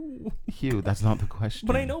 They do. Hugh, that's not the question.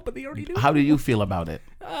 But I know, but they already do. How do you feel about it?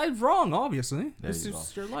 Wrong, obviously. There This you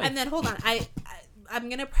is your life. And then hold on, I'm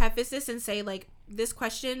gonna preface this and say like this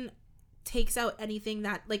question takes out anything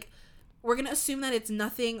that like we're gonna assume that it's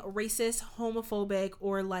nothing racist, homophobic,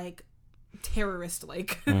 or like terrorist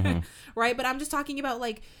like right? But I'm just talking about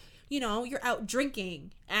like, you know, you're out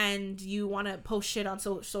drinking and you want to post shit on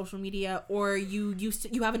social media, or you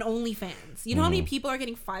have an OnlyFans. You know how many people are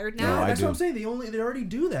getting fired now? No, I That's do. what I'm saying. They already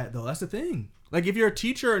do that though. That's the thing. Like if you're a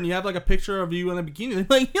teacher and you have like a picture of you in a bikini, they're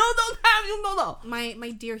like, no.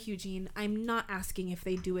 My dear Eugene, I'm not asking if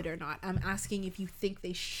they do it or not. I'm asking if you think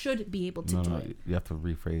they should be able to do it. You have to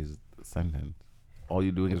rephrase the sentence. All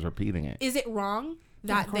you're doing is repeating it. Is it wrong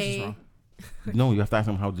that of course it's they? wrong. No, you have to ask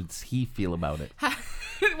him how does he feel about it.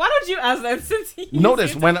 Why don't you ask that since he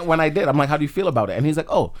Notice when I did, I'm like, how do you feel about it? And he's like,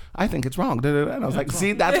 oh, I think it's wrong. And I was like,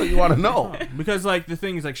 see, that's what you want to know. Because like the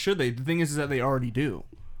thing is like, should they? The thing is that they already do.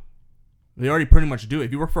 They already pretty much do.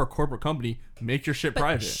 If you work for a corporate company, make your shit But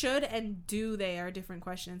private. should and do they are different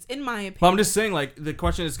questions, in my opinion. But I'm just saying, like the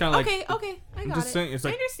question is kind of like. Okay, I I'm got just it. saying, it's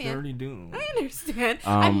like I understand. they already do. I understand.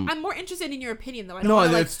 Um, I'm more interested in your opinion, though. I don't No, want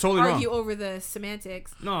to like it's totally argue wrong. over the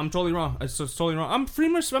semantics. No, I'm totally wrong. It's totally wrong. I'm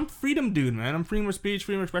freedom dude, man. I'm freedom of speech,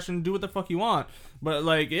 freedom of expression. Do what the fuck you want. But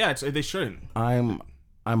like, yeah, they shouldn't.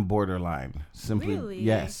 I'm borderline. Simply, Really?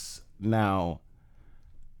 yes. Now,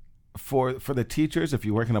 for the teachers, if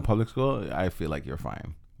you work in a public school, I feel like you're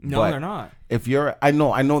fine. No, But they're not. If you're, I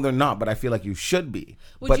know they're not, but I feel like you should be.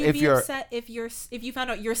 Would but you if be you're upset if you found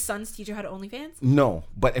out your son's teacher had OnlyFans? no,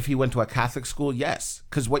 but if he went to a Catholic school, yes,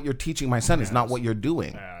 because what you're teaching my son is not what you're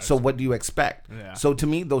doing. So what do you expect? Yeah. So to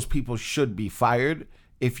me, those people should be fired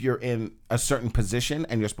if you're in a certain position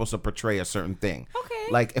and you're supposed to portray a certain thing. Okay.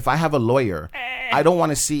 Like if I have a lawyer, I don't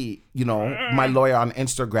want to see, my lawyer on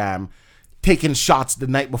Instagram taking shots the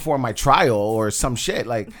night before my trial or some shit.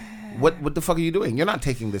 Like, what the fuck are you doing? You're not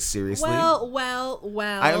taking this seriously. Well.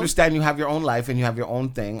 I understand you have your own life and you have your own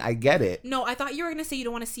thing. I get it. No, I thought you were gonna say you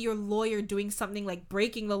don't want to see your lawyer doing something like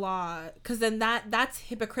breaking the law, because then that's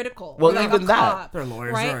hypocritical. Well, Like even a that. cop, Their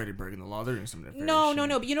lawyers right? are already breaking the law. They're doing some different No, shit.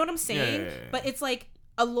 but you know what I'm saying. Yeah. But it's like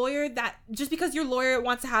a lawyer that just because your lawyer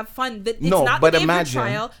wants to have fun, that it's No, not but the day imagine- of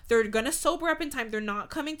your trial. They're gonna sober up in time. They're not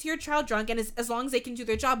coming to your trial drunk, and as long as they can do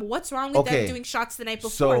their job, what's wrong with Okay. them doing shots the night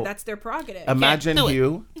before? So, That's their prerogative. Imagine do it.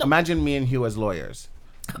 Hugh. Imagine me and Hugh as lawyers.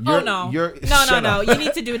 Oh no! You're, No! shut up. You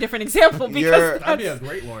need to do a different example You're- because I'd be a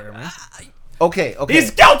great lawyer, man. Okay.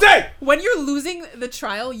 He's guilty. when you're losing the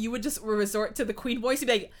trial, you would just resort to the queen voice. You'd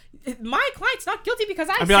be like, "My client's not guilty because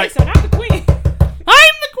I I'd be say like, so. I'm the queen.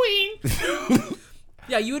 I'm the queen."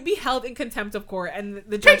 Yeah, you would be held in contempt of court, and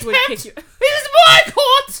the judge would kick you. This is my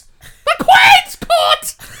court. The Queen's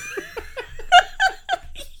court.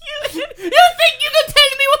 You think you can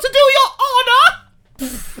tell me what to do, Your Honor?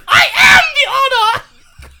 I am the Honor.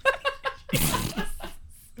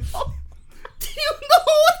 Do you know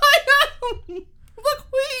what I am? The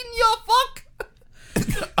Queen, you fuck.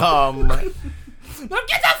 Now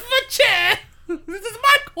get off the chair. This is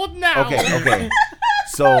my court now. Okay.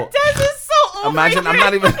 So This is so over. imagine I'm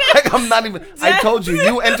not even. I told you,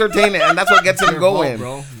 you entertain it, and that's what gets him going.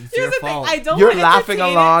 bro. It's Here's your the thing. fault. I don't. You're wanna laughing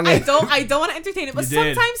entertain along It. and- I don't want to entertain it, but You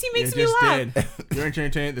did. sometimes he makes You me just laugh did. You're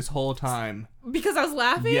entertaining this whole time. because I was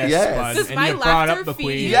laughing. Yes, Yes. bud. Does And my you brought laughter up the feed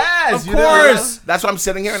Queen. you? Yes, Of you know, course. that's why I'm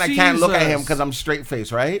sitting here and I can't look at him Jesus. because I'm straight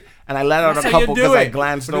faced, right? And I let out That's a how you couple do because I it.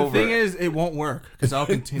 glanced But over. the thing is, it won't work because I'll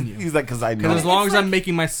continue. He's like, because I know. Because as long It's as I'm like-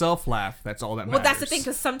 making myself laugh, that's all that matters. Well, that's the thing.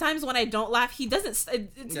 Because sometimes when I don't laugh, he doesn't.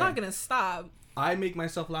 It's not gonna stop. I make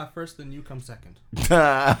myself laugh first, then you come second.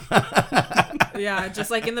 Yeah, just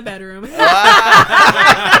like in the bedroom.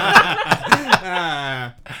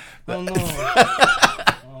 Oh no.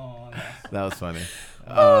 That was funny.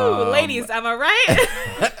 Ooh, ladies, am I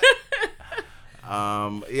right?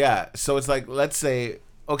 Yeah. So it's like, let's say,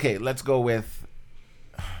 okay, let's go with.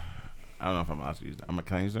 I don't know if I'm allowed to use that.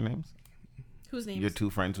 Can I use their names? Whose names? Your two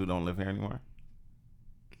friends who don't live here anymore.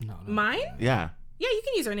 No. Mine? Yeah. Yeah, you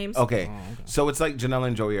can use our names. Okay. okay. So it's like Janelle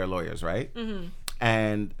and Joey are lawyers, right? Mm-hmm.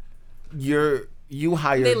 And you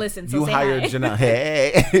hired. They listen, so you say hired hi. Janelle.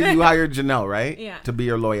 Hey, you hired Janelle, right? Yeah. To be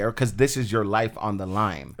your lawyer because this is your life on the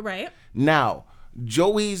line. Right. Now,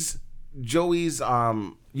 Joey's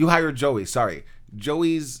you hired Joey, sorry.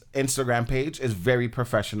 Joey's Instagram page is very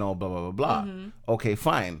professional, blah blah blah blah. Mm-hmm. Okay,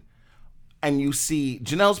 fine. and you see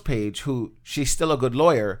Janelle's page, who she's still a good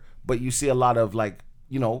lawyer, but you see a lot of like,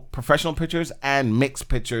 you know, professional pictures and mixed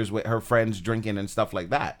pictures with her friends drinking and stuff like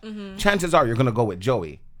that. Chances are you're gonna go with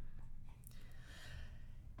Joey.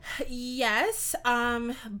 Yes,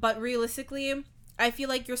 but realistically, I feel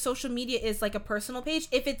like your social media is like a personal page.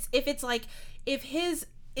 If his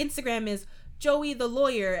Instagram is Joey the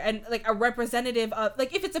lawyer and like a representative of,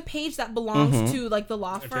 like, if it's a page that belongs to like the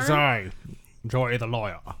law firm, Joey the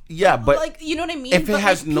lawyer. Yeah, but like, you know what I mean. if it But,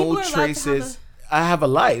 has like, no people are allowed to traces, I have a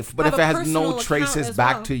life. But have if it a has no personal traces account as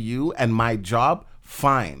back well. to you and my job,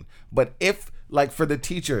 fine. But if, like, for the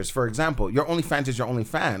teachers, for example, your OnlyFans is your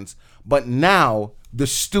OnlyFans, but now the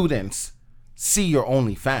students see your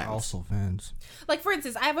OnlyFans. Also fans. like, for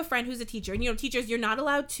instance, I have a friend who's a teacher, and, you know, teachers, you're not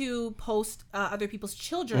allowed to post other people's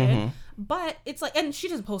children, but it's like, and she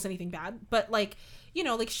doesn't post anything bad, but like, you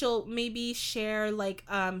know, like, she'll maybe share like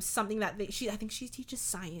something that I think she teaches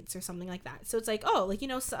science or something like that. So it's like, oh, like, you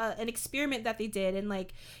know, an experiment that they did, and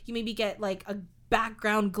like you maybe get like a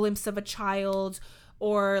background glimpse of a child,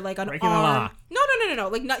 or like an Breaking the law. arm. No.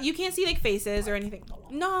 Like, not, you can't see like faces or anything.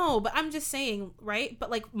 No, but I'm just saying, right? But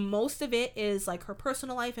like most of it is like her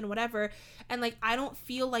personal life and whatever. And like, I don't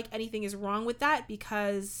feel like anything is wrong with that,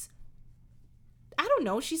 because I don't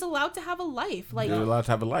know, she's allowed to have a life. Like, You're allowed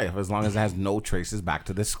to have a life as long as it has no traces back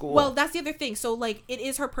to the school. well, that's the other thing. So like, it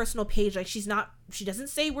is her personal page. Like, she doesn't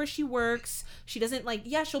say where she works. She doesn't, like,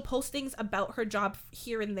 yeah, she'll post things about her job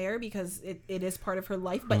here and there because it is part of her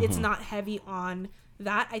life, but it's not heavy on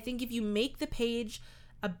that. I think if you make the page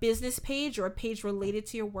a business page or a page related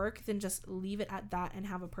to your work, then just leave it at that and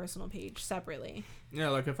have a personal page separately. Yeah,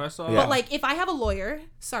 like if I saw. Yeah. But like, if I have a lawyer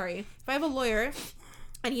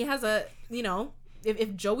and he has a, you know,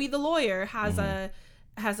 if Joey the lawyer has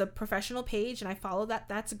a professional page and I follow that,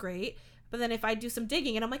 that's great. But then if I do some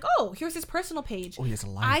digging and I'm like, oh, here's his personal page. Oh, he has a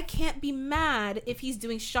life. I can't be mad if he's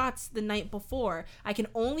doing shots the night before. I can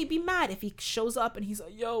only be mad if he shows up and he's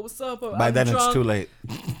like, yo, what's up? by I'm then drunk. it's too late.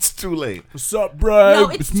 It's too late. What's up, bro? No,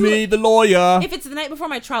 it's it's too me, late. the lawyer. If it's the night before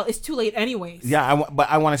my trial, it's too late anyways. Yeah, but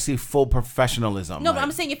I want to see full professionalism. No, like, but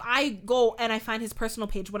I'm saying if I go and I find his personal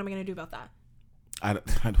page, what am I going to do about that? I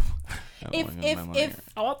don't If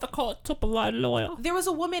I want the court to polite lawyer. there was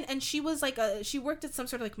a woman and she was like she worked at some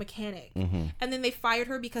sort of like mechanic, and then they fired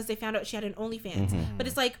her because they found out she had an OnlyFans. But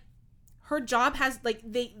it's like her job has like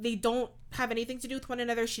they don't have anything to do with one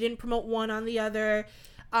another. She didn't promote one on the other.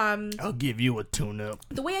 I'll give you a tune-up.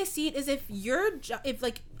 The way I see it is if you're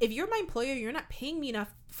my employer, you're not paying me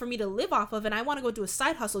enough for me to live off of, and I want to go do a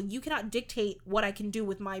side hustle. You cannot dictate what I can do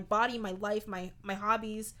with my body, my life, my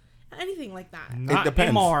hobbies, anything like that. Not it depends.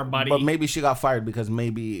 anymore, buddy. But maybe she got fired because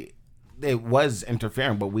maybe it was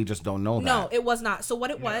interfering, but we just don't know that. No, it was not. So what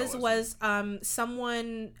it was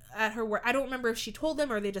someone at her work, I don't remember if she told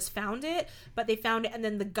them or they just found it, but they found it, and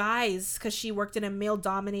then the guys, because she worked in a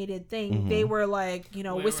male-dominated thing, they were like, you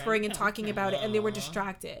know, whispering and talking about it, and they were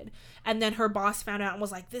distracted. And then her boss found out and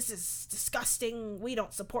was like, this is disgusting. We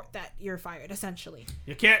don't support that. You're fired, essentially.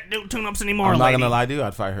 You can't do tune-ups anymore, I'm not lady. gonna lie to you,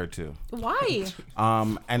 I'd fire her too. Why?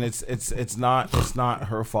 And it's not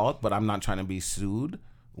her fault, but I'm not trying to be sued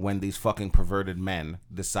when these fucking perverted men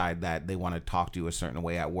decide that they want to talk to you a certain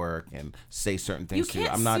way at work and say certain things to you.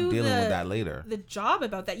 I'm not dealing with that later. The job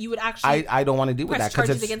about that, you would actually. I don't want to deal with press that because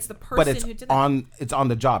charges it's against the person but it's who did that. it's on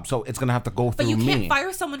the job, so it's gonna have to go But through you can't me.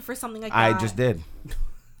 fire someone for something like I that. just did.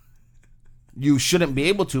 You shouldn't be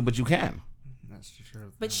able to, but you can. That's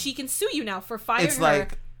true. But she can sue you now for firing It's her.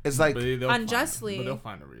 like But they'll Unjustly. But they'll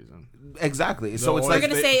find a reason. exactly. So it's They're They're like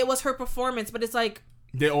gonna say it was her performance, but it's like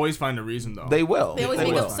They always find a reason, though. they will. They always They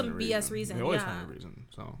make will. up some BS reason. They always Yeah. find a reason.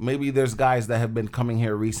 So Maybe there's guys that have been coming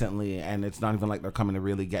here recently, and it's not even like they're coming to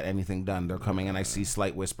really get anything done. They're coming, and I see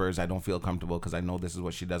slight whispers. I don't feel comfortable because I know this is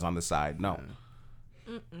what she does on the side. No,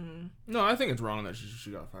 no, I think it's wrong that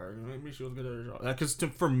she got fired. Maybe she was good at her job. Because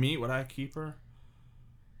for me, would I keep her?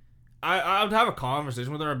 I would have a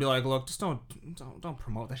conversation with her. I'd be like, look, just don't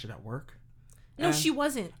promote that shit at work. no, And- she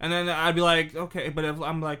wasn't. And then I'd be like, okay, but if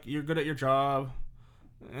I'm like, you're good at your job.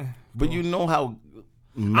 but you know how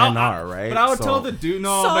men are, right? But I would So, tell the dude,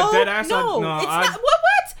 no, so but dead ass. no, no, it's I, not.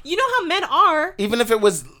 What? You know how men are. even if it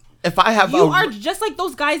was, if I have You a, are just like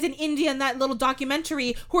those guys in India in that little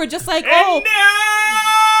documentary who are just like, oh,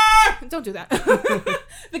 don't do that.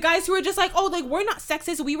 The guys who are just like, oh, like, we're not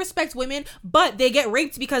sexist, we respect women, but they get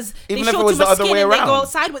raped because Even they if show it was too the much other skin way and they go around.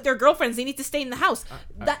 outside with their girlfriends. They need to stay in the house.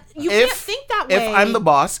 That you can't think that way. If I'm the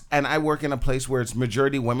boss and I work in a place where it's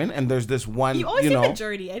majority women, and there's this one, you always you say know,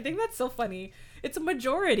 majority. I think that's so funny. It's a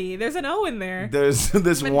majority. There's an O in there. There's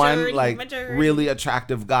this one Majority, like majority. really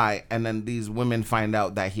attractive guy, and then these women find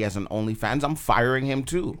out that he has an OnlyFans. I'm firing him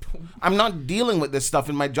too. I'm not dealing with this stuff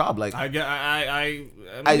in my job. Like I get. I-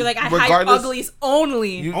 You're like, I hide regardless- uglies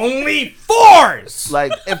only. You- only fours.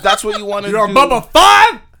 like if that's what you want to do, You're a Bubba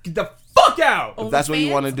 5. Get the fuck out. if that's what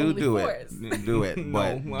you want to do, OnlyFans, do OnlyFors. it. Do it. No, But I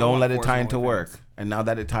don't want let it force tie into OnlyFans. work. And now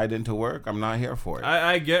that it tied into work, I'm not here for it.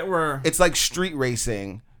 I get where. It's like street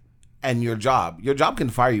racing and your job. Your job can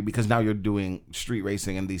fire you because now you're doing street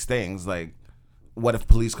racing and these things. Like, what if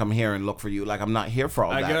police come here and look for you? Like, I'm not here for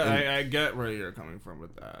all that. And, I get where you're coming from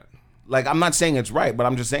with that. like, I'm not saying it's right, but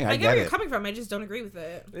I'm just saying I I get get where you're it. coming from. I just don't agree with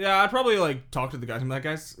it. Yeah, I'd probably like talk to the guys and be like,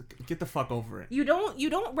 guys, get the fuck over it. You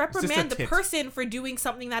don't reprimand the tit. person for doing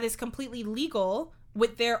something that is completely legal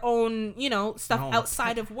with their own, stuff No.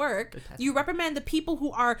 outside of work. You reprimand the people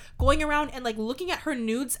who are going around and like looking at her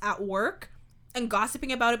nudes at work and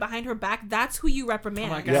gossiping about it behind her back. That's who you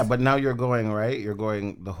reprimand. Oh my Yeah, but now you're going, right? You're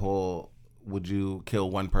going the whole, would you kill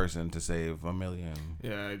one person to save a million?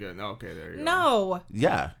 Yeah, I get. Okay, there you go. No,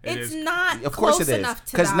 Yeah. It it's is. not Of course close it is. enough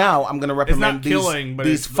to Because that. now I'm going to reprimand not killing, but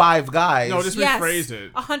these it's- 5 guys. No, just Yes, rephrase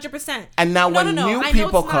it. 100%. and now No, when no, new I know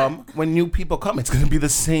people it's not. come, it's going to be the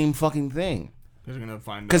same fucking thing. Because you're gonna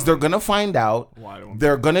find. Because they're going to find out. Why don't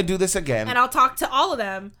They're going to do this again. And I'll talk to all of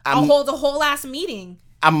them. I'll I'm- hold a whole ass meeting.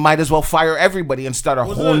 I might as well fire everybody and start a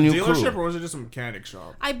Was whole it a new dealership crew. or was it just a mechanic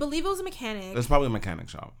shop? I believe it was a mechanic. It's probably a mechanic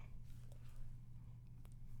shop.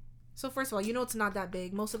 So first of all, it's not that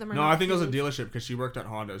big. Most of them are. No, not I think it was a huge. dealership because she worked at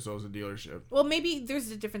Honda, so it was a dealership. Well, maybe there's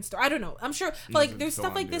a different story. I don't know. I'm sure, but like, it's there's still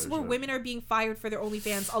stuff on like this where dealership. women are being fired for their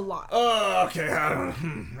OnlyFans a lot. Oh, okay.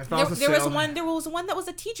 There was one that was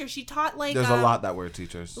a teacher. She taught like There's a lot that were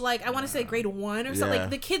teachers. like I want to say grade 1 or something. Yeah. Like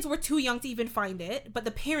the kids were too young to even find it, but the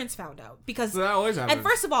parents found out because. That always happens. And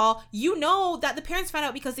first of all, that the parents found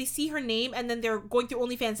out because they see her name and then they're going through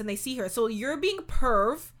OnlyFans and they see her. So you're being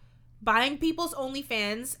perv, buying people's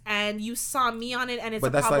OnlyFans, and you saw me on it, and it's But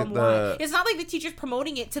a that's problem. like the- It's not like the teacher's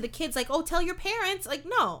promoting it to the kids, like, oh, tell your parents. Like,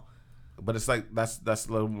 no. But it's like that's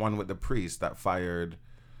the one with the priest that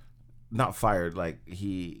not fired, like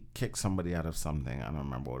he kicked somebody out of something. I don't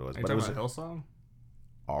remember what it was. Are you But it talking was about Hillsong?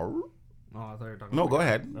 Arr? No, I thought you were talking. No, about go the guy-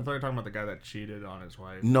 ahead. I thought you were talking about the guy that cheated on his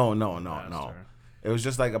wife. No. Pastor. It was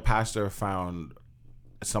just like a pastor found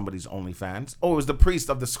somebody's OnlyFans. Oh, it was the priest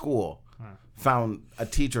of the school found a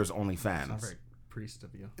teacher's Not OnlyFans. very priest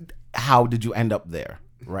of you. How did you end up there,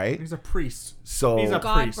 right? He's a priest. So, He's a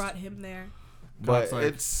God priest. brought him there. but God's like-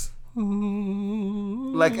 it's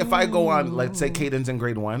like if I go on, let's say Caden's in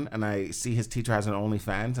grade 1 and I see his teacher has an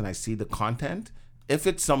OnlyFans and I see the content. If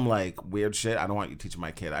it's some like weird shit, I don't want you teaching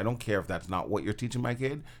my kid. I don't care if that's not what you're teaching my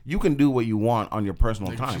kid. You can do what you want on your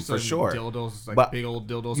personal Like, time she's for like sure. Dildos, like But big old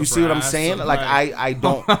dildos. You up see her what I'm ass, saying? so Like right. I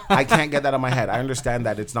don't, I can't get that on my head. I understand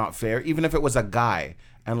that it's not fair. Even if it was a guy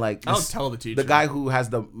and like I'll this- tell the teacher. the guy who has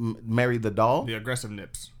married the doll. The aggressive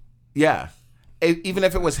nips. Yeah. Even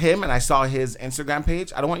if it was him and I saw his Instagram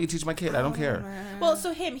page, I don't want you to teach my kid. I don't care. Well,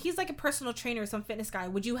 so he's like a personal trainer, some fitness guy.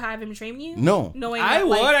 Would you have him train you? No. Knowing I that,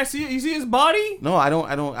 would. like, I see. You see his body. No, I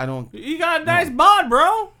don't. He got a nice bod,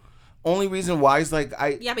 bro. Only reason why is like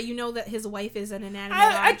yeah, but you know that his wife is an inanimate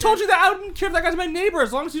I told object. you that I wouldn't care if that guy's my neighbor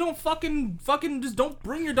as long as you don't fucking just don't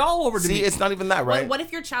bring your doll over to see, me. it's not even that, right? What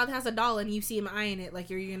if your child has a doll and you see him eyeing it? Like,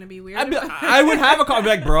 you're gonna be weird? I would have a call. I'd be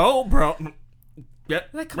like, bro. Yeah.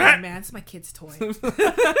 Like, come on, man, it's my kid's toy.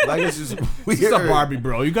 Like it's just weird. It's a Barbie,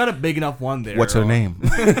 bro. You got a big enough one there. What's her name?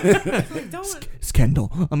 Like, It's Kendall.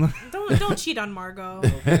 don't cheat on Margot.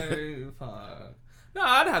 Okay, fine. No,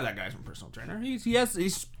 I'd have that guy as my personal trainer.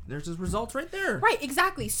 There's his results right there. Right,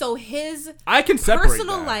 exactly. So his I can separate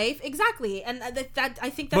personal that. life, exactly, and that I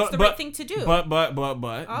think that's the right thing to do. But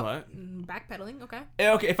Backpedaling, okay.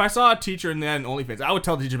 okay, if I saw a teacher and then OnlyFans, I would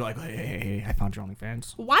tell the teacher like, hey, I found your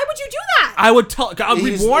OnlyFans. Why would you do that? I would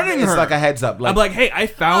be He's- warning her. It's like a heads up. Like, I'd be like, hey, I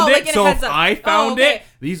found Oh, like it. in a So if heads up. I found okay. it,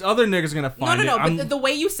 these other niggas are gonna find it. No. I'm- But the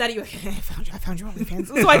way you said it, you're like, I found your OnlyFans.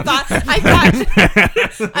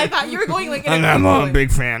 So I thought you were going like. In I'm a way.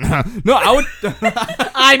 big fan. No, I would.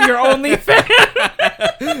 I'm your only fan.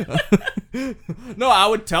 No, I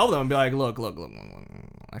would tell them, be like, look,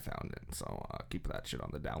 I found it, so keep that shit on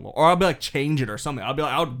the down low. Or I'll be like, change it or something.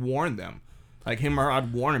 I would warn them, like him or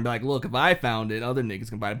I'd warn him, be like, look, if I found it, other niggas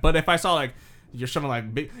can buy it. But if I saw like you're shoving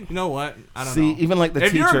like big, you know what? I don't know. See, even like the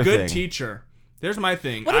if teacher you're a good thing. teacher, there's my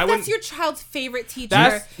thing. What if I would. that's your child's favorite teacher?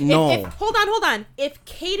 That's- No. Hold on. If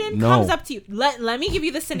Caden No. comes up to you, let me give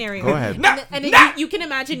you the scenario. Go ahead. And then you can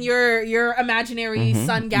imagine your imaginary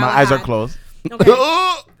son Galahad. my eyes are closed. Okay.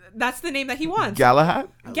 That's the name that he wants. Galahad.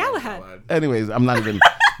 Galahad. Anyways, I'm not even.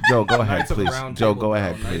 Joe, go ahead, Knights of the please. Round Joe, Table, go bro.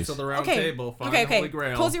 ahead, Knights please. of the Round Okay. Table. Find Okay. the Holy Okay.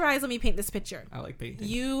 Grail. Close your eyes. Let me paint this picture. I like painting.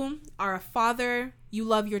 You are a father. You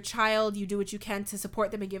love your child. You do what you can to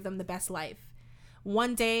support them and give them the best life.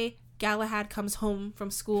 One day, Galahad comes home from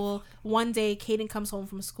school. One day, Caden comes home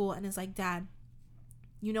from school and is like, Dad,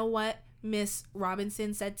 you know what Miss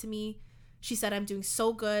Robinson said to me? She said I'm doing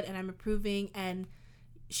so good and I'm improving, and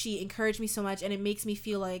she encouraged me so much, and it makes me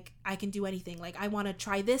feel like I can do anything. Like, I want to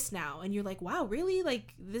try this now. And you're like, wow, really?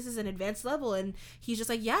 Like, this is an advanced level. And he's just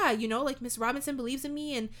like, yeah, you know, like, Miss Robinson believes in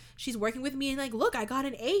me and she's working with me. And like, look, I got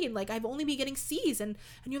an A and like, I've only been getting C's. And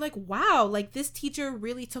you're like, wow, like, this teacher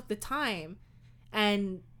really took the time.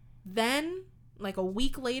 And then like a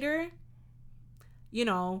week later, you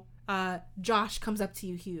know, Josh comes up to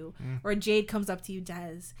you, Hugh, or Jade comes up to you,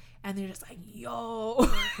 Des, and they're just like, yo.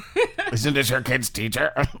 Isn't this your kid's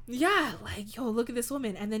teacher? Yeah, like, yo, look at this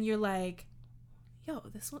woman. And then you're like, yo,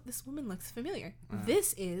 this woman looks familiar.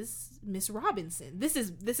 This is Miss Robinson. This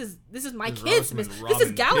is my Miss kid's Robinson, Miss. Robin This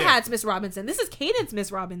is Galahad's Dick. Miss Robinson. This is Caden's Miss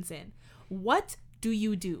Robinson. What do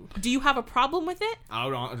you do? Do you have a problem with it?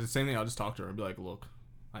 The same thing. I'll just talk to her and be like, look,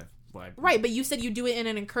 Right, but you said you do it in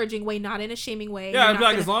an encouraging way, not in a shaming way. Yeah, You're I'd be not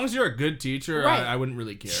like, gonna- as long as you're a good teacher, Right. I wouldn't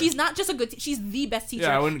really care. She's not just a good she's the best teacher.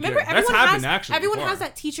 Yeah, I wouldn't Remember, care. That's everyone happened, has actually, everyone before. has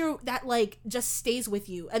that teacher that like just stays with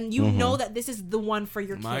you, and you know that this is the one for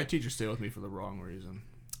your My kid. teachers stay with me for the wrong reason.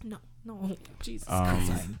 No, Jesus.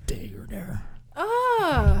 There.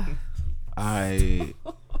 I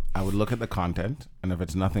would look at the content, and if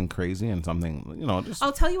it's nothing crazy and something, you know, just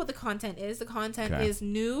I'll tell you what the content is. The content Okay. is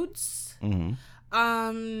nudes. Mhm.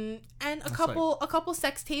 And a couple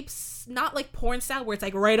sex tapes, not like porn style where it's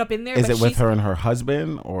like right up in there. Is but it with she's- her and her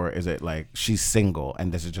husband, or is it like she's single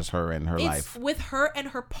and this is just her and her It's life? with her and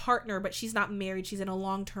her partner, but she's not married. She's in a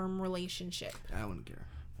long-term relationship. I wouldn't care.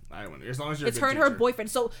 I wouldn't. As long as you're It's a her good and her teacher.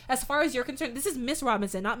 boyfriend. So as far as you're concerned, this is Miss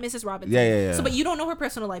Robinson, not Mrs. Robinson. Yeah. So, but you don't know her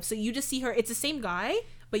personal life. So you just see her. It's the same guy,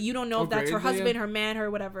 but you don't know if that's her grade, Leah? husband, her man,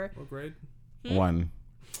 her whatever. What grade? One.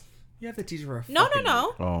 You have to teach her for a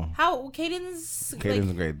No. Oh, How Caden's Caden's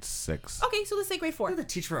like, grade 6. okay, so let's say grade 4. You have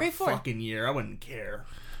to teach for a Grade 4. fucking year. I wouldn't care.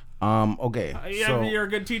 Okay. So You're a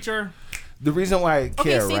good teacher. the reason why I Okay,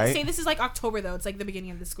 care, right? say this is like October though. It's like the beginning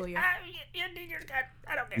of the school year. Your teacher's good.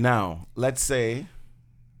 I don't care. Now, let's say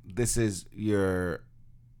this is your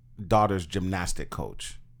daughter's gymnastic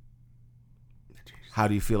coach. How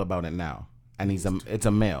do you feel about it now? And it's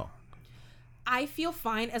a male. I feel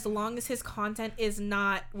fine as long as his content is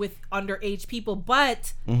not with underage people.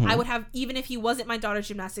 But Mm-hmm. I would have, even if he wasn't my daughter's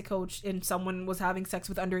gymnastic coach and someone was having sex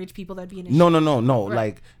with underage people, that'd be an issue. No. Right.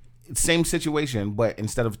 Like same situation, but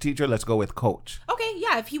instead of teacher, let's go with coach. Okay,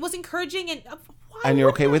 yeah, if he was encouraging and why And you're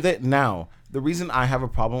wouldn't okay I? with it? Now, the reason I have a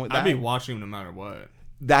problem with that, I'd be watching him no matter what.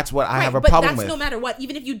 that's what I Right, have a but problem that's with. no matter what.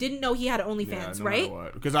 Even if you didn't know he had OnlyFans, Yeah, no right? matter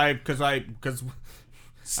what. Because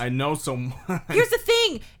I know so much. Here's the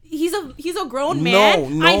thing. He's a grown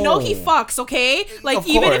man. No. I know he fucks, okay? Like, Of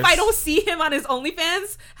even if I course. don't see him on his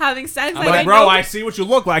OnlyFans having sex, I'm like, like, I bro, know I see what you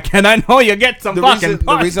look like, and I know you get some The fucking reason- the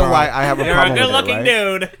puss, reason bro. why I have a You're problem a with it, good-looking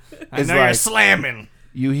right? dude. I It's know you're like- slamming.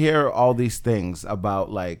 You hear all these things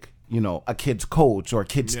about like, you know, a kid's coach or a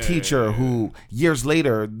kid's teacher who years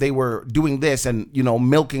later they were doing this and, you know,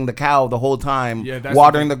 milking the cow the whole time, Yeah, that's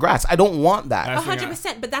watering the the grass. I don't want that. That's-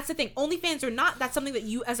 100%. But that's the thing. OnlyFans or not, that's something that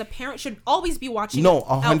you as a parent should always be watching. No,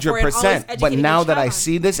 out for and always 100%. But educating now your that I child.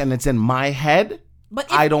 see this and it's in my head, But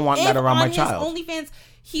I don't want that if around on my his child. OnlyFans,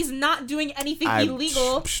 he's not doing anything I-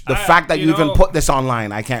 illegal. the fact that you you even know- put this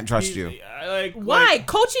online, I can't trust you. Why?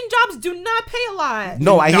 Coaching jobs do not pay a lot.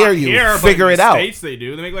 No, I hear you. Here, but Figure in it the out. States, they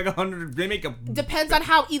do. They make like 100. They make a. Depends on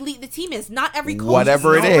how elite the team is. Not every coach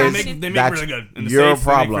Whatever is it so is, passionate. They make that's really good. In the your States,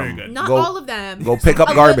 they make problem. very good. Not Go- all of them. go pick up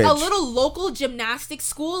A garbage. A little local gymnastics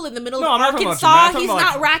school in the middle No, of I'm not talking about Arkansas. gymnastics, I'm He's talking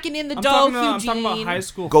not about- racking in the I'm dough, talking about Eugene. high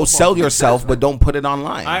school. Go football sell teams. yourself, but don't put it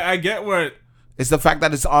online. I get what. It's the fact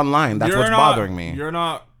that it's online. That's You're what's not- bothering me.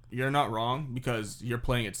 You're not wrong because you're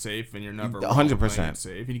playing it safe and you're never 100%. playing it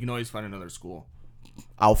safe, and you can always find another school.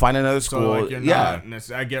 I'll find another So school. like, you're Yeah.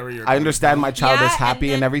 not, I get where you're. I understand coming my child Yeah, is happy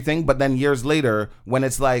and and then- everything, but then years later, when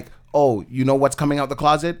it's like, oh, you know what's coming out the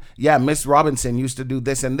closet? Yeah, Miss Robinson used to do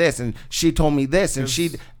this and this, and she told me this,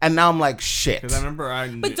 and now I'm like, shit. Because I remember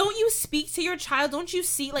But don't you speak to your child? Don't you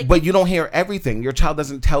see like? But you don't hear everything. Your child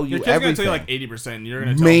doesn't tell you your kid's everything. gonna tell you like 80%. You're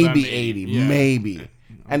gonna tell Maybe them 80, Yeah. maybe.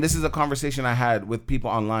 And this is a conversation I had with people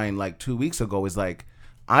online like 2 weeks ago. Is like,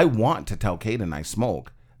 I want to tell Caden I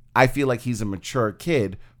smoke. I feel like he's a mature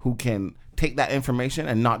kid who can take that information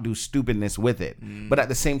and not do stupidness with it. But at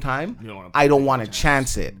the same time, You don't wanna I don't take want a to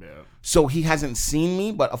chance it. Yeah. So he hasn't seen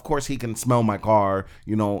me, but of course he can smell my car.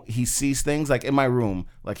 You know, he sees things like in my room.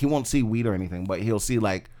 Like he won't see weed or anything, but he'll see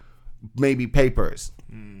like maybe papers.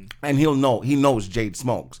 And he knows Jade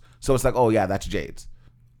smokes. So it's like, oh yeah, that's Jade's.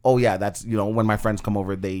 Oh yeah, that's, you know, when my friends come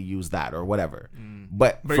over, they use that or whatever.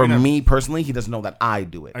 But for me personally, he doesn't know that I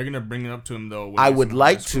do it. Are you gonna bring it up to him though? I would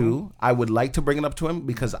like to. I would like to bring it up to him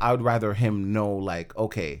because I would rather him know, like,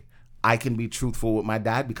 okay, I can be truthful with my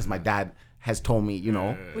dad because my dad has told me, you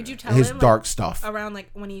know, would you tell his him, dark like, stuff around like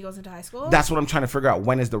when he goes into high school? That's what I'm trying to figure out.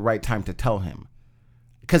 When is the right time to tell him?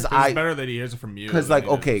 Because it's better that he hears it from you. Because like,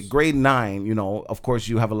 okay, grade 9, you know, of course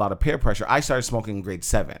you have a lot of peer pressure. I started smoking in grade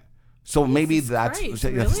 7. So maybe that's Christ,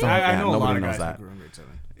 really? really? I know a lot of knows guys that. who grew in grade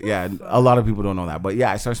 7. Yeah, a lot of people don't know that. But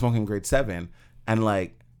yeah, I started smoking in grade 7, and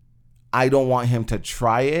like, I don't want him to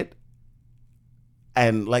try it.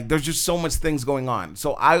 And like, there's just so much things going on.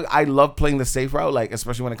 So I love playing the safe route, like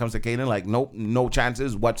especially when it comes to Caden. Like, nope, no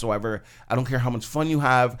chances whatsoever. I don't care how much fun you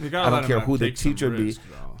have. I don't care who the teacher be.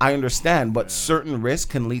 I understand, but certain risks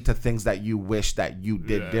can lead to things that you wish that you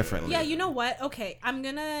did differently. Yeah, you know what? Okay, I'm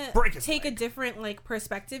gonna take a different like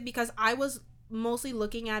perspective because I was mostly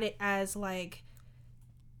looking at it as like,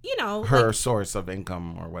 you know, her like, source of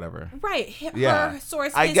income or whatever. Right. Yeah. Her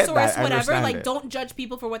source, I his get source, that. I whatever. understand Like, it. don't judge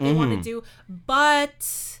people for what they want to do.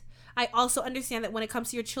 But I also understand that when it comes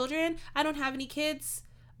to your children, I don't have any kids,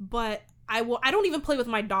 but I don't even play with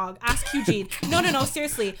my dog. Ask Eugene. No,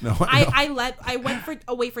 seriously. I went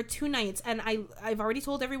away for 2 nights, and I've already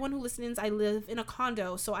told everyone who listens I live in a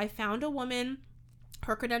condo. So I found a woman,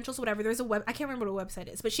 her credentials, whatever. There's a I can't remember what the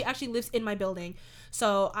website is, but she actually lives in my building.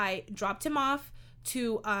 So I dropped him off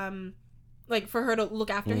to like for her to look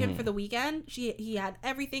after him for the weekend. He had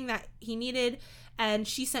everything that he needed, and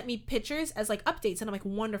she sent me pictures as like updates, and I'm like,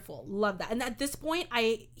 wonderful, love that. And at this point,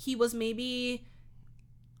 he was maybe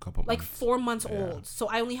couple like months. 4 months old, so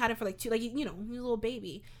I only had him for like 2, like, you know, he was a little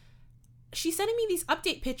baby. She's sending me these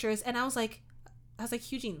update pictures, and I was like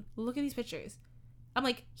Eugene, look at these pictures. I'm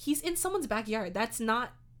like, he's in someone's backyard. That's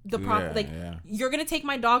not the property. You're gonna take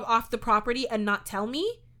my dog off the property and not tell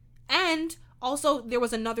me. And also, there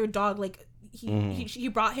was another dog, like he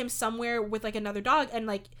brought him somewhere with like another dog, and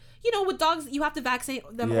like, you know, with dogs you have to vaccinate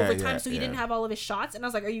them over time, so he didn't have all of his shots. And I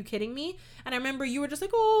was like, are you kidding me? And I remember you were just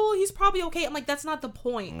like, oh, he's probably okay. I'm like, that's not the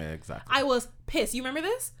point. Yeah, exactly. I was pissed. You remember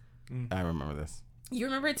this? I remember this. You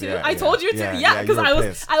remember it too? Yeah, I told you too. Yeah, because I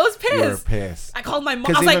was pissed. You were pissed. I called my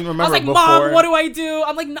mom. I was like, before, Mom, what do I do?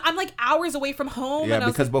 I'm like hours away from home. Yeah, and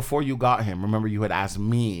because before you got him, remember you had asked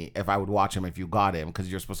me if I would watch him if you got him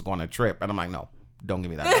because you're supposed to go on a trip, and I'm like, no, don't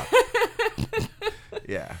give me that.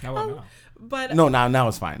 Yeah. But now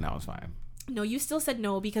it's fine. Now it's fine. No, you still said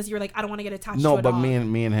no because you're like, I don't want to get attached. No, to a but dog.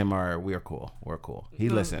 me and him we're cool. We're cool. He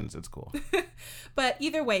listens. It's cool. But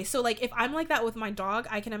either way, so like if I'm like that with my dog,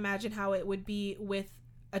 I can imagine how it would be with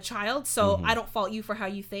a child. So I don't fault you for how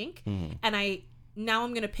you think. And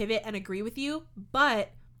I'm gonna pivot and agree with you.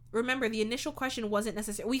 But remember, the initial question wasn't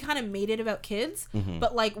necessary. We kind of made it about kids,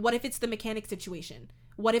 but like, what if it's the mechanic situation?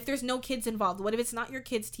 What if there's no kids involved? What if it's not your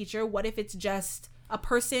kid's teacher? What if it's just a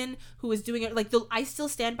person who is doing it? Like, I still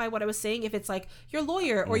stand by what I was saying. If it's like your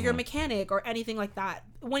lawyer or your mechanic or anything like that,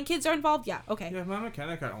 when kids are involved, yeah, okay. Yeah, if my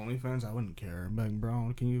mechanic had OnlyFans, I wouldn't care. I'm like,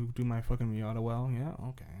 bro, can you do my fucking Miata well? Yeah,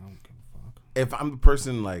 okay, I don't give a fuck. If I'm the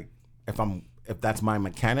person, like, if that's my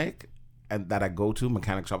mechanic and that I go to,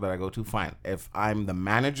 mechanic shop that I go to, fine. If I'm the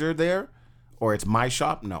manager there or it's my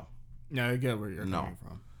shop, no. Yeah, I get where you're coming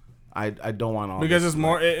from. I don't want all because this, it's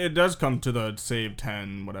more. It does come to the save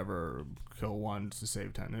 10, whatever, kill 1 to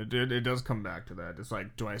save 10. It does come back to that. It's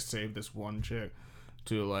like, do I save this one chick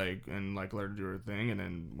to like and like let her do her thing and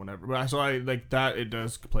then whatever. But so I like that. It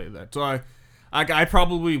does play that. So I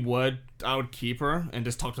probably would. I would keep her and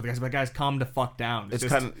just talk to the guys. But guys, calm the fuck down. It's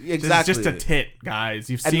just, kind of exactly. It's just a tit, guys.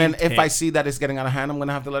 You've seen. And then tit. if I see that it's getting out of hand, I'm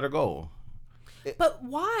gonna have to let her go. But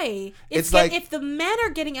why? It's like, if the men are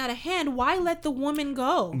getting out of hand, why let the woman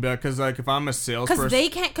go? Because like if I'm a salesperson, because they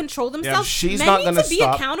can't control themselves. She's men not need gonna to be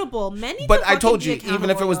stop. accountable. Men need but to I told be you, accountable, even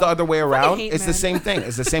if it was the other way around, it's the same thing.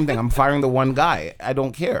 It's the same thing. I'm firing the one guy. I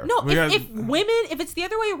don't care. No, if it's the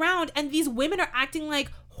other way around, and these women are acting like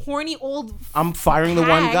horny old I'm firing the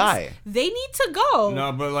one guy. They need to go.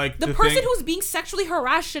 No, but like the person who's being sexually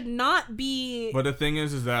harassed should not be. But the thing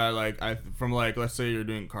is that like from like, let's say you're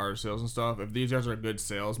doing car sales and stuff. If these guys are good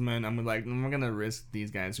salesmen, I'm gonna risk these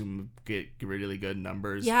guys who get really good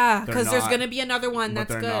numbers. Yeah, because there's gonna be another one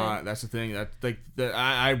that's good. Not. That's the thing. That's like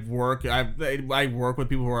I work with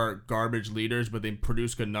people who are garbage leaders, but they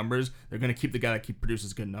produce good numbers. They're gonna keep the guy that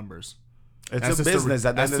produces good numbers. It's a business.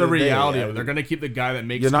 That's the reality of it. They're gonna keep the guy that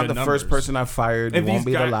makes. You're not good the first person I've fired. You won't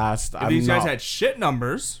be the last. If these guys had shit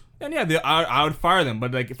numbers, And yeah, I would fire them.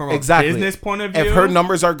 But like from a Exactly. business point of view, If her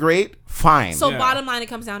numbers are great, fine. So Yeah. bottom line, it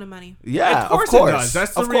comes down to money. yeah, of course, it does.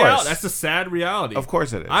 That's the of reality. course. That's the sad reality. Of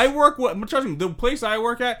course it is. I work with, trust me, the place I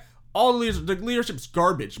work at, all the leadership's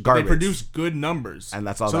garbage. But Garbage. They produce good numbers. And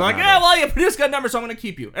that's all So that they're like, matters. yeah, well, you produce good numbers, so I'm going to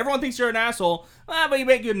keep you. Everyone thinks you're an asshole, but you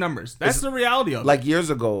make good numbers. That's the reality of it. Like years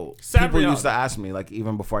ago, Sad people reality. used to ask me, like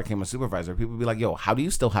even before I became a supervisor, people would be like, "Yo, how do you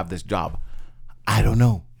still have this job?" I don't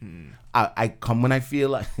know. I come when I feel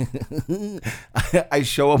like. I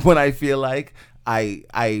show up when I feel like.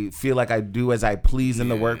 I feel like I do as I please in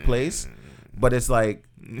the workplace, but it's like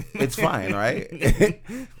it's fine, right?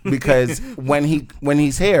 Because when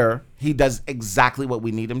he's here, he does exactly what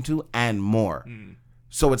we need him to and more.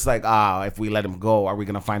 So it's like, if we let him go, are we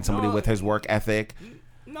gonna find somebody with his work ethic?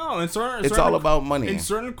 No, in certain, It's all about money. In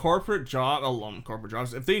certain corporate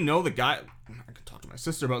jobs, if they know the guy, I can talk to my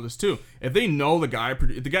sister about this too. If they know the guy,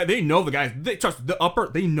 they know the guy. They trust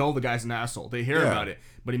they know the guy's an asshole. They hear Yeah. about it,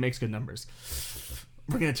 but he makes good numbers.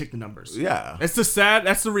 We're gonna check the numbers. Yeah.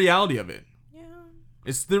 That's the reality of it. Yeah.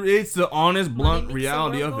 It's the honest, blunt Money makes the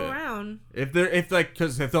reality world of go it. around. If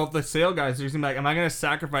the sale guys, they're gonna be like, am I gonna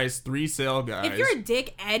sacrifice 3 sale guys? If you're a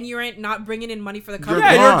dick and you're not bringing in money for the You're company,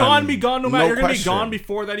 yeah, you're gone. gone, be gone. No matter, No you're gonna be question. gone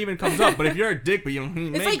before that even comes up. But if you're a dick, but you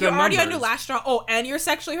make it's like good you're already on numbers. your last straw. Oh, and you're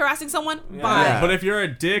sexually harassing someone? Yeah. Bye. Yeah. But if you're a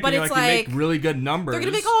dick But and it's you make like- really good numbers, They're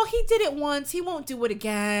gonna be like, oh, he did it once. He won't do it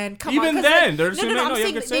again. Come Even on. 'Cause, then, like, they're just no. gonna I'm make- no, you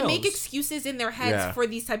saying have good they make sales. excuses in their heads Yeah. for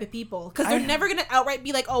these type of people because they're never gonna outright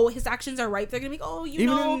be like, oh, his actions are right. They're gonna be, oh, Even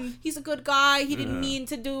in- he's a good guy. He didn't mean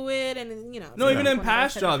to do it, and no, it's even one in of those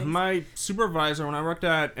past type of jobs, things. my supervisor when I worked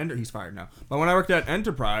at he's fired now. But when I worked at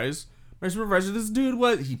Enterprise, my supervisor, this dude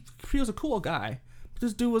he was a cool guy. But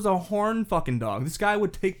this dude was a horn fucking dog. This guy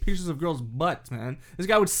would take pictures of girls' butts, man. This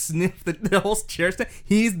guy would sniff the whole chair stand.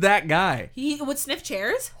 He's that guy. He would sniff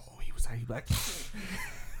chairs. Oh, he was like,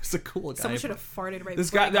 he's a cool guy. Someone should have farted right.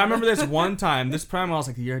 This before guy, they I got remember it. this one time. This prime, I was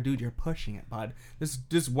like, "Dude, you're pushing it, bud."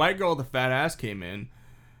 This white girl with a fat ass came in.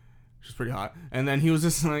 She's pretty hot, and then he was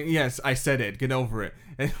just like, "Yes, I said it. Get over it."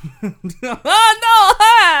 And, oh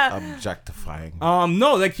no! Objectifying.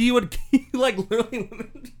 No, like he like literally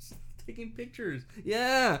women just taking pictures.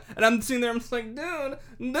 Yeah, and I'm sitting there. I'm just like, dude.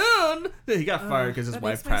 He got fired because his That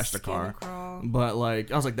wife makes my crashed the skin car. crawl. But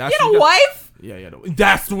like, I was like, "That's You had a wife? Yeah.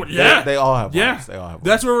 That's what. Yeah, They all have yeah, wives. They all have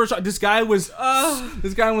that's where we're. This guy was.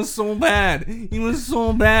 This guy was so bad. He was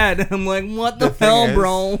so bad. I'm like, what the, The thing hell, is-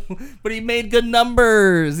 bro? But he made good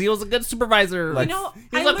numbers. He was a good supervisor. Like- You know,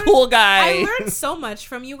 he's I a learned- cool guy. I learned so much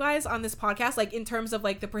from you guys on this podcast, like in terms of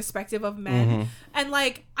like the perspective of men, and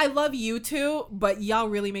like I love you two, but y'all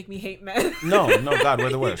really make me hate men. No, God, we're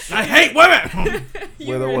the worst. I hate women.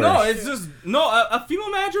 We're the worst. No, it's just a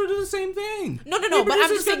female manager would do the same thing. No, He but I'm produces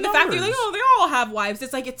just saying good the fact that you're like, numbers. oh, they all have wives.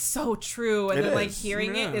 It's like it's so true, and It then like is.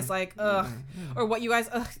 hearing it Yeah. is like, ugh. Or what you guys?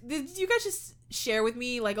 Did you guys just share with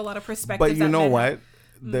me like a lot of perspectives? But you that know men what? have?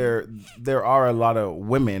 There are a lot of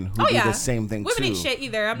women who Oh do yeah, the same thing women too. ain't shit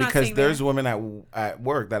either. I'm not Because saying there's that. women at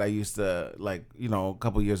work that I used to like, a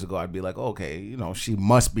couple years ago, I'd be like, okay, she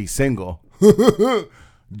must be single.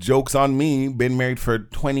 Joke's on me, been married for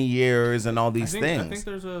 20 years and all these I things. think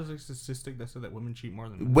there's a statistic that said that women cheat more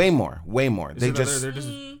than men. Way more. They They just they're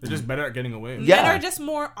just better at getting away. Yeah. Men are just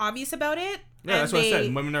more obvious about it. Yeah, that's what I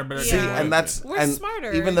said. Women are better at see, getting away. and that's We're and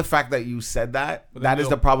smarter. even the fact that you said that, But then that is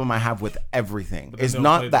they'll- the problem I have with everything. But then It's they'll play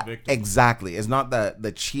not the that victim. exactly. It's not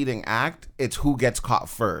the cheating act. It's who gets caught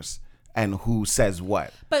first and who says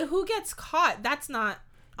what. But who gets caught? That's not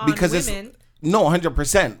on Because women. it's no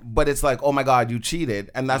 100%. But it's like, oh my God, you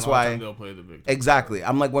cheated, and that's A lot of why. time they'll play the victim. Exactly.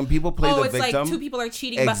 I'm like when people play the it's victim. like two people are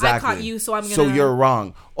cheating, but I caught you, so I'm gonna. So you're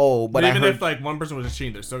wrong. Oh, but But I even heard, if like one person was just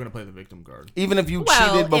cheating, they're still gonna play the victim card. even if you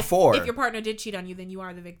well, cheated before. If your partner did cheat on you, then you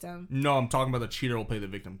are the victim. No, I'm talking about the cheater will play the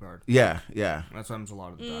victim card. yeah. That's what happens a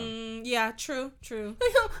lot of the time. Yeah, true.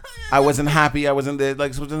 I wasn't happy. I wasn't there.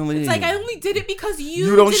 Like, It's like I only did it because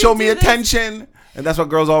you don't didn't show me do this. attention, and that's what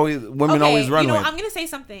women always run you know, with. I'm gonna say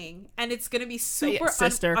something, and it's gonna be super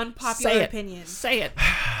sister. unpopular Say it. opinion. Say it.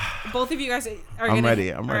 Both of you guys are I'm gonna. ready.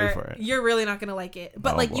 I'm ready for it. You're really not gonna like it,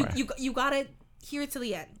 but Oh, like boy. you gotta hear it to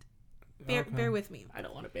the end. Bear with me. I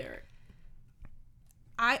don't want to bear it.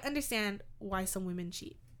 I understand why some women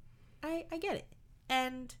cheat. I get it,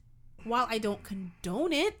 and while I don't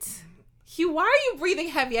condone it, Hugh, why are you breathing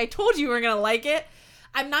heavy? I told you were gonna like it.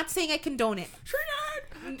 I'm not saying I condone it. Triggered.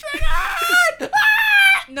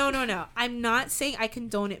 No. I'm not saying I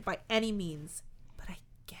condone it by any means, but I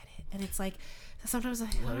get it, and it's like sometimes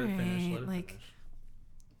like, Let all it finish. right, Let it like, finish.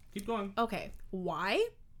 Keep going. okay, why?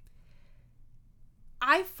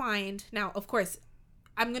 I find now, of course,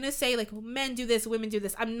 I'm going to say like men do this, women do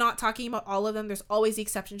this. I'm not talking about all of them. There's always the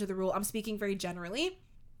exception to the rule. I'm speaking very generally.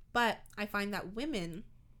 But I find that women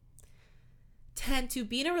tend to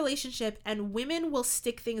be in a relationship and women will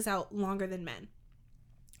stick things out longer than men.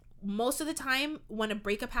 Most of the time when a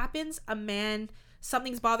breakup happens, a man,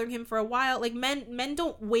 something's bothering him for a while. Like men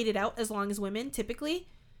don't wait it out as long as women typically.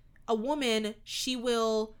 A woman, she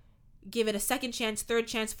will give it a second chance, third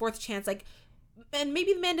chance, fourth chance, like, and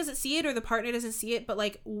maybe the man doesn't see it or the partner doesn't see it, but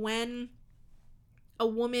like when a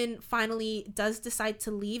woman finally does decide to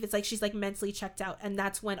leave, it's like she's like mentally checked out, and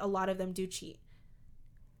that's when a lot of them do cheat.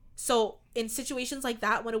 So in situations like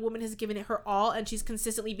that, when a woman has given it her all and she's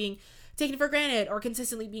consistently being taken for granted or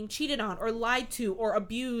consistently being cheated on or lied to or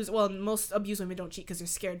abused, well, most abused women don't cheat because they're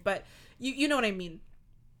scared, but you know what I mean.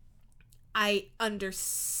 I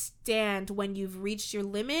understand when you've reached your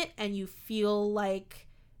limit and you feel like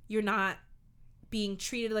you're not being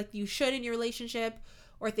treated like you should in your relationship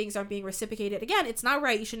or things aren't being reciprocated. Again, it's not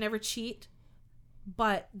right. You should never cheat.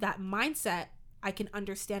 But that mindset, I can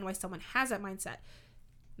understand why someone has that mindset.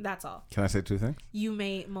 That's all. Can I say two things? You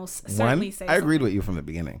may most certainly One, say I agreed something. with you from the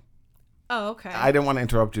beginning. Oh, okay. I didn't want to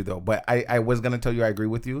interrupt you, though, but I was going to tell you I agree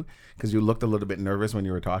with you because you looked a little bit nervous when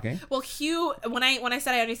you were talking. Well, Hugh, when I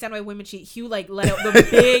said I understand why women cheat, Hugh like let out the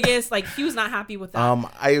biggest, like Hugh's not happy with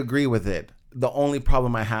that. I agree with it. The only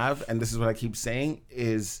problem I have, and this is what I keep saying,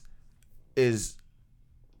 is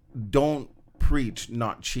don't preach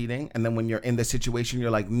not cheating, and then when you're in the situation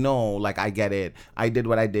you're like, no, like I get it, I did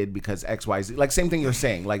what I did because XYZ, like same thing you're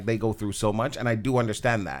saying, like they go through so much and I do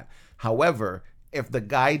understand that. However, if the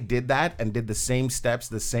guy did that and did the same steps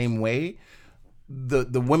the same way,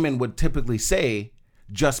 the women would typically say,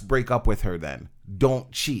 just break up with her then.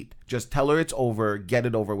 Don't cheat. Just tell her it's over, get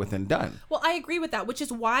it over with and done. Well, I agree with that, which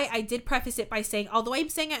is why I did preface it by saying, although I'm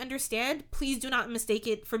saying I understand, please do not mistake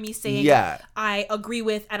it for me saying I agree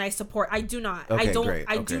with and I support. I do not. Okay, I don't. great.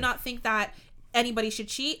 I Okay. do not think that anybody should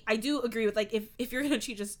cheat. I do agree with like if you're gonna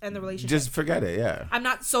cheat, just end the relationship. Just forget it, yeah. I'm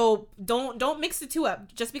not, so don't mix the two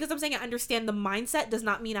up. Just because I'm saying I understand the mindset does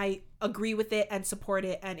not mean I agree with it and support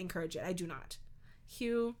it and encourage it. I do not.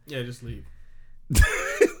 Hugh, Yeah, just leave.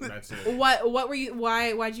 That's it. what were you?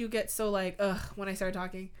 Why'd you get so like when I started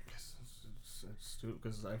talking? It's stupid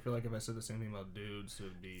because I feel like if I said the same thing about dudes, it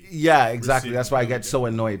would be. Yeah, exactly. That's why I get so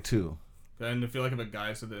annoyed too. And I feel like if a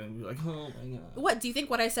guy said that, it'd be like, oh my god. What do you think?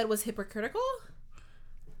 What I said was hypocritical?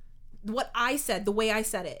 What I said, the way I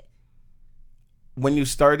said it. When you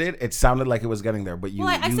started, it sounded like it was getting there, but you.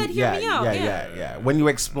 Well, I said, hear me out. Yeah. When you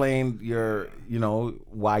explained your,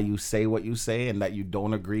 why you say what you say and that you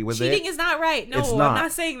don't agree with Cheating it. is not right. No, It's I'm not.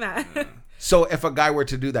 not saying that. So if a guy were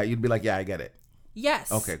to do that, you'd be like, yeah, I get it.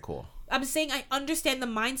 Yes. Okay, cool. I'm saying I understand the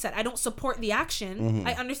mindset. I don't support the action.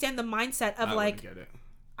 I understand the mindset of I like wouldn't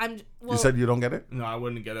get it. You said you don't get it? No, I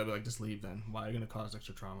wouldn't get it. But like, just leave then. Why are you gonna cause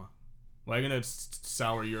extra trauma? Why are you gonna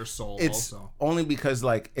sour your soul? It's also, only because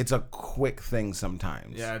like it's a quick thing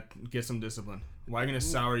sometimes. yeah, get some discipline. Why are you gonna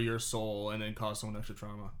sour your soul and then cause someone extra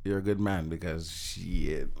trauma? You're a good man because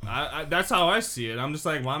shit. I that's how I see it. I'm just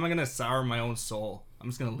like, why am I gonna sour my own soul? I'm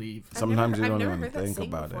just gonna leave. Sometimes you I've don't never even heard that think saying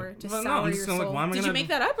about before. it. To Well, no, sour I'm your just like, soul. why am I Did you gonna- make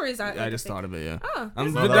that up or is that? I just thought of it. Yeah. Oh, But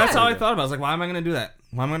not that's bad. how I thought about it. I was like, why am I gonna do that?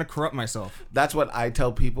 Why am I gonna corrupt myself? That's what I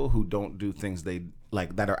tell people who don't do things they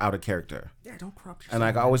like that are out of character. Yeah, don't corrupt yourself. And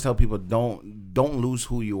like I always tell people, don't lose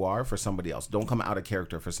who you are for somebody else. Don't come out of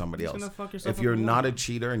character for somebody You're else. just gonna fuck yourself If up you're in the not long a run.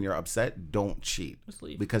 cheater and you're upset, don't cheat. Just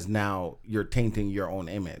leave. Because now you're tainting your own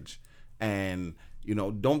image. And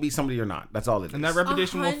don't be somebody you're not. That's all it is. And that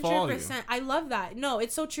reputation will follow you. 100%. I love that. No,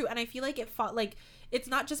 it's so true, and I feel like it's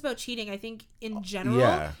not just about cheating. I think in general,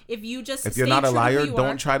 Yeah. if you just if you're stay not a true to who liar, you don't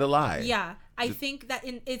are- try to lie. Yeah, I think that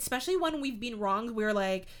especially when we've been wronged, we're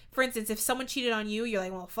like, for instance, if someone cheated on you, you're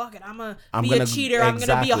like, well, fuck it, I'm I'm be a gonna- cheater. I'm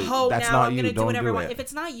gonna be a exactly. hoe That's now. not I'm you. gonna do Don't whatever I do want. it. If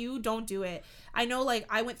it's not you, don't do it. I know, like,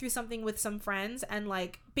 I went through something with some friends, and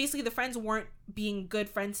like, basically, the friends weren't being good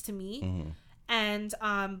friends to me, Mm-hmm. and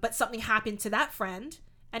but something happened to that friend.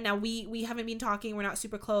 And now we haven't been talking. We're not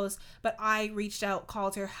super close. But I reached out,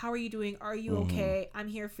 called her. How are you doing? Are you Mm-hmm. okay? I'm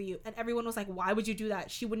here for you. And everyone was like, why would you do that?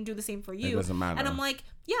 She wouldn't do the same for you. doesn't matter. And I'm like,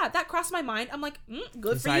 yeah, that crossed my mind. I'm like,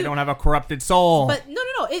 good for I you. don't have a corrupted soul. But no.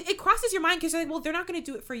 It crosses your mind because you're like, well, they're not going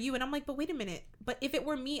to do it for you. And I'm like, but wait a minute. But if it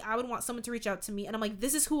were me, I would want someone to reach out to me. And I'm like,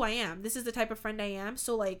 this is who I am. This is the type of friend I am.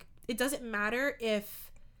 So like, it doesn't matter if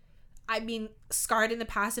I've been scarred in the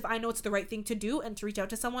past. If I know it's the right thing to do and to reach out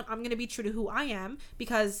to someone, I'm going to be true to who I am,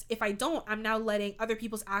 because if I don't, I'm now letting other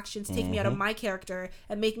people's actions take me out of my character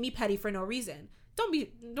and make me petty for no reason. don't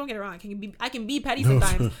get it wrong. I can be petty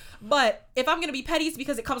sometimes, but if I'm gonna be petty, it's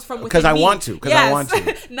because it comes from within because I me. want to. Because I want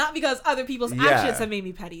to. Not because other people's Yeah. actions have made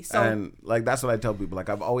me petty. So And like that's what I tell people. Like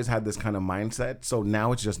I've always had this kind of mindset. So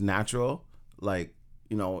now it's just natural. Like,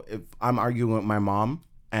 you know, if I'm arguing with my mom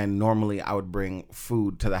and normally I would bring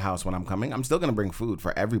food to the house when I'm coming, I'm still gonna bring food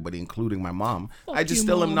for everybody, including my mom. I just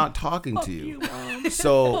still am not talking to you.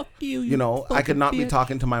 So you know, I could not be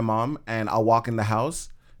talking to my mom and I'll walk in the house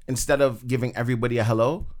instead of giving everybody a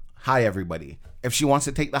hello, hi everybody. If she wants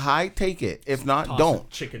to take the hi, take it. If not, Toss don't. a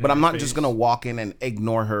chicken But in I'm her not just face. gonna walk in and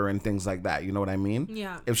ignore her and things like that. You know what I mean?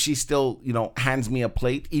 Yeah. If she still, you know, hands me a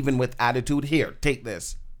plate, even with attitude, here, take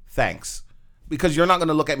this. Thanks. Because you're not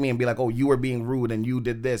gonna look at me and be like, oh, you were being rude and you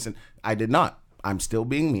did this. And I did not. I'm still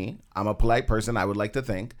being me. I'm a polite person, I would like to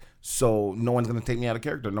think. So no one's gonna take me out of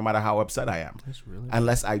character, no matter how upset I am.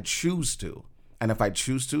 Unless I choose to. And if I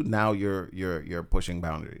choose to, now you're pushing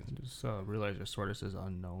boundaries. Just realize your tortoise is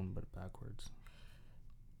unknown but backwards.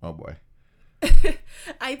 Oh boy.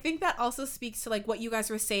 I think that also speaks to like what you guys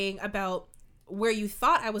were saying about where you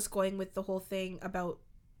thought I was going with the whole thing about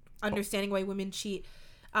understanding why women cheat.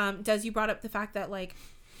 Des, you brought up the fact that like,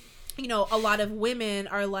 you know, a lot of women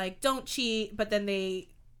are like, don't cheat, but then they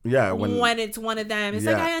Yeah, when it's one of them, it's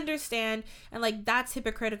like, Yeah. I understand, and like that's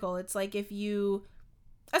hypocritical. It's like if you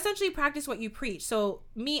essentially practice what you preach. So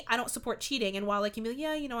me, I don't support cheating, and while I can be like,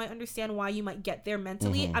 yeah, you know, I understand why you might get there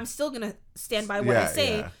mentally, I'm still gonna stand by what I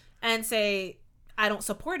say and say I don't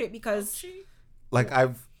support it because like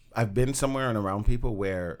I've been somewhere and around people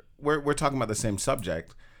where we're talking about the same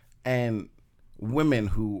subject, and women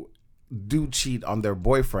who do cheat on their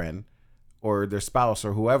boyfriend or their spouse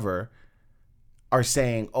or whoever are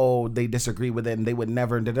saying, oh, they disagree with it and they would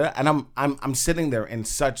never, and I'm sitting there in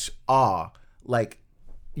such awe, like,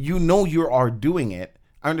 you know, you are doing it.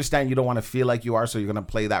 I understand you don't want to feel like you are, so you're going to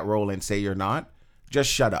play that role and say you're not. Just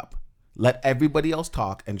shut up. Let everybody else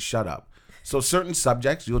talk and shut up. So certain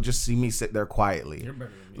subjects, you'll just see me sit there quietly. You're better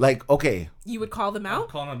than me. Like, okay, you would call them out.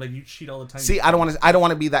 Calling out like you cheat all the time. see, I don't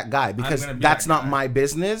want to be that guy because gonna be that's that not guy. my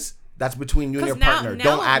business. That's between you and your Because partner.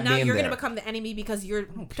 Don't add now me in you're there. gonna become the enemy because you're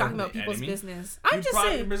talking about the people's enemy. business. I'm You just brought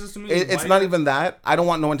your saying. business to me. It's Why not you- even that. I don't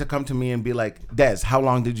want no one to come to me and be like, Des, how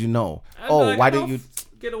long did you know? I'd be Oh, like, why no, didn't you?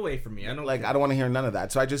 get away from me? I don't Like, care. I don't want to hear none of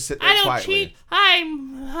that. So I just sit there I don't quietly. cheat.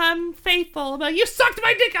 I'm faithful. But you sucked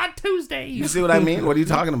my dick on Tuesday. You see what I mean? What are you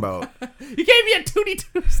talking about? You gave me a Tootie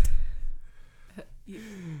Tuesday.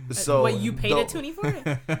 So What, you paid a tho- toonie for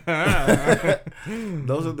it?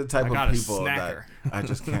 Those are the type got of a people snacker. that I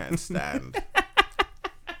just can't stand.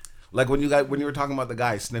 Like when you were talking about the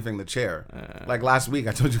guy sniffing the chair. Like last week,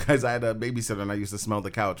 I told you guys I had a babysitter and I used to smell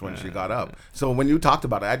the couch when she got up. So when you talked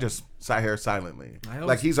about it, I just sat here silently.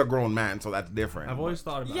 Like he's a grown man, so that's different. I've always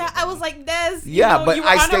thought about Yeah, it. I was like, Des. Yeah, you know, but you were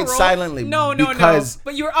I on a stayed roll. silently No, because-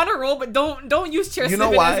 But you were on a roll. But don't use chair You know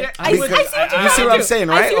sniffing why? as your- I see would- what you're trying you see to what I'm do. saying,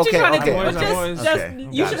 I right? see what you're Okay, trying to do. okay, But okay. just Okay, you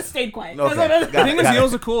got should it. have stayed quiet. Okay, That's what got The thing it, is, got he it.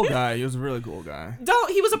 was a cool guy. He was a really cool guy.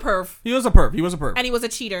 He was a perv, He was a perv. He was a perv. and he was a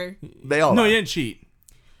cheater. They all No, are. he didn't cheat.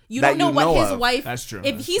 You That don't know you what know his of. wife. That's true.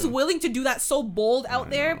 If That's he's true. willing to do that so bold out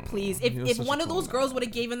there, please. He was If such one a of cool those guy. girls would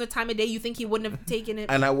have gave him the time of day, you think he wouldn't have taken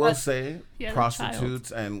it? And I will say, Yeah,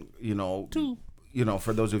 prostitutes and you know,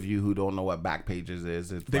 for those of you who don't know what Backpages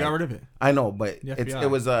is, it's They like- got rid of it. I know, but The it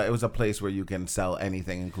FBI. was a place where you can sell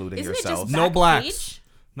anything, including Isn't it yourself. just No Backpage? blacks.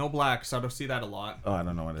 No blacks. I don't see that a lot. Oh, I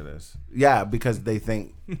don't know what it is. Yeah, because they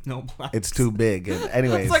think No blacks. it's too big. And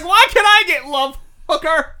anyways, It's like, why can I get love,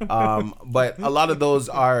 hooker? but a lot of those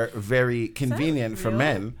are very convenient for Real?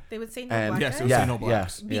 men. They would say no And black Yes, guys? it was yeah, no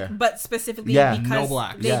blacks. yeah. But specifically Yeah. because No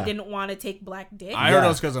blacks. they Yeah. didn't want to take black dick. I heard Yeah. it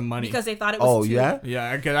was because of money. Because they thought it was Oh too. yeah.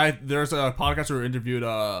 Yeah, there's a podcast where we interviewed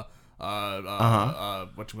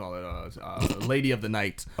what you call it, Lady of the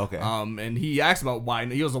Night. Okay. And he asked about why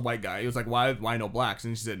he was a white guy. He was like, why no blacks?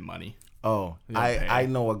 And she said money. Oh, pay. I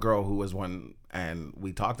know a girl who was one, and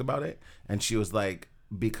we talked about it, and she was like,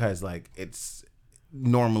 because like it's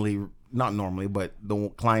not normally, but the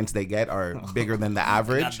clients they get are bigger than the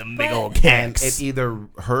average, big old and it either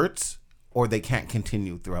hurts or they can't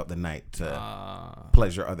continue throughout the night to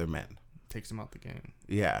pleasure other men. Takes him out the game.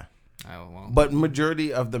 Yeah. I don't know. But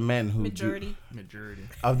majority of the men who Majority. Majority.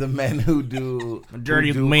 of the men who do Majority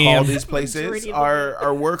who of do men. call these places Majority of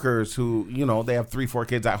are workers who, you know, they have 3-4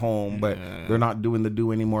 kids at home, but they're not doing the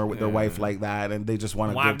do anymore with their wife like that, and they just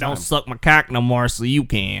want to Wife good don't time. suck my cock no more, so you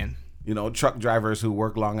can. You know, truck drivers who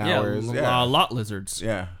work long hours. lot lizards.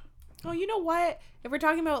 Yeah. Oh, you know what? If we're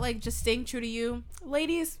talking about like just staying true to you,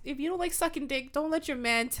 ladies, if you don't like sucking dick, don't let your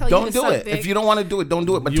man tell you to Don't do suck it. dick. If you don't want to do it, don't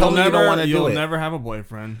do it. But tell me you don't want to do You'll it. never have a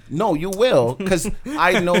boyfriend. No, you will, because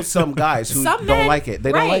I know some guys who Some don't men, like it.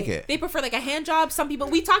 They don't like it. They prefer like a hand job. Some people.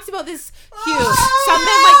 We talked about this. Hugh. Some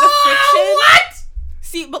men like the friction. What?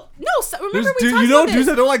 See, but no. Remember we talked You know about this. dudes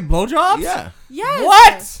that don't like blowjobs? Yeah. Yes.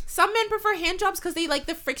 What? Some men prefer hand jobs because they like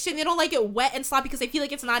the friction. They don't like it wet and sloppy because they feel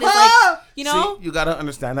like it's not as like you know. See, you gotta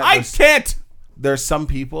understand that. I can't. There's some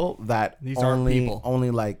people that These aren't people. only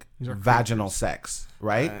like are vaginal sex,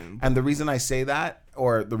 right? And the reason I say that,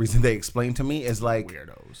 or the reason they explain to me, is like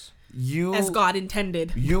Weirdos. you as God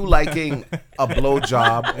intended. you liking a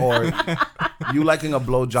blowjob or you liking a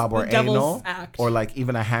blowjob or The devil's anal act. or like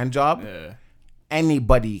even a hand job. Yeah.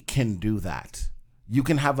 Anybody can do that. You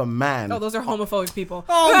can have a man. Oh, those are homophobic people.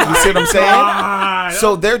 You see what I'm saying?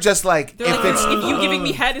 So they're just like, They're like, if you giving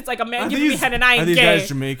me head, it's like a man giving me head and I Are ain't these gay. guys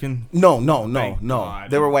Jamaican? no. God.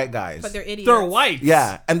 They were white guys. But they're idiots. They're white.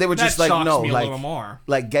 Yeah, and they were That just like, shocks no, me a like, little more.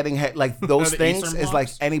 like getting head, like those the things Eastern is like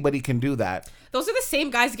blocks? anybody can do that. Those are the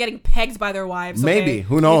same guys getting pegged by their wives. Maybe, okay?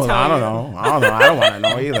 who knows? Let me I tell don't you. know. I don't know. I don't want to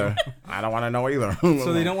know either. I don't want to know either.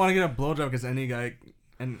 So they don't want to get a blowjob because any guy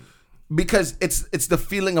and because it's the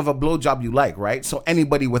feeling of a blowjob you like, right? So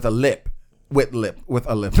anybody with a lip,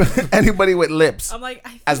 anybody with lips, I'm like,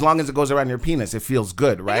 as long as it goes around your penis, it feels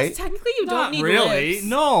good, I right? guess technically you don't not need really. lips.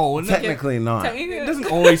 No, Technically not. Technically- it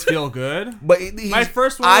doesn't always feel good. But My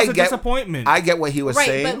first one was a disappointment. I get what he was Right,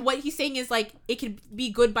 saying. but what he's saying is like it could be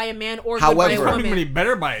good by a man or good However- by a It's probably woman. pretty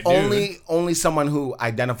better by a dude. Only someone who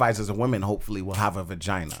identifies as a woman hopefully will have a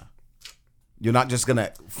vagina. You're not just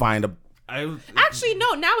gonna find a. Actually,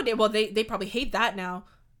 no. Nowadays, well, they probably hate that now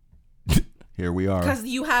Here we are. because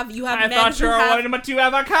you have I men thought who you were have one, but you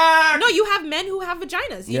have a cock. no, you have men who have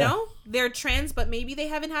vaginas. You Yeah. know, they're trans, but maybe they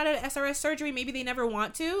haven't had an SRS surgery. Maybe they never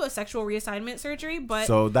want to a sexual reassessment surgery. But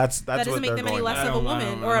So that's that doesn't what make they're them any going less with. of a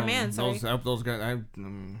woman or a man. Sorry. Those guys,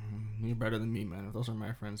 you're better than me, man. If those are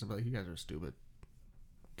my friends, I'd be like, you guys are stupid.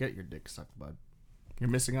 Get your dick sucked, bud. You're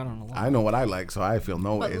missing out on a lot. I know what I like, so I feel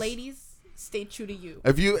no But ways. ladies, stay true to you.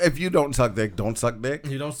 If you don't suck dick, don't suck dick.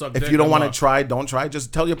 You don't suck If dick, you don't I'm want to not. try, don't try.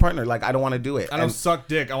 Just tell your partner like I don't want to do it. I don't suck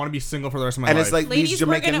dick. I want to be single for the rest of my and life. it's like these Ladies,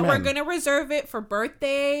 we're Jamaican gonna men. reserve it for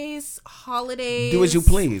birthdays, holidays. Do as you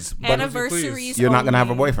please, but Anniversaries. you're not gonna have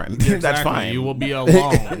a only. boyfriend. Exactly. That's fine. You will be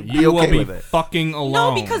alone. Be You will okay be with it. fucking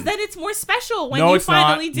alone. No, because then it's more special when No, you it's not.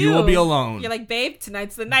 finally do. You will be alone. You're like, babe,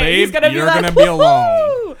 tonight's the night. Babe, He's gonna you're be like, gonna be alone.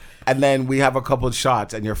 "Woo-hoo!" And then we have a couple of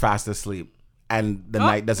shots, and you're fast asleep. And the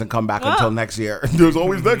night doesn't come back Oh. until next year. There's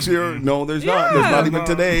always next year. No, there's not. There's Yeah. not even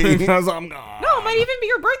today. Because I'm gone. No, it might even be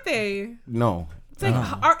your birthday. No. It's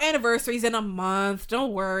like our anniversary's in a month.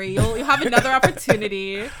 Don't worry, you'll have another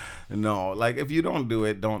opportunity. No, like if you don't do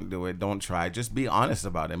it, don't do it. Don't try. Just be honest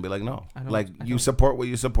about it and be like, no. Like you support what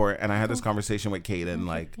you support. And I had this conversation with Kate, and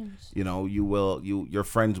like, you know, your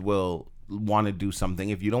friends will want to do something.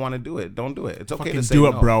 If you don't want to do it, don't do it. It's okay Fucking to say do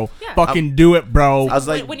it, no. bro. Yeah. Fucking do it, bro. I was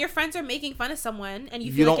like, When your friends are making fun of someone and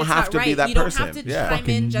you You feel like don't it's have not to right, be that you don't person. have to Yeah. chime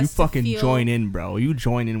fucking, in just you fucking to feel. join in, bro. You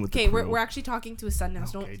join in with Okay, the crew. we're actually talking to his son now,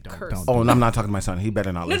 so don't curse. don't. oh, and I'm not talking to my son. He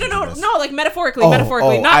better not No, listen no, to no, this. no, like metaphorically,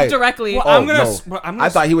 not directly. Well, Oh, I'm gonna- no. but I'm gonna- I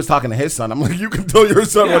thought he was talking to his son. I'm like, you can tell your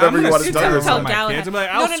son Yeah, whatever I'm you gonna want to sit tell down your with son. my Galahad. kids. I'm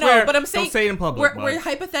like, No, I'll no, swear, but I'm saying don't say it in public. We're but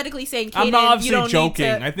hypothetically saying, I'm Kaden, not you obviously don't joking.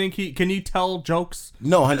 need to. I think can he tell jokes?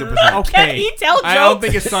 No, 100%. Okay. Can he tell I don't jokes?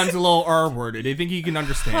 think his son's a little R-worded. I think he can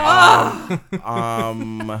understand.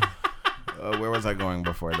 Where was I going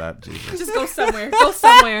before that? Jesus. Just go somewhere. Go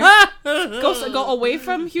somewhere. Go away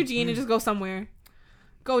from Eugene and just go somewhere.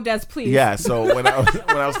 Go, Des, please. Yeah. So when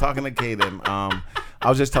I was talking to Kaden, I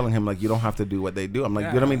was just telling him like, you don't have to do what they do. I'm like,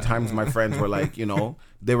 you know how many times my friends were like, you know,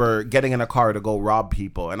 they were getting in a car to go rob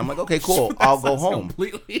people, and I'm like, okay, cool, I'll go home.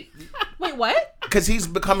 Completely. Wait, what? Because he's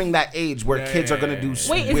becoming that age where kids are gonna do.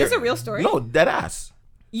 Wait, is this a real story? No, dead ass.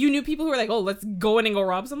 You knew people who were like, oh, let's go in and go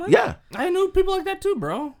rob someone? Yeah. I knew people like that too,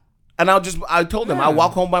 bro. And I told him I'll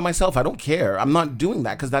walk home by myself. I don't care. I'm not doing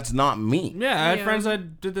that because that's not me. Yeah, I had Yeah. friends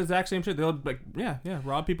that did the exact same shit. They'll like,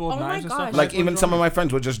 rob people with Oh my knives and stuff. gosh. Like even some of my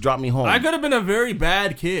friends would just drop me home. I could have been a very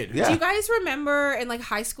bad kid. Yeah. Do you guys remember in like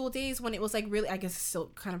high school days when it was like really, I guess it's still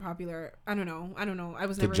kind of popular. I don't know. I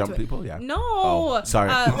was To never jump into it. people? Yeah. No. Oh, sorry.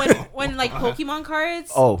 When like Pokemon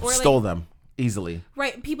cards. Oh, or, like, stole them easily.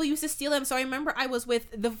 Right, people used to steal them. So I remember I was with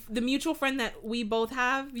the mutual friend that we both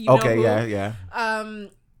have. You Okay, know who. yeah.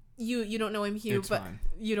 You don't know him, Hugh, It's but fine.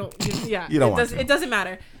 you don't. Yeah, You don't it want to. It doesn't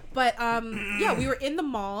matter. But yeah, we were in the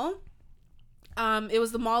mall. It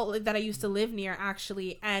was the mall that I used to live near,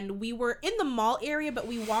 actually, and we were in the mall area, but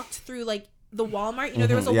we walked through like the Walmart. You know,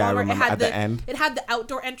 there was a Yeah, I Walmart. It remember, had at the end. It had the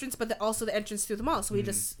outdoor entrance, but also the entrance through the mall. So we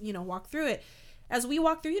just walked through it. As we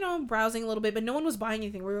walked through, browsing a little bit, but no one was buying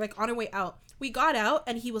anything. We were like on our way out. We got out,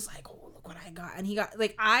 and he was like, "Oh, look what I got!" And he got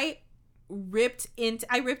like I ripped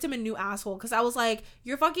him a new asshole because I was like,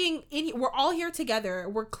 you're fucking we're all here together,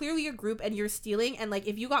 we're clearly a group, and you're stealing, and like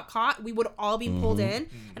if you got caught we would all be pulled in.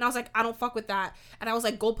 And I was like, I don't fuck with that. And I was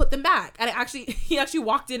like, go put them back. And he actually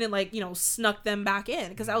walked in and like snuck them back in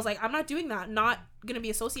because I was like, I'm not doing that, not gonna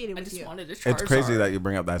be associated with you. It's crazy that you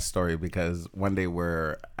bring up that story because one day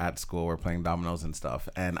we're at school, we're playing dominoes and stuff,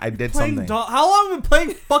 and I did something. How long have we been playing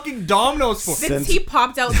fucking dominoes for? Since he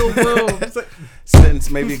popped out the womb.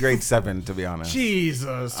 Since maybe grade 7, to be honest.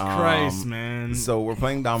 Jesus Christ, man. So we're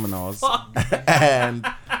playing dominoes, and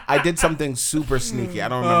I did something super sneaky. I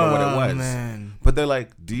don't remember what it was. Man. But they're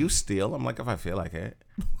like, do you steal? I'm like, if I feel like it.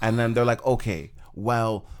 And then they're like, okay,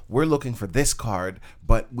 well, we're looking for this card,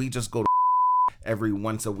 but we just go to every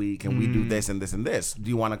once a week and we do this and this and this. Do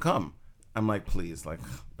you want to come? I'm like, please, like,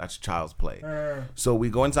 that's child's play. So we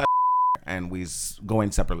go inside and we go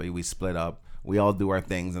in separately. We split up. We all do our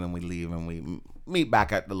things and then we leave and we meet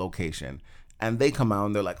back at the location. And they come out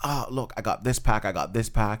and they're like, oh, look, I got this pack. I got this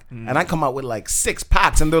pack. And I come out with like 6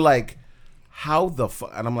 packs and they're like, how the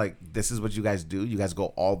fuck? And I'm like, this is what you guys do? You guys do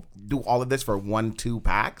all of this for 1-2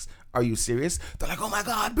 packs? Are you serious? They're like, oh my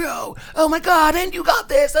God, bro. Oh my God. And you got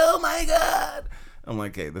this. Oh my God. I'm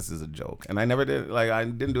like, hey, this is a joke. And I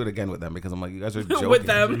didn't do it again with them because I'm like, you guys are joking. With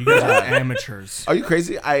them. You guys are amateurs. Are you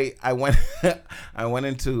crazy? I went I went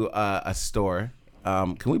into a store.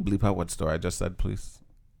 Can we bleep out what store I just said, please?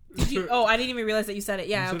 I didn't even realize that you said it.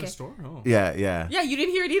 Yeah, okay. Store? Oh. Yeah. Yeah, you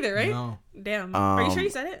didn't hear it either, right? No. Damn. Are you sure you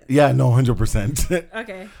said it? Yeah, no, 100%.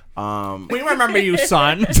 Okay. We remember you,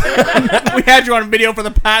 son. We had you on video for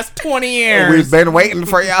the past 20 years. We've been waiting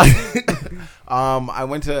for you. I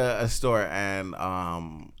went to a store and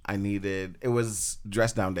it was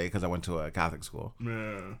dress down day because I went to a Catholic school.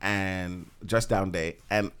 Yeah. And dress down day.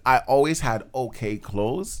 And I always had okay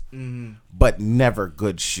clothes, but never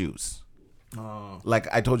good shoes. Oh.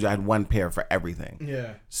 Like I told you, I had 1 pair for everything.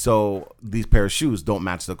 Yeah. So these pair of shoes don't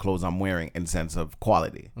match the clothes I'm wearing in sense of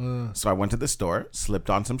quality. So I went to the store, slipped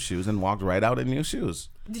on some shoes, and walked right out in new shoes.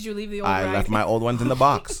 Did you leave the old I rag? left my old ones in the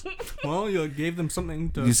box. Well, you gave them something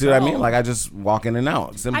to You see what I mean? Like I just walk in and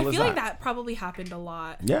out. Simple I as feel like that. that probably happened a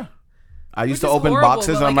lot. Yeah. I used Which to is open horrible,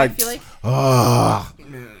 boxes but, and I'm I like, feel like ugh.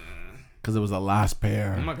 Because it was the last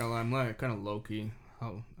pair. I'm not gonna lie, I'm like kind of low key.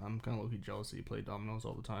 Oh, I'm kind of low key jealous that you play dominoes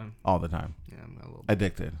all the time. All the time. Yeah, I'm a little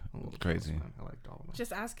Addicted. a little Crazy. jealous, man. I like dominoes.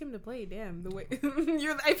 just ask him to play. Damn, the way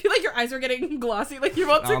I feel like your eyes are getting glossy, like you're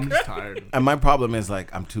about to I'm cry. just tired. And my problem is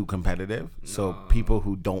like I'm too competitive. So people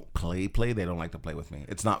who don't play, they don't like to play with me.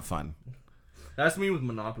 It's not fun. That's me with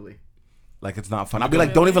Monopoly. Like it's not fun. I'll be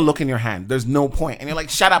like, don't even look in your hand. There's no point. And you're like,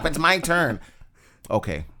 shut up, it's my turn.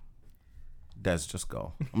 Okay. Des, just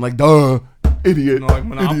go. I'm like, duh, idiot. No, like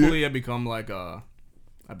Monopoly, idiot. I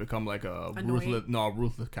become like a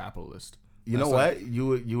ruthless capitalist. You know That's what?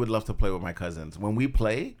 You would love to play with my cousins. When we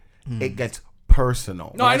play, it gets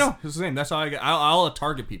personal. No, When I know. It's the same. That's how I get. I'll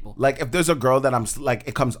target people. Like if there's a girl that I'm like,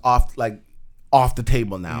 it comes off the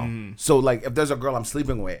table now. So like if there's a girl I'm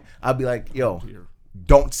sleeping with, I'll be like, yo,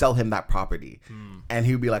 don't sell him that property. And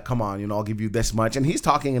he'll be like, come on, I'll give you this much. And he's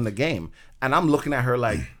talking in the game. And I'm looking at her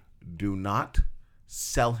like, do not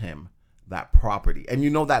sell him that property. And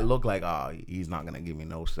that look like, oh, he's not going to give me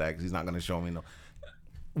no sex. He's not going to show me no.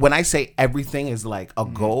 When I say everything is like a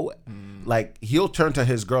go, like he'll turn to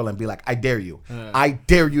his girl and be like, I dare you. I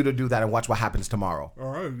dare you to do that and watch what happens tomorrow.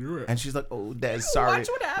 All right, do it. And she's like, oh, Des, sorry. Watch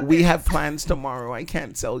what happens. We have plans tomorrow. I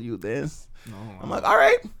can't sell you this. I'm like, all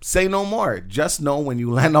right, say no more. Just know when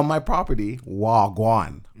you land on my property,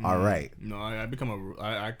 wagwan. All right. No, I become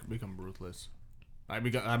ruthless. I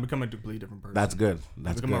become a completely different person. That's good. I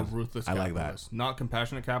That's become good. a ruthless I like capitalist. Not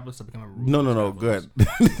compassionate capitalist. I become a ruthless No, capitalist.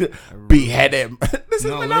 good. Behead him. This is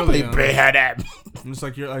No, Monopoly. literally, Behead him. I'm just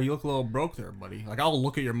like you look a little broke there, buddy. Like I'll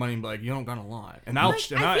look at your money and be like, you don't got a lot, and I'll Like,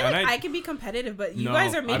 I feel like I can be competitive, but you No,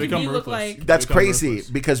 guys are I making become me look ruthless. like. That's Become crazy ruthless.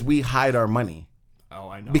 because we hide our money. Oh,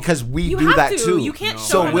 I know. Because we You do have that to. too. You can't No. show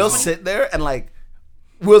So how we'll much money- sit there and like,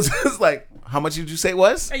 we'll just like, how much did you say it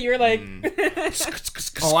was? And you're like,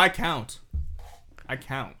 Oh, I count.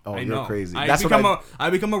 Oh, I you're know. crazy. I That's become what I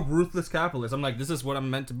become a ruthless capitalist. I'm like, this is what I'm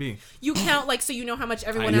meant to be. you count like so you know how much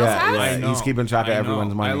everyone Yeah, else has. yeah. I know. He's keeping track of I know.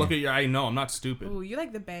 everyone's money. I look at your. I know. I'm not stupid. Ooh, you're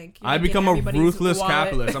like the bank. You're I like in become a everybody's ruthless wallet.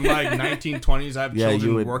 capitalist. I'm like 1920s. I have Yeah,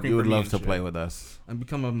 children working you would for me love and to shit. play with us. I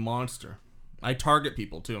become a monster. I target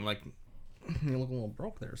people too. I'm like, you look a little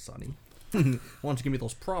broke there, Sonny. Why don't you give me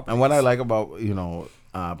those properties? And what I like about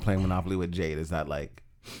playing Monopoly with Jade is that like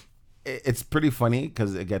it's pretty funny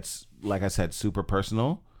because it gets, like I said, super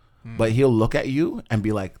personal. But he'll look at you and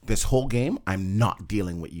be like, this whole game, I'm not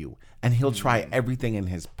dealing with you. And he'll try everything in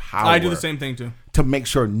his power. I do the same thing too. To make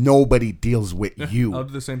sure nobody deals with you. I'll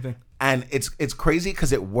do the same thing. And it's crazy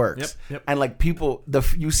because it works. Yep. And like people,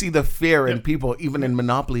 you see the fear in people, even in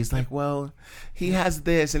Monopoly. It's like, well, he has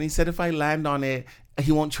this, and he said if I land on it,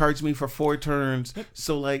 he won't charge me for 4 turns.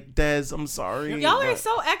 So like, Des, I'm sorry. Y'all are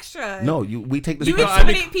so extra. No, we take this. You person-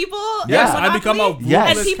 intimidate people. Yes, in I become a Monopoly,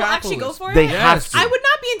 Yes. and people actually go capitalist. for They it. have to. I would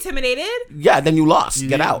not be intimidated. Yeah, then you lost.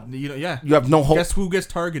 Get out. Yeah. You have no hope. Guess who gets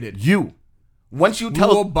targeted? You. Once you We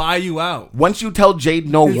will tell buy you out. Jade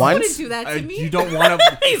no You wouldn't once, do that to me. You don't want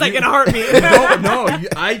to. He's like in a heartbeat.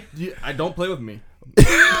 I don't play with me.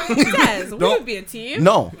 Des, we Don't- would be a team.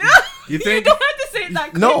 no. You You think? don't have to say it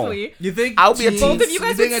that No. quickly. You think I'll be a teams- team. Both of you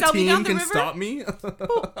guys think would a sell me team down the can river? stop me?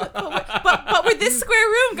 But we're this square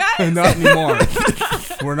room, guys. Not anymore.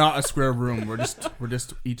 We're not a square room. We're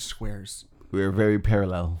just each squares. We're very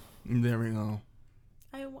parallel. There we go.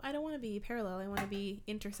 I don't want to be parallel. I want to be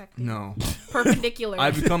intersecting. No, Perpendicular.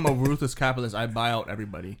 I become a ruthless capitalist. I buy out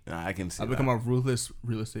everybody. Nah, I can see I that. become a ruthless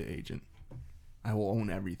real estate agent. I will own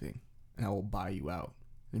everything, and I will buy you out.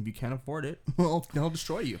 And if you can't afford it, well, I'll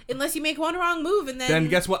destroy you. Unless you make one wrong move, and Then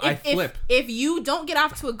guess what? I if- flip. If you don't get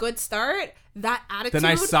off to a good start, that attitude. Then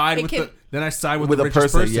I side it with can- the. Then I side with With the a richest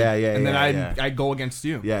person. person. Yeah, And then yeah. I go against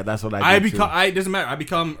you. Yeah, that's what I do become. too. It doesn't matter. I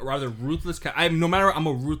become rather ruthless. No matter. I'm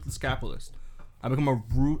a ruthless capitalist. I become a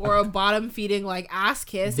or a bottom feeding like ass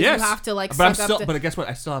kiss. Yes. And you have to like. But I'm suck still. up to, But guess what?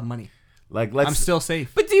 I still have money. Like, I'm still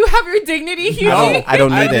safe. but do you have your dignity, Hughie? No, I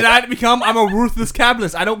don't need it. I'm a ruthless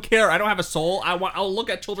capitalist. I don't care. I don't have a soul. I'll look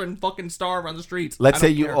at children fucking starve on the streets. Let's I say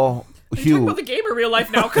don't you care. owe I'm talking Hugh. about the game or real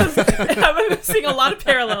life now because I'm seeing a lot of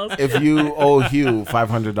parallels. If you owe Hugh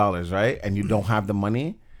 $500, right, and you don't have the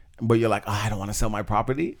money, but you're like, oh, I don't want to sell my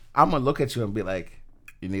property, I'm gonna look at you and be like,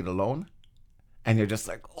 you need a loan, and you're just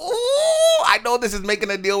like, oh, I know this is making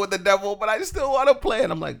a deal with the devil, but I still want to play.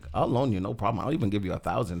 And I'm like, I'll loan you, no problem. I'll even give you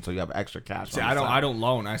 $1,000 so you have extra cash. See, on the side. I don't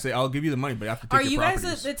loan. I say I'll give you the money, but you have to take Are your you guys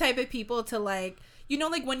properties. the type of people to like, you know,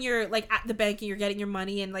 like when you're like at the bank and you're getting your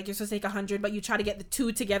money and like you're supposed to take 100, but you try to get the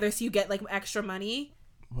 2 together so you get like extra money?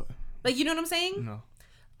 What? Like, you know what I'm saying? No.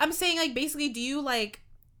 I'm saying like basically, do you like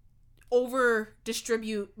over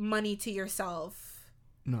distribute money to yourself?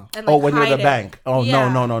 No. And, Oh, like, when you're hide the it? bank. Oh,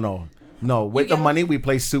 Yeah. No, with get the money, we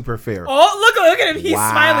play super fair. Oh, look at him. He's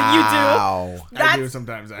smiling. You do. Wow. I do That's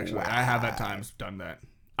sometimes actually. I have at times done that.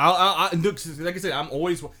 Look, like I said, I'm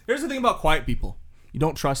always. Here's the thing about quiet people. You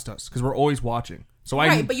don't trust us because we're always watching. So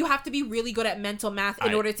right, but you have to be really good at mental math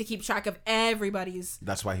in I- order to keep track of everybody's.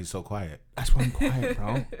 That's why he's so quiet. That's why I'm quiet,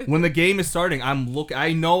 bro. When the game is starting, I'm looking.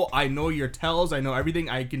 I know your tells. I know everything.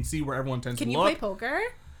 I can see where everyone tends Can to you look. play poker?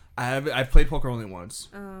 I've played poker only once.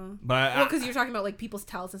 But Well, because you're talking about like people's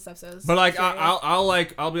tells and stuff. So But like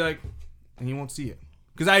I'll be like, and he won't see it.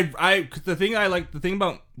 Because the thing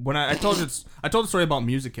about when I told the story about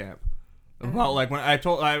music camp about like when I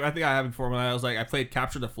think I have it before when I was like I played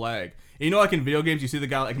capture the flag. And you know, like in video games, you see the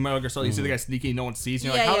guy like in Metal Gear Solid, you see the guy sneaking, no one sees.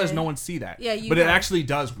 And you're Yeah, like, how yeah, does no yeah. one see that? Yeah, you but it know. actually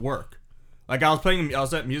does work. Like I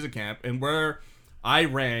was at music camp and where I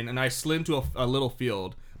ran and I slid into a little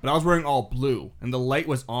field. But I was wearing all blue, and the light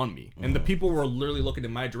was on me, and the people were literally looking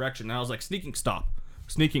in my direction. And I was like, "Sneaking, stop!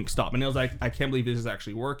 Sneaking, stop!" And I was like, "I can't believe this is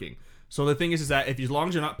actually working." So the thing is that if as long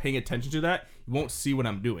as you're not paying attention to that, you won't see what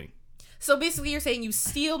I'm doing. So basically, you're saying you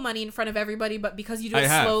steal money in front of everybody, but because you do I it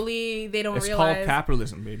have. slowly, they don't It's realize. called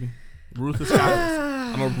capitalism, baby. Ruthless capitalist.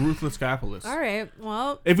 I'm a ruthless capitalist. All right.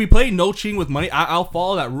 Well, If we play no cheating with money, I'll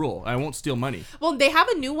follow that rule. I won't steal money. well, they have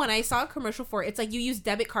a new one. I saw a commercial for it. It's like you use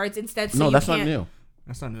debit cards instead. So No, you that's can't, not new.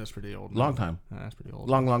 That's not new. That's pretty old. Long time. That's pretty old.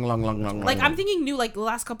 Long. Like I'm thinking new, like the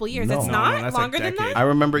last couple of years. No. It's No, not that's like longer than decade. that. I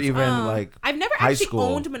remember even like I've never high actually school.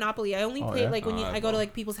 owned Monopoly. I only played yeah? like when Oh, I go to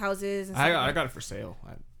like people's houses. And stuff I like got it for sale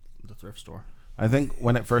at the thrift store. I think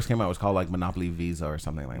when it first came out, it was called like Monopoly Visa or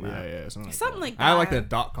something like that. Yeah, something Something like I like that.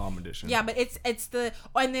 the .com edition. Yeah, but it's the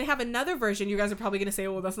and they have another version. You guys are probably gonna say,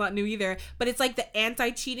 "Well, that's not new either." But it's like the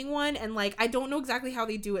anti-cheating one, and like I don't know exactly how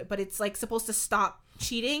they do it, but it's like supposed to stop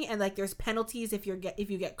cheating, and like there's penalties if you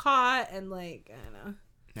get caught, and like I don't know,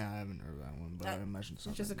 Yeah, I haven't heard of that one, but I imagine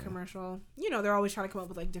something. it's just a yeah. commercial. You know, they're always trying to come up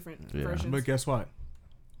with like different Yeah. versions. But guess what?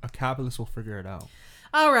 A capitalist will figure it out.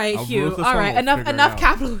 All right, A Hugh. ruthless All one right, will enough figure it enough out.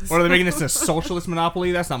 capitalism. What are they making this a socialist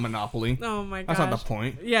monopoly? That's not monopoly. Oh my gosh, That's not the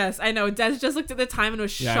point. Yes, I know. Des just looked at the time and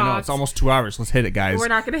was Yeah, shocked. I know. It's almost 2 hours. Let's hit it, guys. We're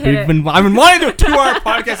not gonna hit it. I've been wanting to do a 2-hour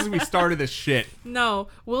podcast since we started this shit. No,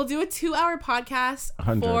 we'll do a 2-hour podcast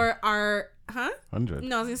 100. for our 100.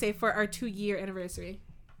 No, I was gonna say for our 2-year anniversary,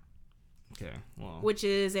 Okay, well. which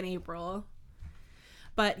is in April.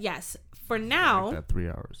 But yes, for now, Like that 3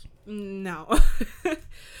 hours. no.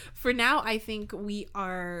 For now, I think we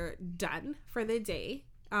are done for the day.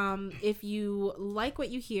 If you like what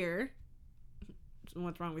you hear,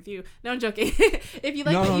 what's wrong with you? No, I'm joking. If you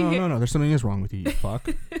like what you hear, No. There's something is wrong with you, you fuck.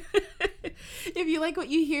 if you like what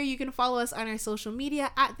you hear, you can follow us on our social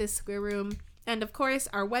media at This Square Room. And of course,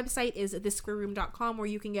 our website is thissquareroom.com, where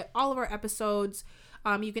you can get all of our episodes.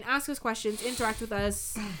 You can ask us questions, interact with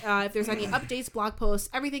us. If there's any updates, blog posts,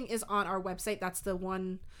 everything is on our website. That's the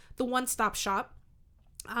one-stop shop.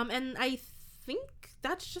 And I think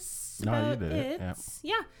that's just about it.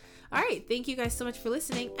 Yeah. All right. Thank you guys so much for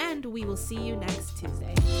listening, and we will see you next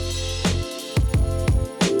Tuesday.